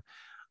 season.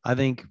 I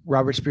think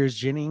Robert Spears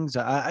Jennings,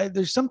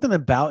 there's something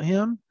about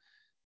him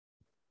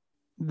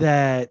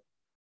that,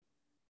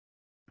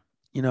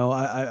 you know,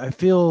 I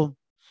feel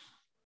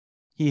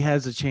he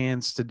has a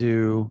chance to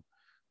do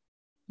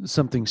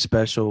something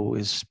special.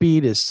 His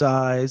speed, his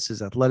size,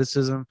 his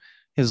athleticism,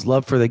 his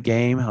love for the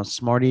game, how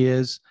smart he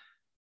is.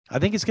 I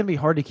think it's going to be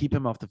hard to keep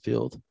him off the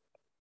field.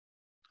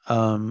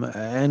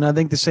 And I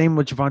think the same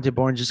with Javante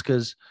Barnes, just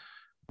because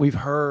we've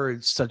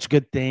heard such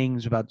good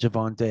things about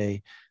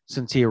Javante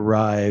since he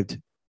arrived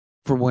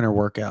for winter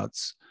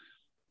workouts.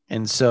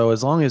 And so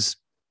as long as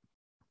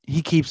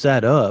he keeps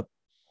that up,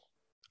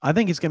 I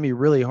think it's going to be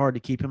really hard to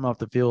keep him off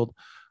the field,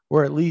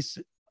 or at least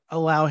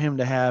allow him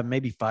to have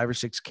maybe 5 or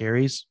 6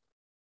 carries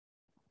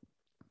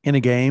in a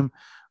game,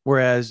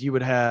 whereas you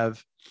would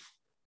have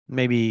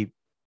maybe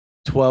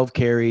 12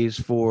 carries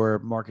for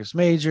Marcus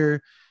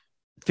Major,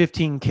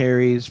 15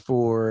 carries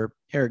for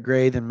Eric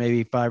Gray, then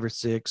maybe 5 or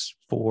 6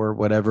 for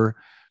whatever,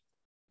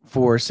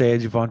 for say a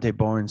Javante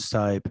Barnes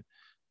type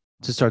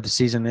to start the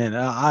season. And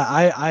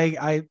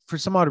I for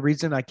some odd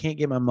reason, I can't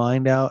get my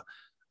mind out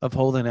of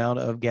holding out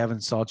of Gavin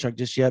Sawchuk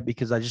just yet,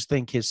 because I just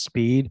think his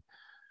speed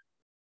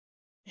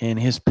and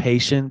his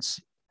patience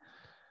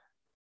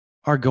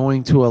are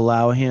going to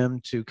allow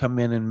him to come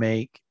in and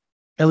make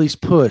at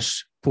least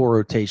push for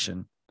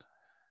rotation,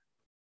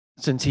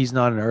 since he's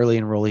not an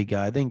early enrollee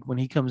guy. I think when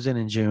he comes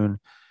in June,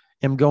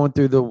 him going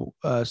through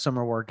the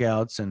summer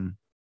workouts and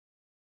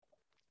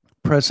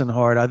pressing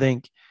hard, I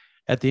think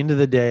at the end of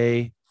the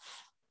day,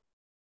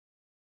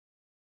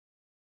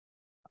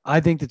 I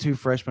think the two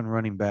freshman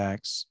running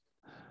backs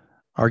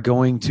are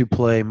going to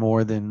play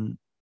more than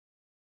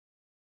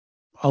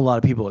a lot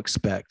of people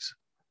expect.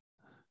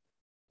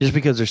 Just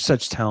because they're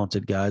such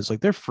talented guys. Like,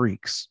 they're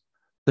freaks.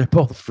 They're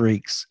both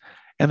freaks.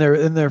 And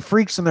they're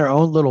freaks in their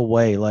own little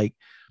way. Like,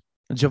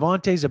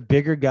 Javonte's a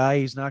bigger guy.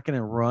 He's not going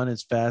to run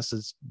as fast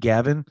as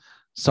Gavin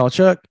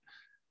Sawchuk.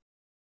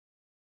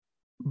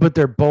 But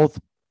they're both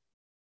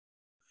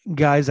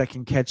guys that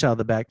can catch out of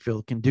the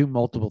backfield, can do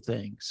multiple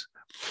things.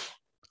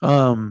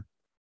 I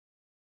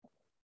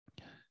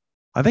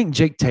think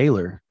Jake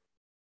Taylor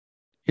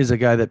is a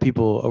guy that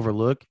people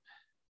overlook.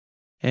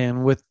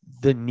 And with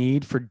the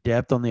need for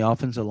depth on the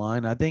offensive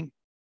line, I think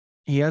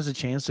he has a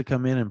chance to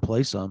come in and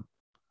play some.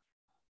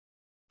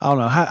 I don't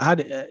know. How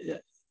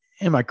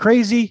am I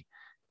crazy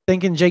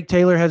thinking Jake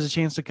Taylor has a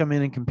chance to come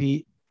in and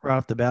compete right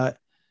off the bat?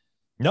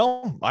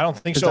 No, I don't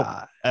think so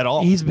at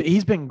all.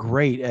 He's been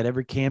great at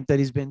every camp that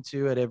he's been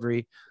to, at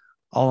every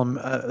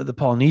the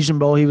Polynesian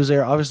Bowl he was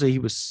there. Obviously, he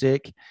was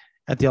sick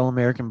at the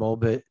All-American Bowl,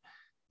 but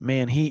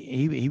man,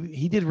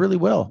 he did really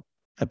well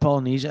at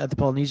the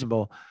Polynesian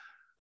Bowl.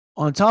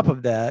 On top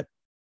of that,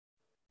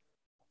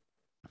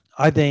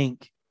 I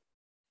think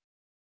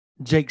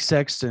Jake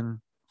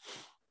Sexton,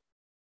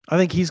 I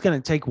think he's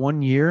going to take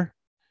 1 year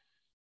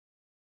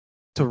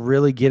to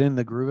really get in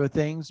the groove of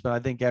things, but I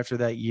think after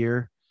that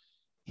year,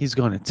 he's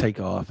going to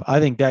take off. I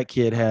think that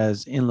kid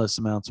has endless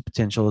amounts of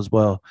potential as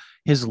well.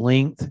 His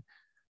length,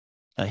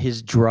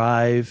 his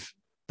drive,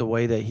 the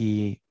way that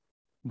he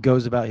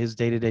goes about his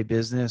day-to-day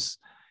business,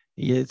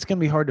 it's going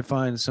to be hard to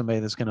find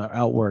somebody that's going to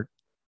outwork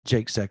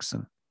Jake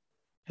Sexton.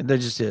 And there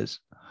just is.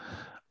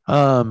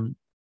 I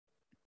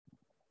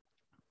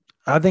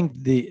think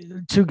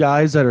the two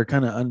guys that are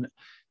kind of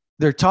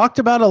they're talked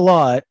about a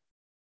lot,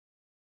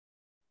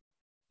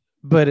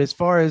 but as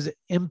far as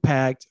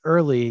impact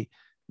early,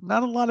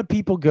 not a lot of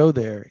people go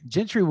there.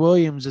 Gentry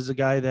Williams is a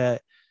guy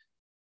that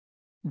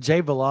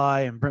Jay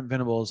Valai and Brent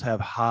Venables have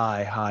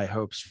high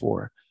hopes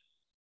for.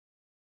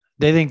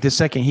 They think the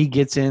second he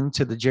gets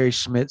into the Jerry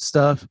Schmidt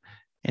stuff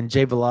and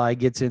Jay Valai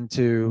gets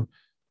into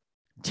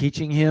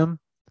teaching him,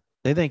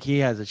 they think he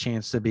has a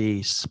chance to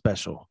be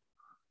special,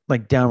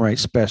 like downright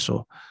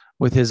special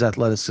with his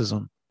athleticism.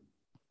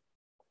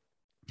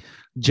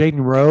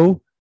 Jaden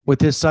Rowe with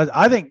his size,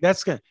 I think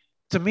that's going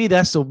to me,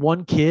 that's the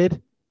one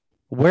kid.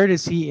 Where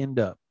does he end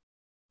up?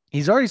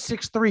 He's already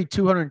 6'3",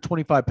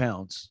 225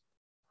 pounds.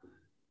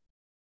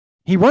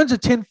 He runs a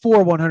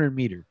 10.4 100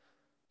 meter.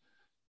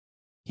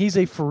 He's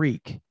a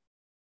freak.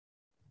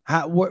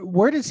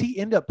 Where does he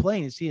end up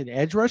playing? Is he an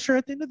edge rusher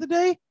at the end of the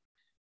day?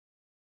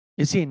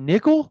 Is he a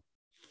nickel?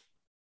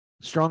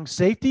 Strong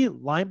safety,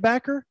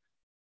 linebacker?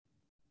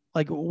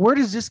 Like, where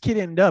does this kid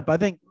end up? I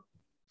think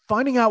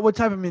finding out what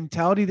type of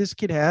mentality this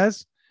kid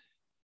has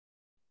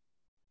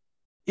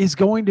is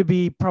going to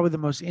be probably the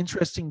most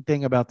interesting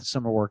thing about the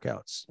summer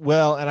workouts.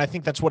 Well, and I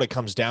think that's what it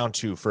comes down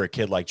to for a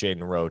kid like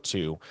Jaden Rowe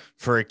too.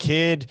 For a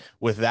kid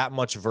with that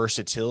much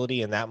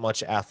versatility and that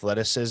much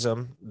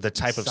athleticism, the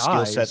type of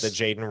skill set that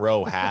Jaden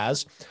Rowe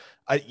has,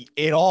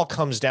 it all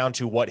comes down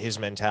to what his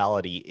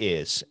mentality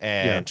is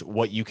and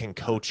what you can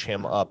coach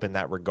him up in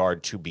that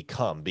regard to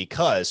become.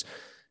 Because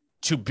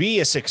to be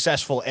a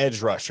successful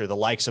edge rusher, the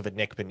likes of a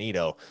Nick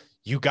Benito,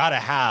 you got to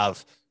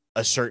have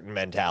a certain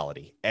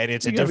mentality, and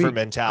it's a different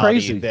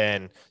mentality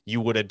than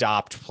you would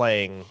adopt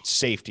playing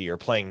safety or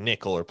playing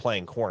nickel or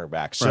playing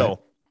cornerback.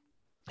 So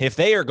if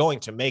they are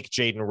going to make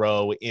Jaden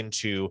Rowe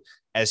into,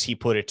 as he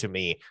put it to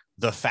me,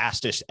 the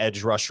fastest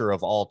edge rusher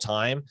of all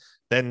time,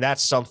 then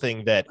that's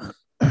something that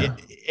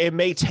it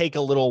may take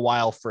a little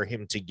while for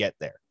him to get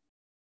there.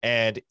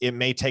 And it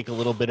may take a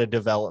little bit of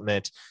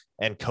development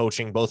and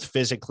coaching, both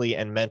physically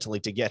and mentally,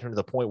 to get him to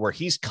the point where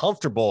he's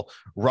comfortable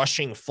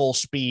rushing full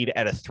speed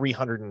at a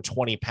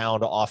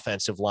 320-pound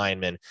offensive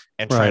lineman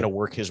and trying to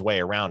work his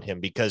way around him.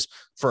 Because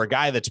for a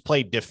guy that's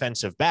played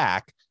defensive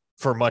back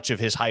for much of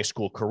his high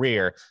school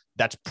career,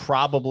 that's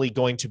probably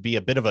going to be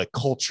a bit of a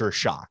culture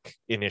shock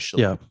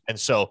initially. Yeah. And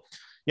so,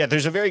 yeah,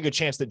 there's a very good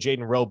chance that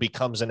Jaden Rowe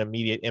becomes an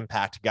immediate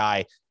impact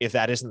guy if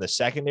that isn't the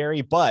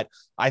secondary, but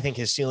I think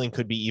his ceiling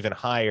could be even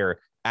higher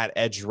at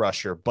edge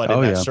rusher. But in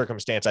that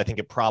circumstance, I think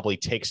it probably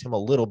takes him a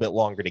little bit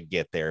longer to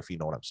get there, if you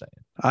know what I'm saying.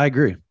 I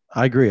agree.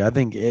 I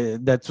think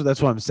that's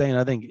what I'm saying.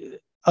 I think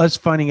us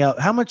finding out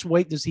how much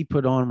weight does he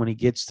put on when he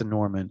gets to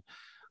Norman,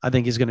 I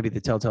think is going to be the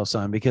telltale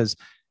sign, because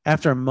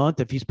after a month,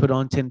 if he's put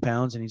on 10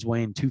 pounds and he's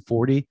weighing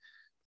 240,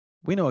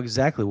 we know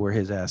exactly where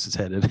his ass is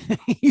headed.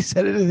 He's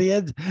headed to the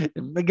end.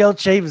 Miguel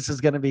Chavis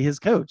is going to be his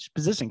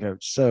position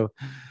coach. So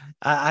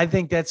I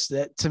think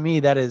to me,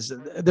 that is,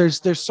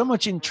 there's so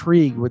much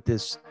intrigue with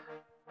this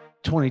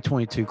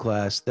 2022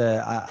 class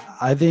that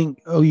I think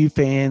OU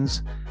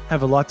fans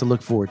have a lot to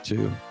look forward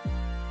to.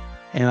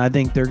 And I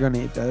think they're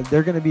going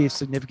to be a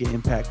significant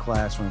impact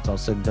class when it's all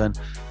said and done.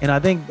 And I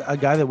think a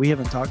guy that we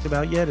haven't talked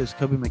about yet is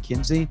Kobe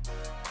McKenzie,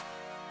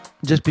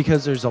 just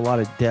because there's a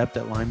lot of depth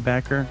at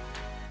linebacker.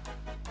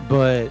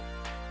 But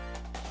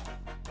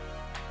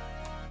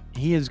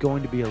he is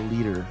going to be a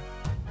leader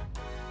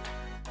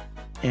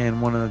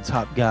and one of the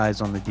top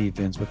guys on the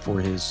defense before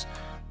his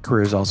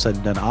career is all said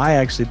and done. I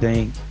actually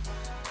think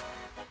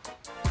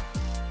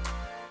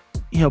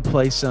he'll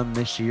play some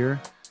this year,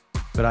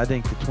 but I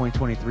think the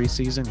 2023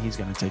 season, he's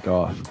going to take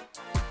off.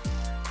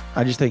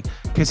 I just think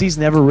because he's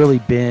never really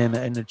been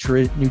a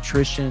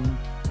nutrition,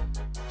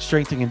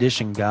 strength and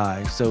condition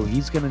guy. So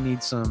he's going to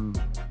need some,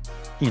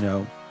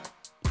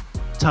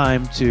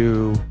 time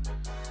to,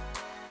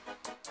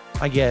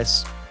 I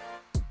guess,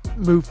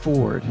 move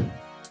forward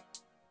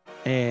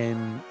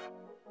and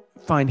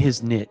find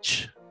his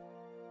niche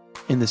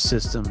in the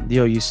system, the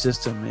OU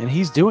system. And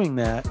he's doing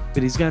that,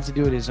 but he's going to have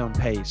to do it at his own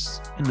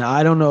pace. And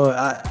I don't know.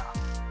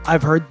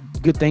 I've heard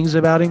good things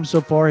about him so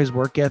far. His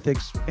work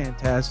ethic's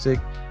fantastic.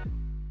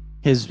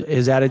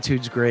 His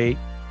attitude's great.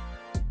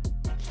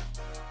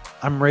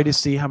 I'm ready to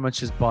see how much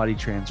his body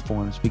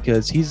transforms,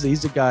 because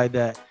he's a guy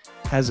that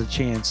has a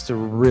chance to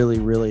really,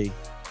 really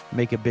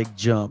make a big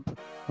jump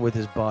with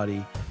his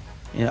body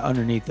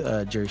underneath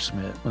Jerry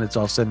Schmidt when it's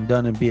all said and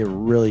done, and be a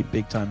really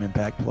big time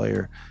impact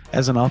player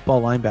as an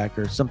off-ball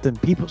linebacker. Some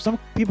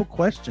people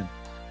question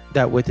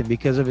that with him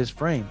because of his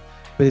frame,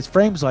 but his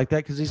frame's like that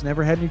because he's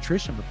never had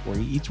nutrition before.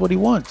 He eats what he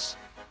wants,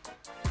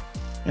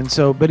 and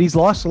so, but he's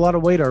lost a lot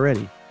of weight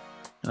already,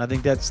 and I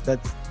think that's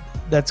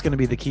going to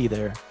be the key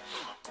there.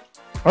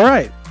 All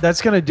right,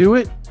 that's going to do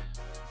it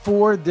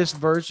for this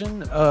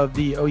version of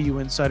the OU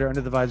Insider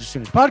Under the Visor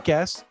Sooners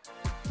podcast,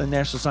 the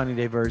National Signing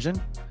Day version.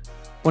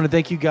 Want to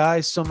thank you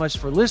guys so much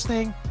for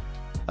listening.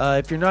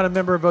 If you're not a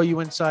member of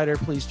OU Insider,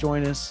 please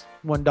join us.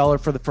 $1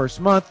 for the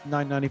first month,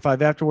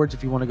 $9.95 afterwards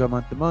if you want to go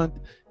month to month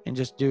and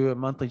just do a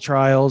monthly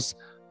trials.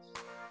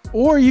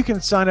 Or you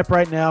can sign up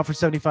right now for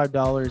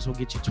 $75. We'll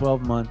get you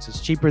 12 months. It's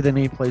cheaper than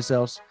any place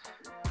else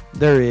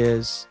there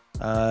is.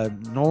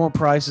 Normal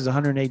price is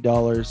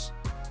 $108.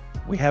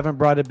 We haven't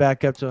brought it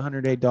back up to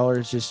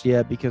 $108 just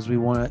yet because we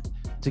want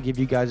to give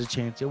you guys a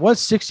chance. It was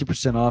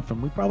 60% off,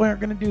 and we probably aren't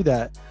going to do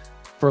that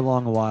for a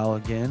long while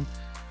again.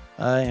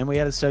 And we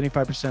had a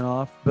 75%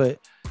 off, but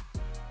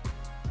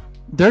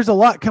there's a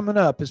lot coming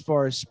up as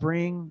far as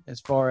spring,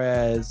 as far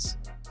as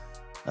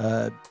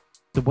the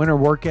winter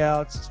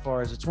workouts, as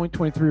far as the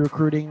 2023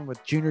 recruiting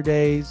with junior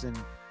days, and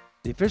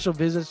the official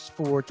visits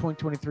for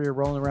 2023 are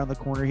rolling around the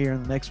corner here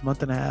in the next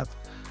month and a half.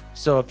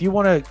 So if you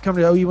want to come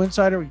to OU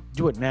Insider,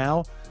 do it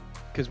now,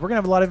 because we're going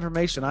to have a lot of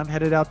information. I'm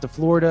headed out to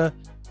Florida,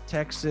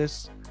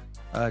 Texas,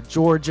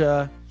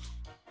 Georgia,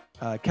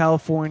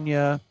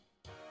 California,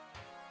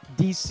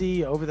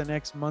 DC over the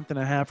next month and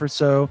a half or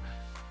so.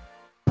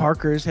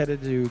 Parker's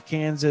headed to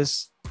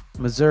Kansas,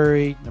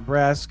 Missouri,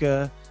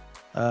 Nebraska,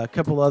 a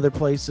couple other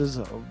places.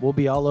 We'll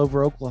be all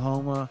over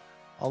Oklahoma,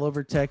 all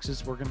over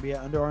Texas. We're going to be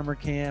at Under Armour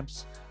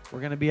camps. We're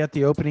going to be at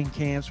the opening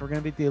camps. We're going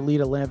to be at the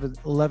Elite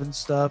 11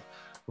 stuff.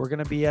 We're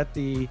going to be at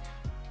the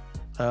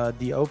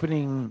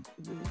opening,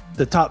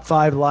 the top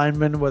 5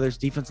 linemen, whether it's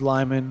defensive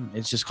linemen,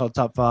 it's just called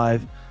top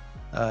 5.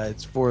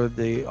 It's for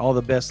all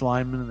the best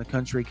linemen in the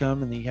country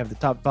come, and then you have the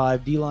top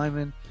 5 D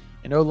linemen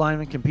and O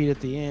linemen compete at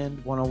the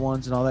end,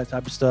 one-on-ones and all that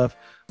type of stuff.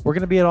 We're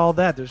going to be at all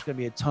that. There's going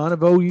to be a ton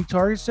of OU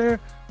targets there,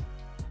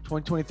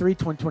 2023,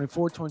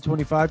 2024,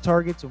 2025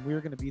 targets, and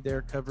we're going to be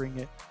there covering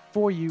it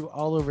for you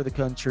all over the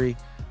country.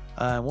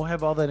 We'll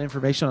have all that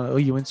information on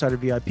OU Insider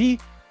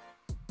VIP.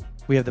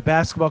 We have the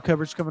basketball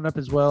coverage coming up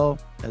as well,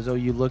 as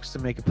OU looks to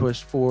make a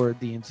push for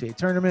the NCAA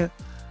tournament.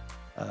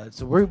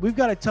 So we've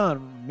got a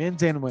ton,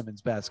 men's and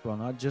women's basketball,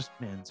 not just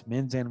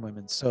men's and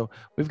women's. So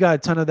we've got a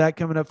ton of that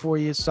coming up for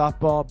you.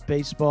 Softball,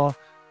 baseball.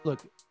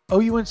 Look,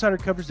 OU Insider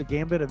covers the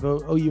gambit of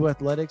OU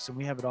athletics, and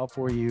we have it all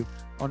for you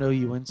on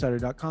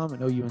OUinsider.com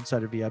and OU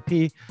Insider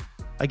VIP.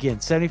 Again,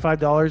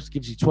 $75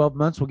 gives you 12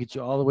 months. We'll get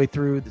you all the way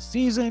through the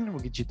season.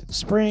 We'll get you through the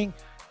spring,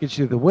 get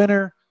you through the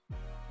winter,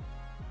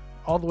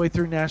 all the way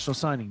through National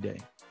Signing Day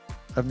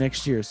of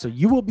next year. So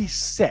you will be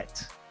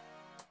set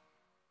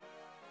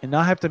and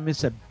not have to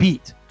miss a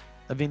beat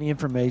of any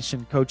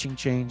information, coaching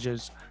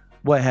changes,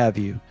 what have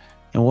you.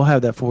 And we'll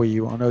have that for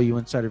you on OU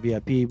Insider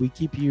VIP. We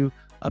keep you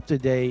up to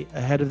date,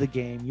 ahead of the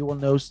game. You will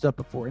know stuff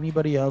before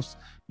anybody else.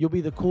 You'll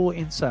be the cool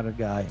insider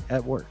guy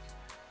at work.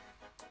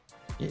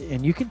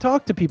 And you can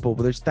talk to people,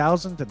 but there's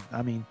thousands of,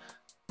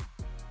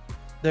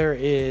 there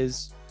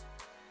is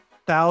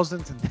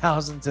thousands and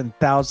thousands and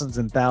thousands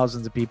and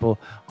thousands of people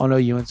on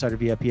OU Insider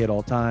VIP at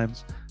all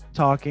times,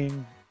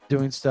 talking,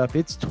 doing stuff.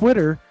 It's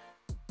Twitter,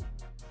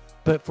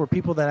 but for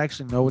people that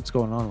actually know what's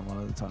going on a lot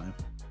of the time,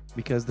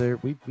 because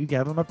we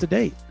have them up to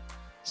date.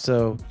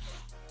 So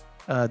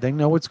they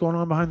know what's going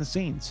on behind the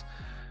scenes.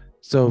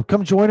 So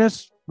come join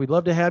us. We'd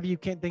love to have you.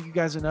 Can't thank you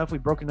guys enough. We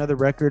broke another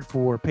record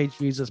for page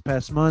views this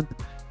past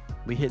month.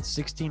 We hit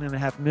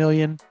 16.5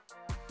 million.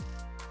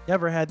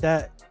 Never had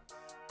that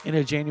in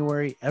a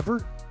January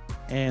ever.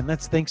 And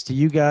that's thanks to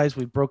you guys.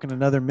 We've broken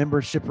another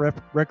membership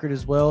record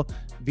as well.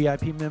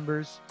 VIP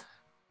members.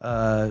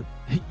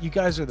 You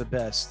guys are the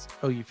best,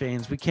 OU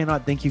fans. We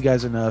cannot thank you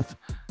guys enough.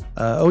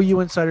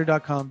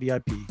 OUinsider.com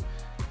VIP.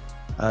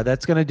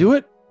 That's going to do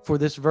it for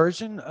this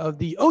version of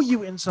the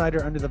OU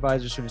Insider Under the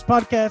Visor Sooners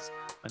podcast.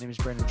 My name is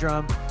Brandon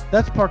Drum.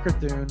 That's Parker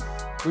Thune.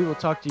 We will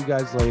talk to you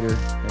guys later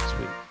next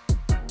week.